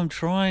 oh, I'm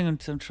trying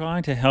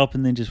to help,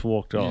 and then just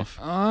walked off.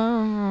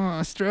 I'm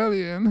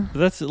Australian. But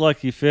that's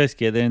like you first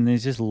get there, and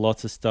there's just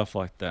lots of stuff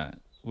like that.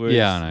 Whereas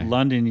I know.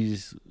 London, you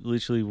just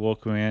literally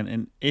walk around,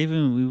 and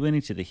even we went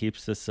into the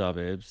hipster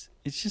suburbs.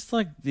 It's just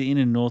like the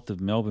inner north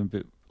of Melbourne,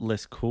 but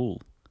less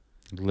cool.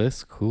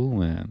 Less cool,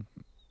 man.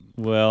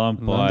 Well, I'm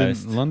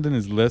biased. London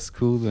is less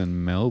cool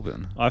than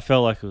Melbourne. I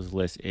felt like it was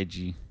less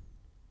edgy.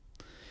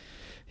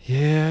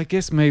 Yeah, I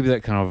guess maybe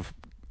that kind of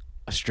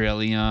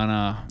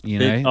Australiana, you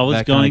But know, I was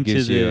that kind going of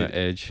gives to you the- an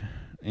edge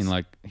in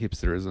like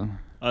hipsterism.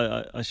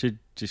 I should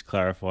just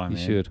clarify, man.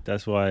 You should.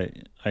 That's why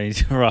I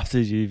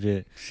interrupted you,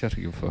 but Shut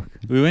your fuck.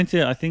 we went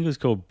to, I think it was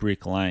called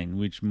Brick Lane,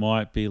 which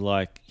might be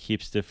like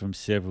hipster from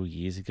several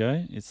years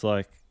ago. It's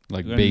like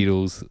Like when-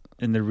 Beatles.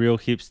 And the real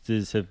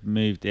hipsters have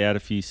moved out a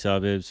few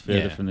suburbs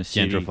further from the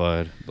city.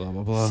 Gentrified. Blah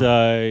blah blah.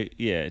 So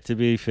yeah, to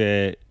be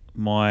fair,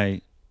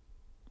 my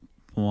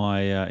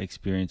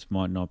experience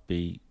might not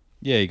be.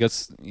 Yeah,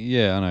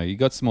 I know. You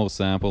got small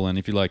sample, and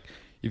if you're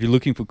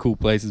looking for cool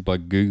places by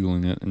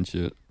googling it and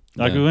shit.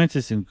 Like then- we went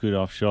to some good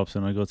off shops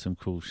and I got some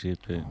cool shit,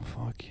 but Oh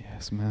fuck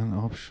yes, man!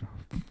 Option.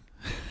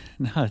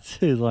 no,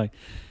 dude, like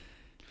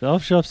the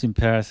off shops in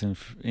Paris and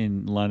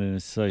in London are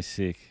so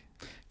sick.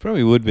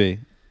 Probably would be.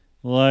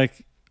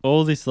 Like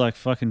all this like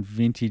fucking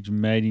vintage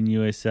made in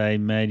USA,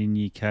 made in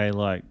UK,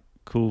 like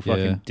cool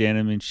fucking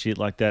denim and shit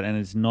like that, and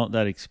it's not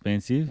that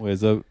expensive.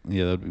 Whereas that'd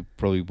be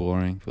probably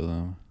boring for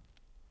them.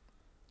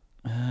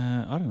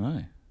 I don't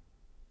know.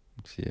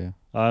 Yeah.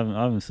 I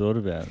haven't thought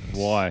about it.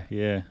 Why.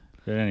 Yeah.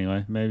 But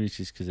anyway, maybe it's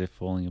just because they're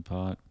falling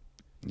apart.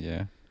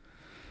 Yeah.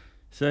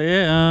 So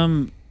yeah,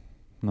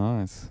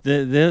 Nice.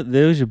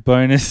 there was your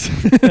bonus.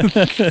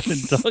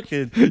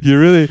 Docket. You're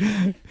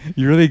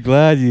really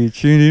glad you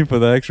tuned in for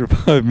the extra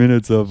 5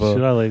 minutes of.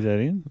 Should I leave that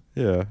in?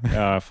 Yeah.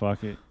 Ah,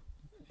 fuck it.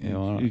 Yeah,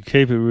 why not? You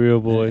keep it real,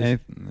 boys.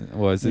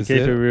 What is We this? keep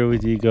it real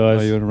with you Oh,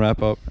 guys. you want to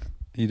wrap up?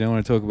 You don't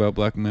want to talk about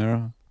Black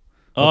Mirror?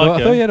 Oh, Although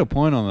okay. I thought you had a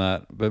point on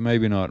that, but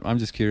maybe not. I'm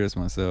just curious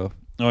myself.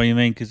 Oh, you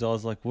mean because I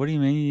was like, what do you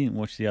mean you didn't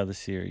watch the other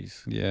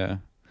series? Yeah.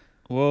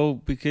 Well,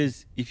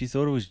 because if you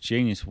thought it was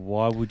genius,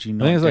 why would you I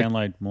not think it's like-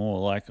 download more?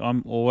 Like,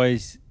 I'm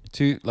always...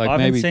 Like I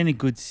haven't maybe seen a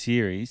good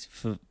series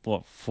for,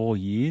 4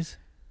 years?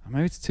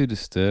 maybe it's too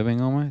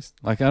disturbing almost.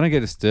 Like I don't get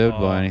disturbed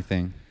by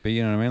anything, but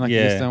you know what I mean. Like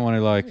you just don't want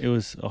to like. It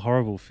was a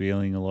horrible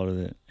feeling. A lot of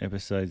the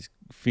episodes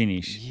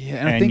finish,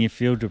 Yeah, and you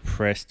feel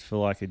depressed for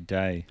like a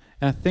day.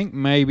 And I think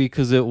maybe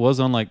because it was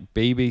on like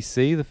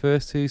BBC the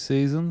first 2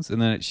 seasons,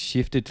 and then it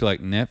shifted to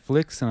like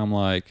Netflix, and I'm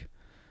like,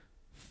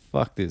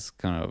 fuck this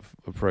kind of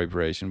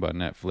appropriation by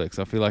Netflix.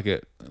 I feel like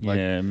it, like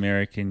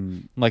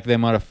American, like they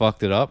might have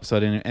fucked it up. So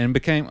I didn't, and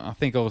became. I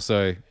think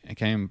also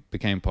it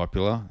became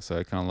popular, so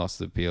it kind of lost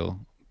the appeal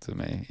to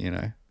me. You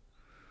know.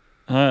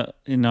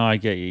 I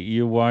get you.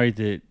 You're worried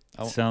that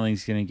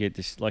something's going to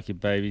get like your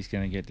baby's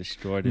going to get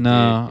destroyed.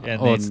 No,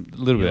 and then it's a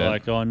little bit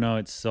like, oh no,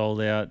 it's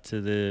sold out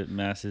to the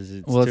masses.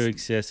 It's too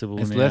accessible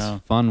now. It's less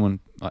fun when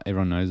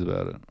everyone knows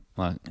about it.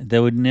 Like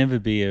there would never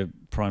be a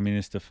Prime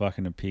Minister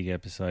fucking a pig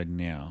episode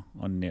now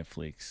on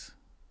Netflix.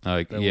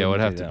 Like, yeah, I would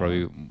have to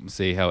probably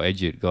see how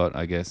edgy it got,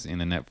 I guess, in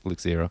the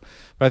Netflix era.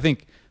 But I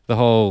think the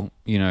whole,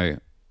 you know,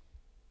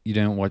 you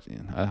don't watch.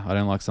 I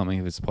don't like something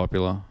if it's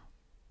popular.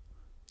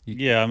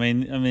 Yeah, I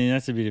mean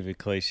that's a bit of a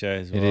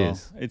cliche as well. It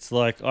is. It's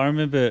like I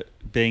remember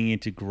being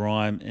into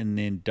grime and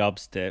then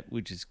dubstep,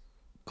 which is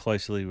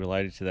closely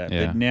related to that.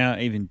 Yeah. But now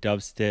even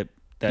dubstep,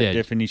 that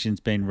definition's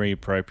been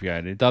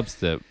reappropriated.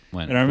 Dubstep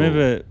went. And I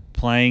remember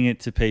playing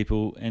it to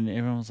people, and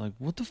everyone was like,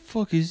 "What the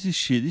fuck is this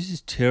shit? This is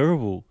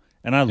terrible."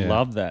 And I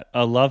love that.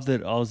 I love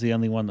that I was the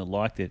only one that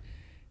liked it.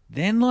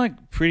 Then,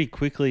 like, pretty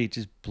quickly, it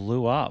just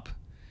blew up.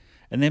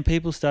 And then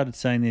people started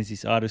saying there's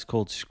this artist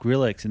called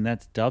Skrillex, and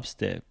that's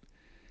dubstep.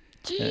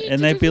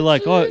 And they'd be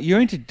like, "Oh,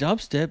 you're into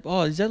dubstep?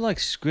 Oh, is that like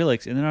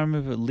Skrillex?" And then I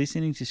remember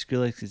listening to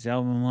Skrillex's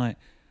album. I'm like,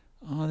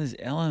 "Oh, there's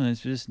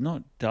elements, but it's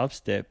not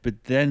dubstep."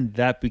 But then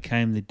that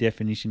became the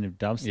definition of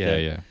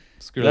dubstep. Yeah.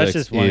 Skrillex that's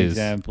just one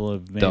example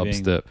of me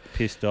dubstep. Being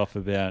pissed off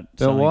about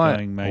something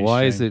going mainstream.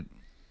 Why is it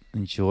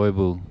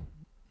enjoyable?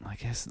 I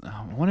guess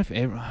I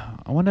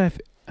wonder if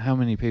how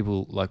many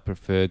people like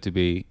prefer to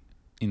be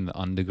in the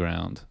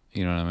underground.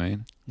 You know what I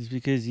mean? It's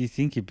because you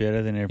think you're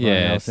better than everyone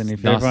else, and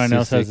if everyone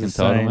else has the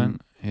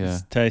same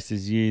taste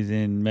as you,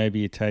 then maybe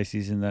your taste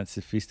isn't that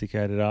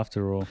sophisticated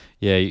after all.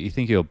 Yeah, you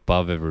think you're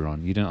above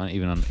everyone. You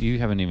you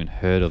haven't even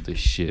heard of this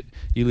shit.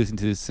 You listen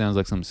to this, sounds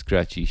like some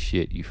scratchy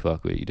shit. You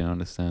fuck with. You don't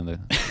understand the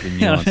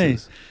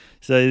nuances.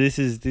 So this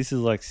is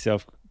like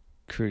self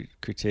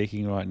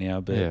critiquing right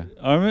now, but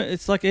I remember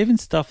it's like even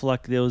stuff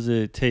like there was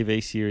a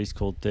TV series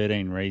called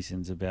 13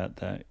 Reasons about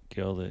that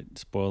girl that,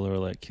 spoiler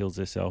alert, kills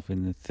herself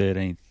in the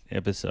 13th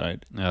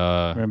episode.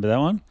 Remember that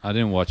one? I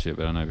didn't watch it,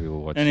 but I know people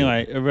watch it.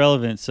 Anyway,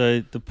 irrelevant.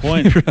 So the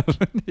point,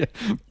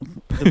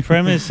 the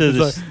premise of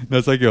this,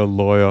 that's like your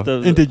lawyer.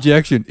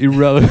 Interjection,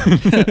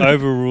 irrelevant,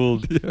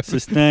 overruled,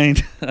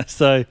 sustained.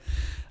 So,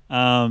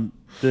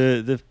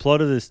 the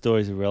plot of the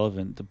story is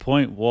irrelevant. The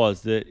point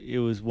was that it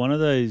was one of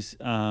those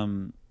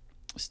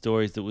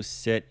stories that was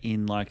set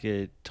in like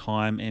a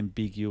time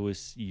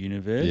ambiguous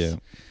universe,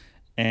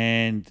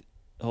 and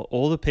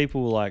all the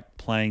people were like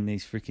playing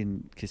these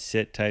freaking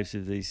cassette tapes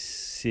of these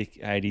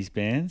sick 80s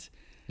bands.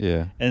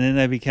 Yeah. And then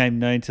they became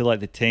known to like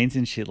the teens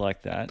and shit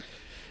like that.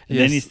 And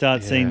then you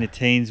start seeing the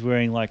teens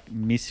wearing like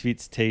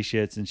Misfits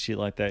t-shirts and shit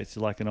like that. It's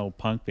like an old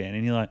punk band.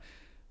 And you're like,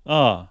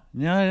 oh,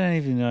 now I don't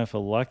even know if I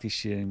like this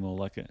shit anymore.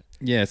 Like it.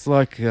 Yeah, it's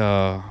like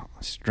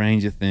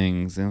Stranger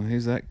Things. And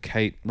who's that?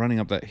 Kate running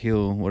up that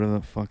hill, whatever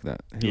the fuck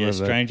that. Yeah,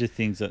 Stranger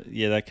Things.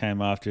 That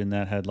came after, and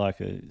that had like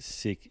a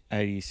sick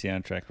 80s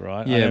soundtrack,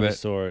 right? Yeah, I never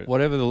saw it.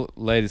 Whatever the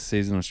latest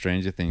season of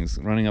Stranger Things,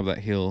 running up that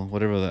hill,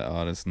 whatever that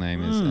artist's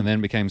name is, and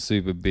then became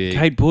super big.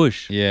 Kate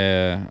Bush.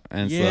 Yeah,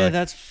 and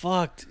that's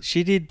fucked.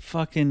 She did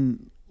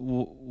fucking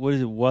what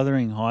is it,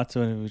 Wuthering Heights,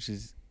 or whatever, which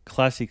is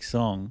classic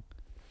song.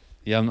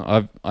 Yeah,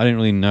 I didn't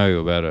really know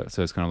about it,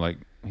 so it's kind of like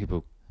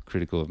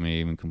hypocritical of me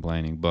even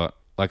complaining. But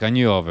like I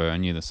knew of her, I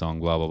knew the song,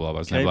 blah blah blah. But I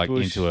was Kate never like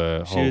Bush, into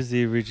her. She was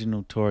the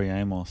original Tori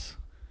Amos.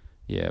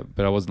 Yeah,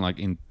 but I wasn't like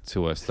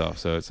into her stuff,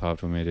 so it's hard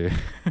for me to.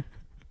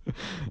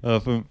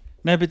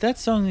 No, but that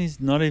song is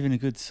not even a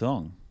good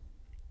song.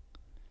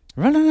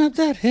 Running up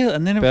that hill,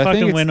 and then it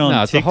fucking went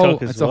on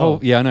TikTok as well.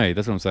 Yeah, I know.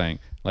 That's what I'm saying.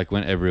 Like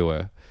went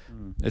everywhere.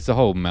 It's a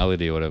whole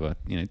melody or whatever.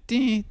 You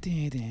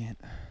know.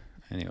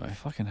 Anyway, I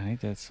fucking hate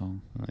that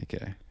song.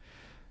 Okay,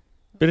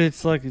 but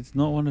it's like it's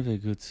not one of her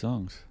good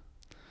songs.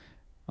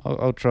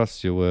 I'll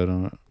trust your word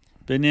on it.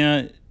 But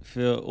now,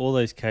 for all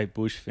those Kate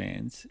Bush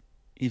fans,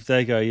 if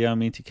they go, "Yeah,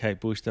 I'm into Kate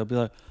Bush," they'll be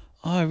like,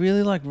 "Oh, I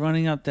really like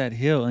Running Up That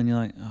Hill," and you're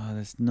like, "Oh,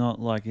 that's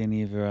not like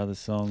any of her other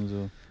songs."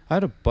 Or I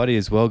had a buddy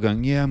as well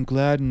going, "Yeah, I'm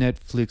glad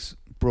Netflix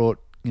brought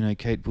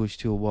Kate Bush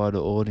to a wider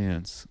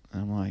audience."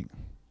 And I'm like.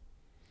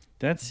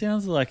 That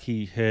sounds like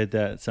he heard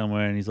that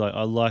somewhere and he's like,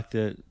 I like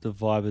the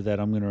vibe of that.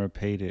 I'm going to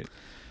repeat it.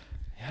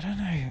 I don't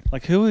know.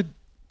 Like, who would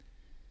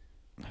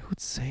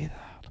say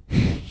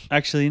that?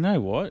 Actually, you know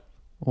what?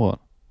 What?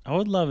 I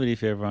would love it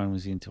if everyone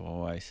was into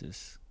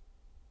Oasis.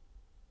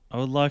 I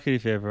would like it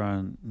if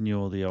everyone knew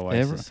all the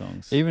Oasis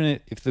songs. Even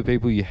if the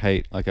people you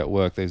hate, like at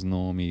work, those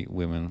normie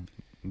women,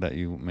 that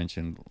you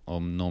mentioned,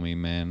 normie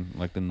man,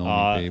 like the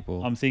normie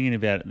people? I'm thinking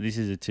about this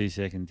is a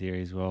 2-second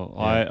theory as well.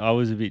 Yeah. I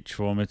was a bit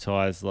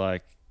traumatized,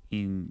 like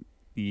in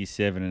year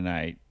 7 and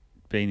 8,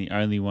 being the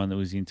only one that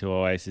was into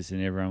Oasis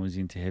and everyone was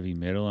into heavy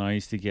metal, and I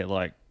used to get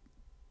like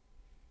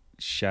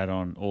shat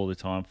on all the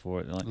time for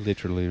it. Like,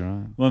 Literally,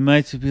 right? my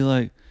mates would be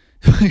like,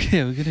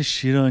 "Yeah, we're gonna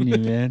shit on you,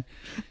 man.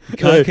 You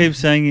can't keep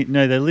saying it."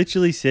 No, they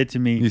literally said to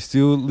me, You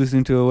still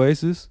listening to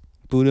Oasis?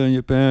 Pull down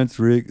your pants,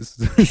 Rick.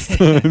 It's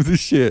time to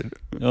shit.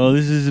 "Oh,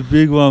 this is a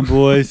big one,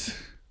 boys."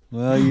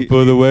 Well,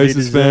 For the he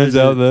Oasis fans deserves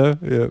out it.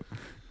 there,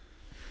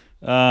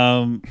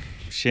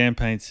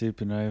 Champagne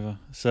Supernova.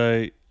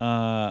 So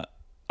I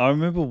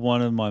remember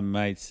one of my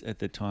mates at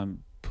the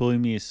time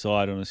pulling me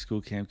aside on a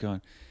school camp,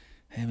 going,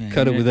 "Hey man,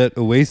 cut it with that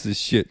Oasis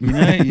shit.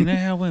 you know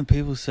how when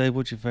people say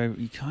what's your favorite,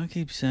 you can't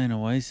keep saying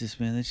Oasis,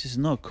 man. That's just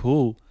not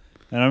cool."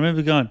 And I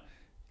remember going,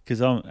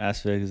 because I'm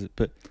Asperger's,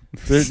 but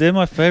they're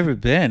my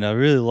favorite band. I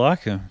really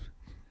like them.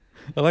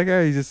 I like how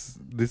this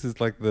is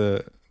like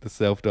the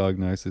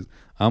self-diagnosis.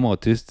 I'm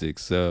autistic,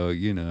 so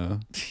you know.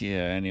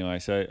 Yeah. Anyway,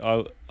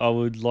 so I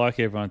would like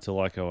everyone to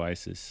like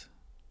Oasis.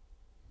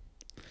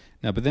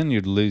 No, but then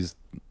you'd lose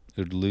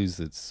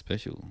its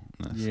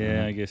specialness. Yeah,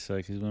 right? I guess so.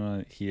 Because when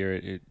I hear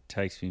it, it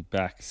takes me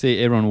back. See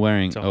everyone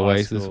wearing To high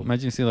Oasis. school.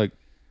 Imagine you see like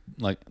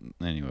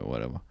anyway,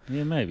 whatever.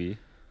 Yeah, maybe.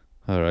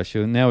 All right,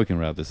 sure. Now we can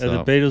wrap this Are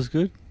the up. Beatles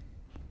good?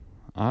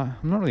 I'm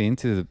not really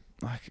into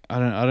I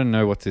don't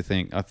know what to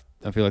think.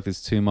 I feel like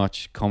there's too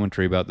much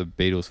commentary about the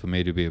Beatles for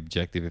me to be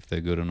objective if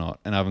they're good or not.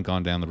 And I haven't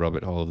gone down the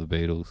rabbit hole of the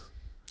Beatles.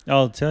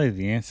 I'll tell you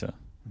the answer.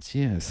 It's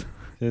yes.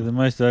 They're the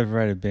most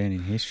overrated band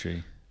in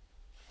history.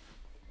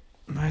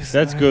 Most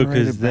That's good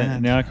because overrated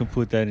band. now I can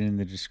put that in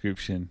the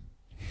description.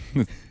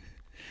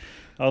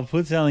 I'll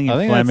put something I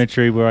think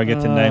inflammatory where I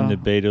get to name the uh,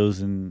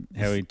 Beatles and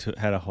how he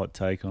had a hot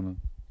take on them.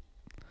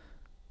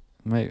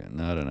 Maybe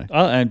no, I don't know.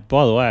 Oh, and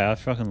by the way, I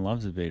fucking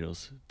love the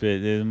Beatles,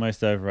 but they're the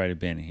most overrated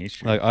band in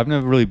history. Like I've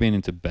never really been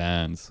into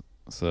bands,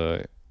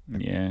 so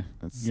Yeah,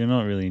 it's, you're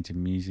not really into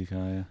music,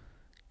 are you?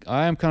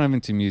 I am kind of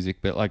into music,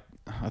 but like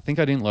I think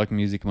I didn't like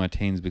music in my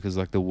teens because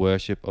like the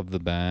worship of the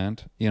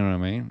band, you know what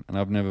I mean? And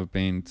I've never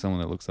been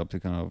someone that looks up to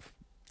kind of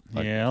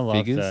like Yeah, I love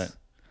figures. that.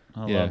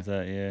 I Yeah. love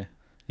that. Yeah,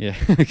 Yeah,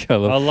 okay, I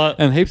love-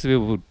 and heaps of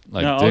people would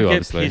like no, do I'll get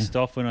obviously. pissed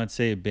off when I'd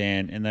see a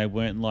band and they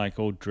weren't like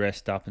all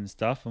dressed up and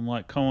stuff. I'm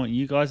like, come on,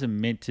 you guys are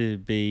meant to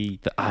be.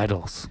 The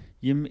idols.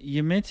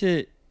 You're meant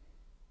to.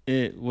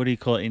 What do you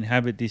call it?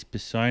 Inhabit this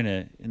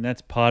persona, and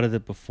that's part of the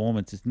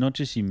performance. It's not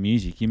just your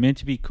music. You're meant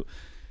to be.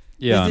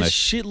 Yeah, I know. There's a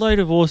shitload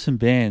of awesome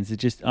bands that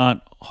just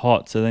aren't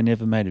hot, so they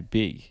never made it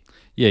big.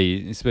 Yeah,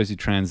 you're supposed to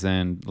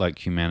transcend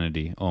like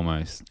humanity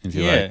almost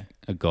into like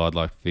a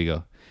godlike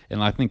figure,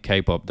 and I think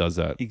K-pop does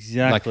that.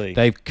 Exactly. Like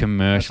they've That's a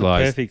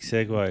commercialized perfect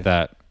segue.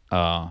 that.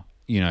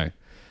 You know,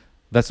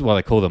 that's why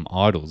they call them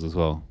idols as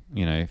well.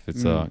 You know, if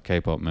it's a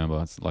K-pop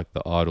member, it's like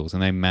the idols,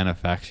 and they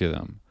manufacture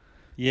them.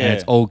 Yeah, And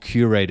it's all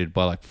curated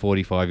by like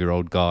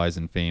 45-year-old guys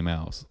and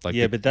females. Like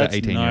but that's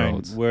the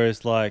 18-year-olds. known.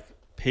 Whereas like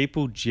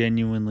people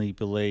genuinely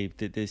believe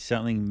that there's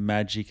something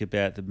magic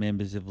about the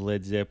members of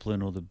Led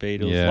Zeppelin or the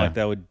Beatles. Yeah. Like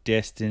they were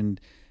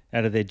destined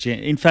out of their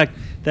In fact,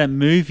 that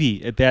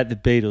movie about the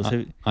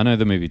Beatles. I know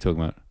the movie you're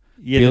talking about.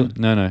 Yeah,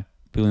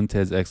 Bill and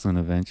Ted's Excellent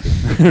Adventure.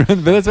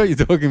 But that's what you're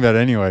talking about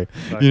anyway.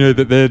 Fuck. You know,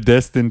 that they're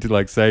destined to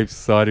like save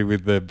society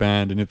with their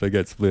band, and if they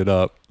get split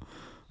up.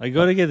 I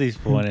got to get this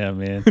point out,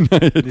 man.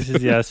 This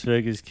is the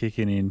Asperger's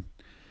kicking in.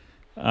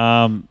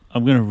 I'm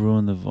going to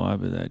ruin the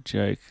vibe of that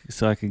joke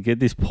so I can get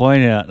this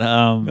point out.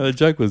 No, the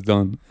joke was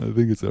done. I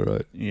think it's all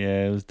right.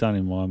 Yeah, it was done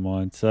in my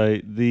mind. So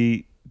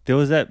there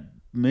was that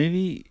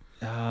movie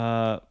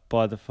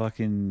by the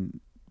fucking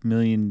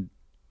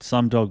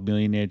Slumdog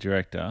Millionaire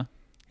director.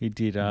 He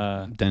did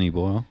Danny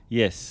Boyle.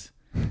 yes.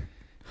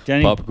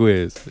 Danny Pop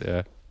quiz.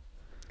 Yeah.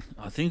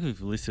 I think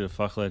we've listed a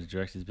fuckload of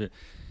directors, but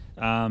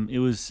it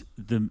was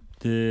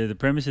the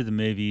premise of the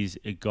movie is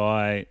a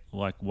guy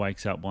like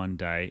wakes up one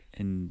day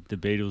and the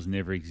Beatles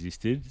never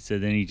existed. So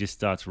then he just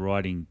starts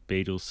writing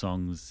Beatles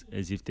songs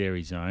as if they're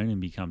his own and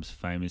becomes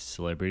famous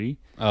celebrity.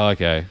 Oh,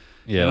 okay.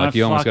 Yeah, And like I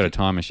you almost got a fucking-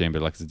 time machine,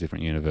 but like it's a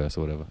different universe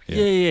or whatever.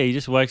 Yeah. He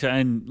just wakes up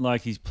and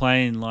like he's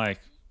playing like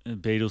a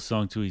Beatles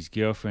song to his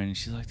girlfriend and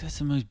she's like, "That's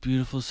the most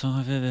beautiful song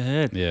I've ever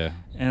heard." Yeah.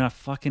 And I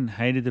fucking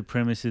hated the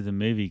premise of the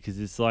movie because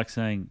it's like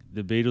saying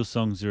the Beatles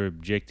songs are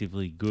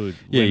objectively good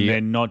Yeah, when you- they're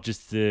not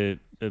just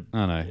I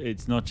know.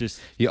 it's not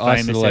just You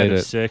famous isolate out of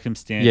it.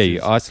 circumstances. Yeah,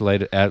 you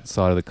isolate it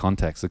outside of the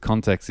context. The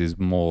context is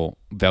more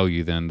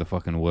value than the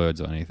fucking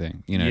words or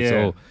anything. You know, it's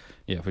Yeah. all,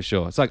 yeah, for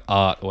sure. It's like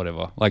art or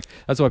whatever. Like,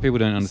 that's why people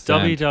don't It's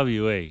understand.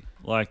 WWE.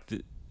 Like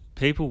the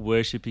people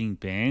worshipping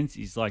bands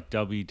is like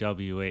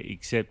WWE,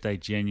 except they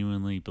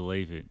genuinely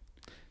believe it.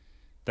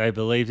 They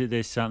believe that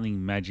there's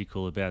something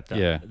magical about that.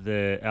 Yeah.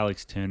 The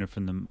Alex Turner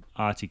from the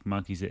Arctic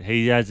Monkeys, that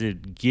he has a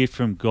gift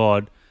from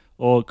God,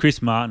 or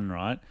Chris Martin,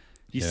 right?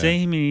 You Yeah. see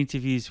him in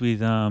interviews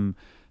with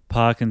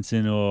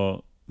Parkinson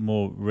or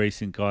more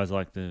recent guys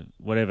like the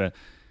whatever,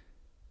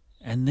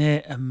 and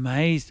they're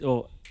amazed.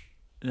 Or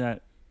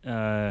that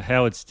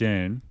Howard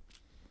Stern,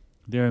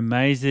 they're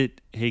amazed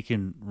that he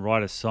can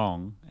write a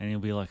song, and he'll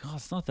be like, "Oh,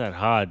 it's not that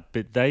hard,"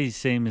 but they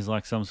seem as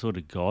like some sort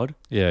of god.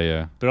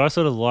 Yeah. But I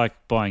sort of like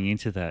buying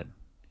into that.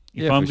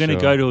 If Yeah, I'm for going to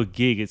sure. go to a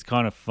gig, it's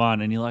kind of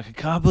fun, and you're like, I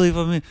can't believe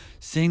I'm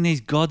seeing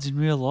these gods in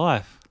real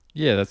life.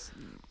 Yeah, it's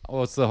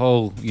the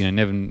whole,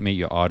 never meet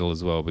your idol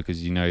as well,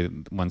 because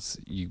once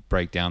you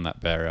break down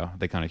that barrier,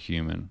 they're kind of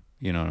human.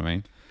 You know what I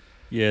mean?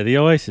 Yeah, the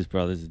Oasis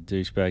brothers are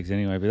douchebags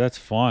anyway, but that's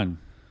fine.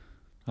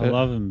 I But-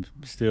 love them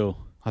still.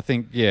 I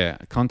think,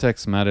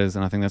 context matters,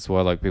 and I think that's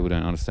why like people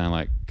don't understand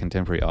like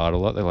contemporary art a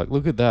lot. They're like,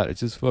 look at that, it's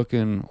just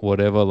fucking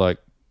whatever, like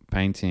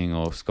painting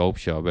or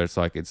sculpture, but it's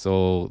like it's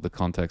all the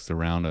context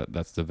around it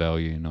that's the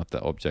value, not the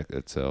object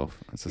itself.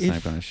 It's the same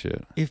kind of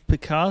shit. If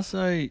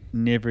Picasso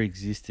never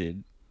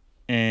existed,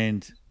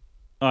 and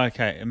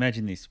okay,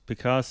 imagine this: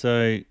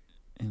 Picasso.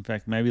 In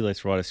fact, maybe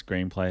let's write a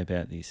screenplay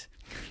about this.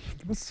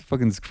 What's the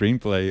fucking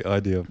screenplay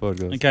idea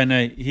podcast? Okay,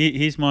 no,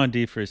 here's my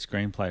idea for a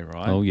screenplay,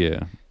 right? Oh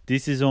yeah.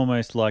 This is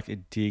almost like a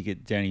dig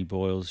at Danny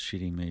Boyle's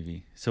shitty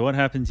movie. So what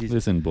happens is...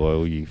 Listen,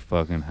 Boyle, you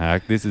fucking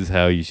hack. This is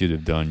how you should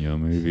have done your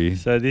movie.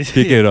 So this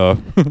Kick it off.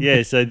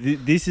 Yeah, so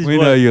this is We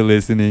what... know you're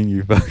listening,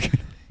 you fucking...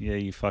 Yeah,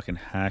 you fucking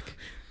hack.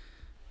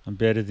 I'm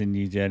better than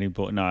you, Danny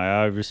Boyle. No,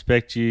 I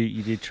respect you.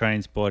 You did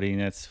Trainspotting.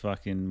 That's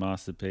fucking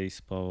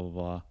masterpiece, blah, blah,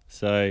 blah.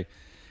 So,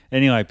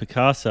 anyway,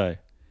 Picasso.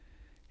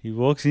 He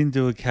walks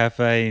into a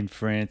cafe in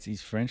France.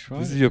 He's French, right?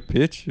 This is your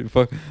pitch?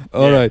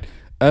 All right.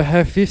 I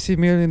have $50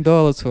 million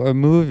for a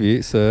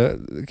movie, sir.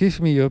 Give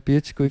me your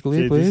pitch quickly,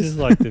 Dude, please. this is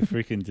like the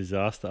freaking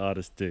disaster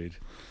artist, dude.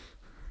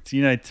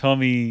 So,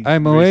 Tommy...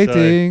 I'm Russo.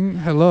 waiting.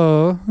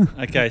 Hello.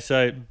 Okay,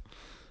 so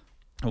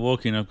I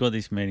walk in. I've got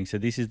this meeting. So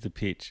this is the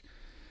pitch.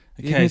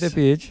 Give me the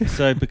pitch.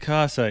 So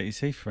Picasso, is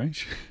he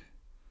French?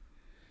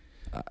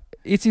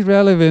 It's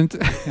irrelevant.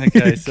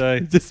 Okay, so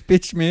Just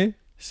pitch me.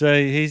 so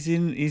he's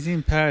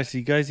in Paris.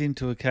 He goes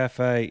into a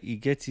cafe. He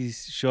gets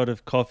his shot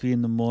of coffee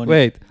in the morning.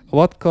 Wait,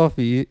 what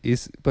coffee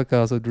is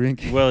Picasso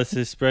drinking? Well, it's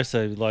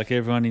espresso, like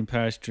everyone in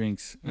Paris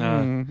drinks.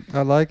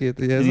 I like it,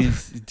 And yes.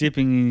 he's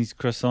dipping in his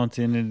croissant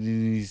in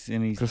it,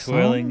 and he's Croissant?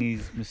 twirling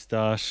his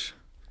moustache.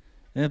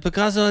 And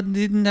Picasso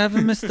didn't have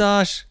a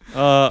moustache.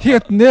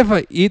 He'd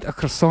never eat a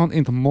croissant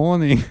in the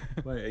morning.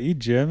 Wait, are you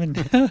German?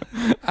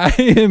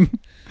 I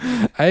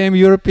am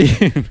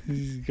European.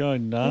 He's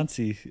going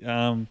Nazi.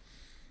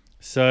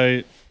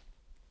 So,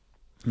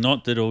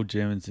 not that all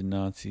Germans are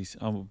Nazis.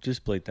 I'll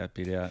just bleep that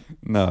bit out.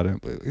 No,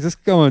 don't believe it.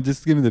 Just come on,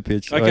 just give me the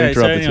pitch. Okay, I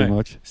interrupted so anyway. too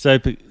much.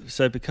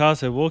 So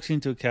Picasso walks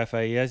into a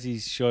cafe. He has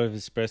his shot of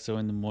espresso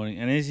in the morning,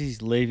 and as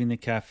he's leaving the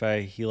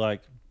cafe, he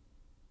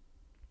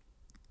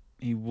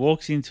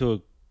walks into a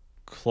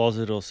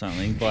closet or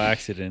something by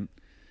accident,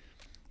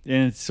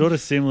 and it's sort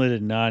of similar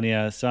to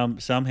Narnia.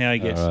 Somehow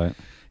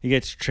he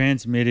gets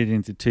transmitted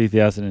into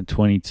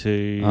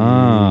 2022.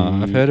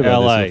 I've heard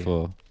about LA. this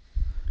before.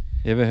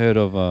 You ever heard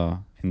of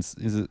is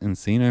it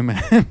Encino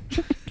Man?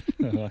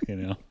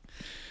 Fucking hell.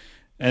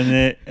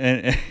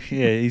 And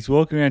he's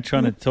walking around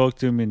trying to talk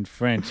to him in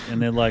French,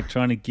 and they're like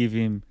trying to give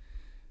him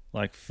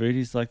like food.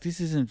 He's like,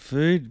 "This isn't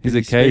food." He's But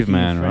a speaking in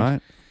caveman, French.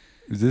 right?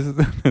 Is this?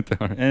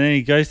 And then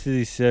he goes to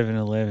this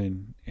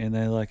 7-Eleven, and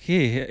they're like,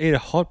 "Here, eat a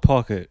Hot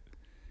Pocket,"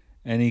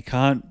 and he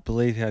can't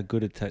believe how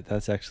good it tastes.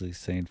 That's actually a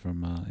scene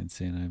from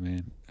Encino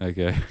Man.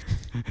 Okay.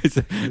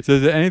 So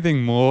is there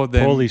anything more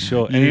than Pauly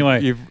Shore.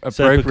 Anyway, you've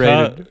so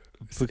appropriated?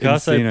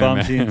 Picasso Encino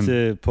bumps Man.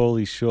 into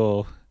Pauly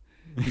Shore.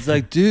 He's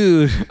like,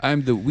 "Dude,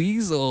 I'm the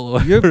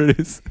weasel. You're- It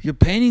is. your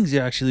paintings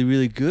are actually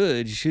really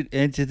good. You should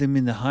enter them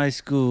in the high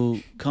school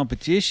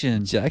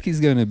competition." Jackie's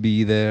gonna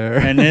be there.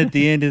 And at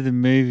the end of the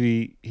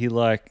movie, he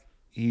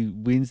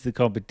wins the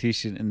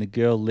competition, and the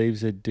girl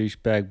leaves her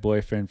douchebag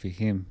boyfriend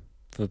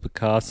for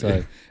Picasso.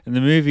 Yeah. And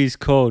the movie is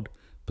called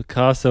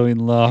Picasso in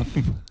Love.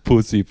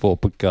 Pussy for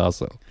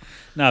Picasso.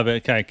 No, but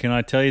okay, can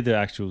I tell you the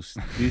actual...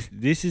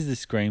 This is the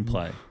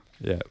screenplay.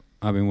 Yeah,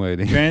 I've been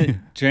waiting.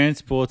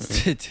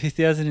 Transports to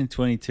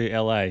 2022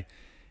 LA.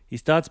 He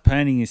starts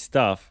painting his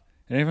stuff,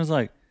 and everyone's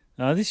like,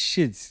 "Oh, this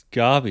shit's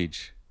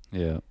garbage."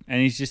 Yeah.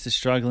 And he's just a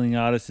struggling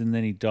artist, and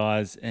then he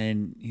dies,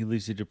 and he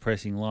lives a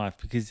depressing life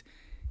because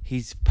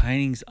his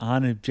paintings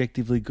aren't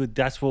objectively good.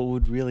 That's what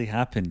would really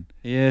happen.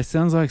 Yeah, it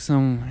sounds like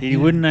some... He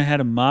wouldn't know how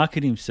to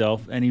market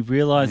himself, and he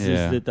realizes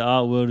Yeah. that the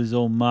art world is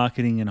all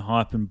marketing and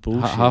hype and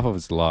bullshit. Half of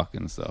it's luck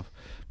and stuff.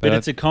 but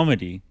it's a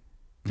comedy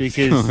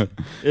because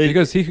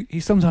because he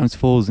sometimes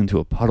falls into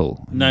a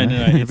puddle. you No, know?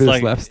 no, A it's bit of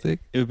like- slapstick.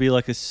 it would be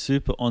like a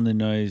super on the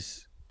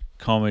nose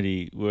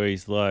comedy where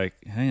he's like,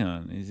 "Hang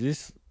on, is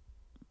this?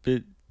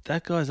 But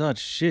that guy's art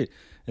shit."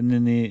 And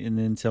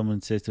then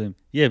someone says to him,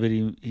 "Yeah, but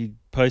he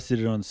posted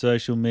it on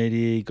social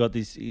media. He got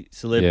this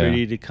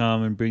celebrity to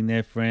come and bring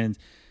their friends."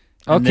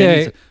 And then Okay.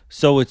 he's like,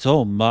 "So it's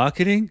all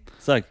marketing?"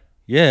 It's like,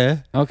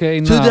 "Yeah." Okay,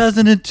 enough.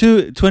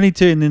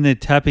 2022, and then they're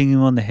tapping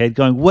him on the head,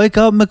 going, "Wake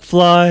up,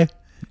 McFly!"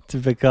 to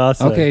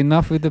Picasso. Okay,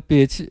 enough with the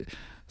pitch.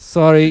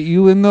 Sorry,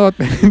 you will not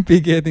be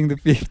getting the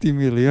 50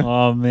 million.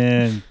 Oh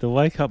man, the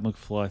Wake Up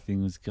McFly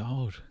thing was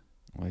gold.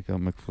 Wake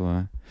up,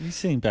 McFly. You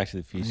seen Back to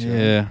the Future?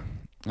 Yeah.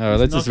 All right,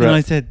 let's just I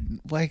wrap. said,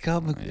 wake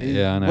up.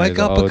 Yeah, I know, Wake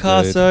the up, old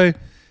Picasso.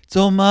 It's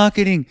all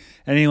marketing.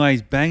 Anyway,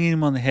 he's banging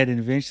him on the head, and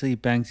eventually he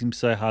bangs him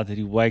so hard that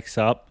he wakes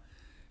up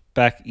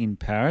back in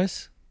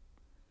Paris.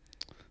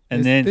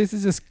 And This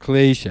is just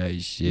cliche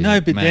shit. no,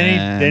 but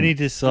man. then he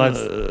decides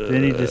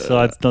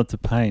not to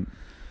paint.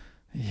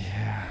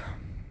 Yeah.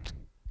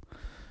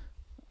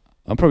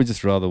 I'd probably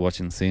just rather watch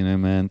Encino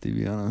Man, to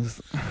be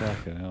honest.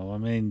 Fucking hell. I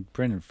mean,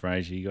 Brendan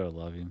Fraser, you gotta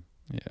love him.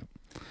 Yeah.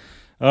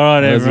 All right,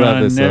 Let's wrap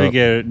everyone. this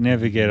up.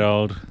 Never get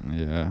old.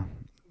 Yeah.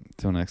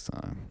 Till next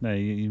time. No,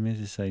 you meant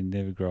to say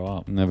never grow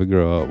up. Never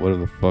grow up.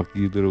 Whatever the fuck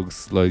you little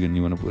slogan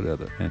you want to put out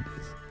there.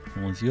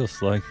 Well, it's your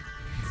slogan.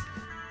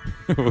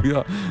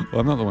 Well,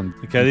 I'm not the one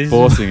Okay,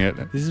 forcing it.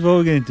 This is what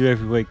we're going to do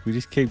every week. We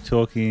just keep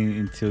talking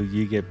until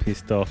you get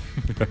pissed off.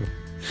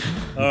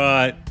 All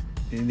right.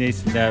 It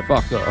needs to nap.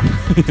 Fuck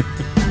off.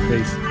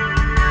 Peace.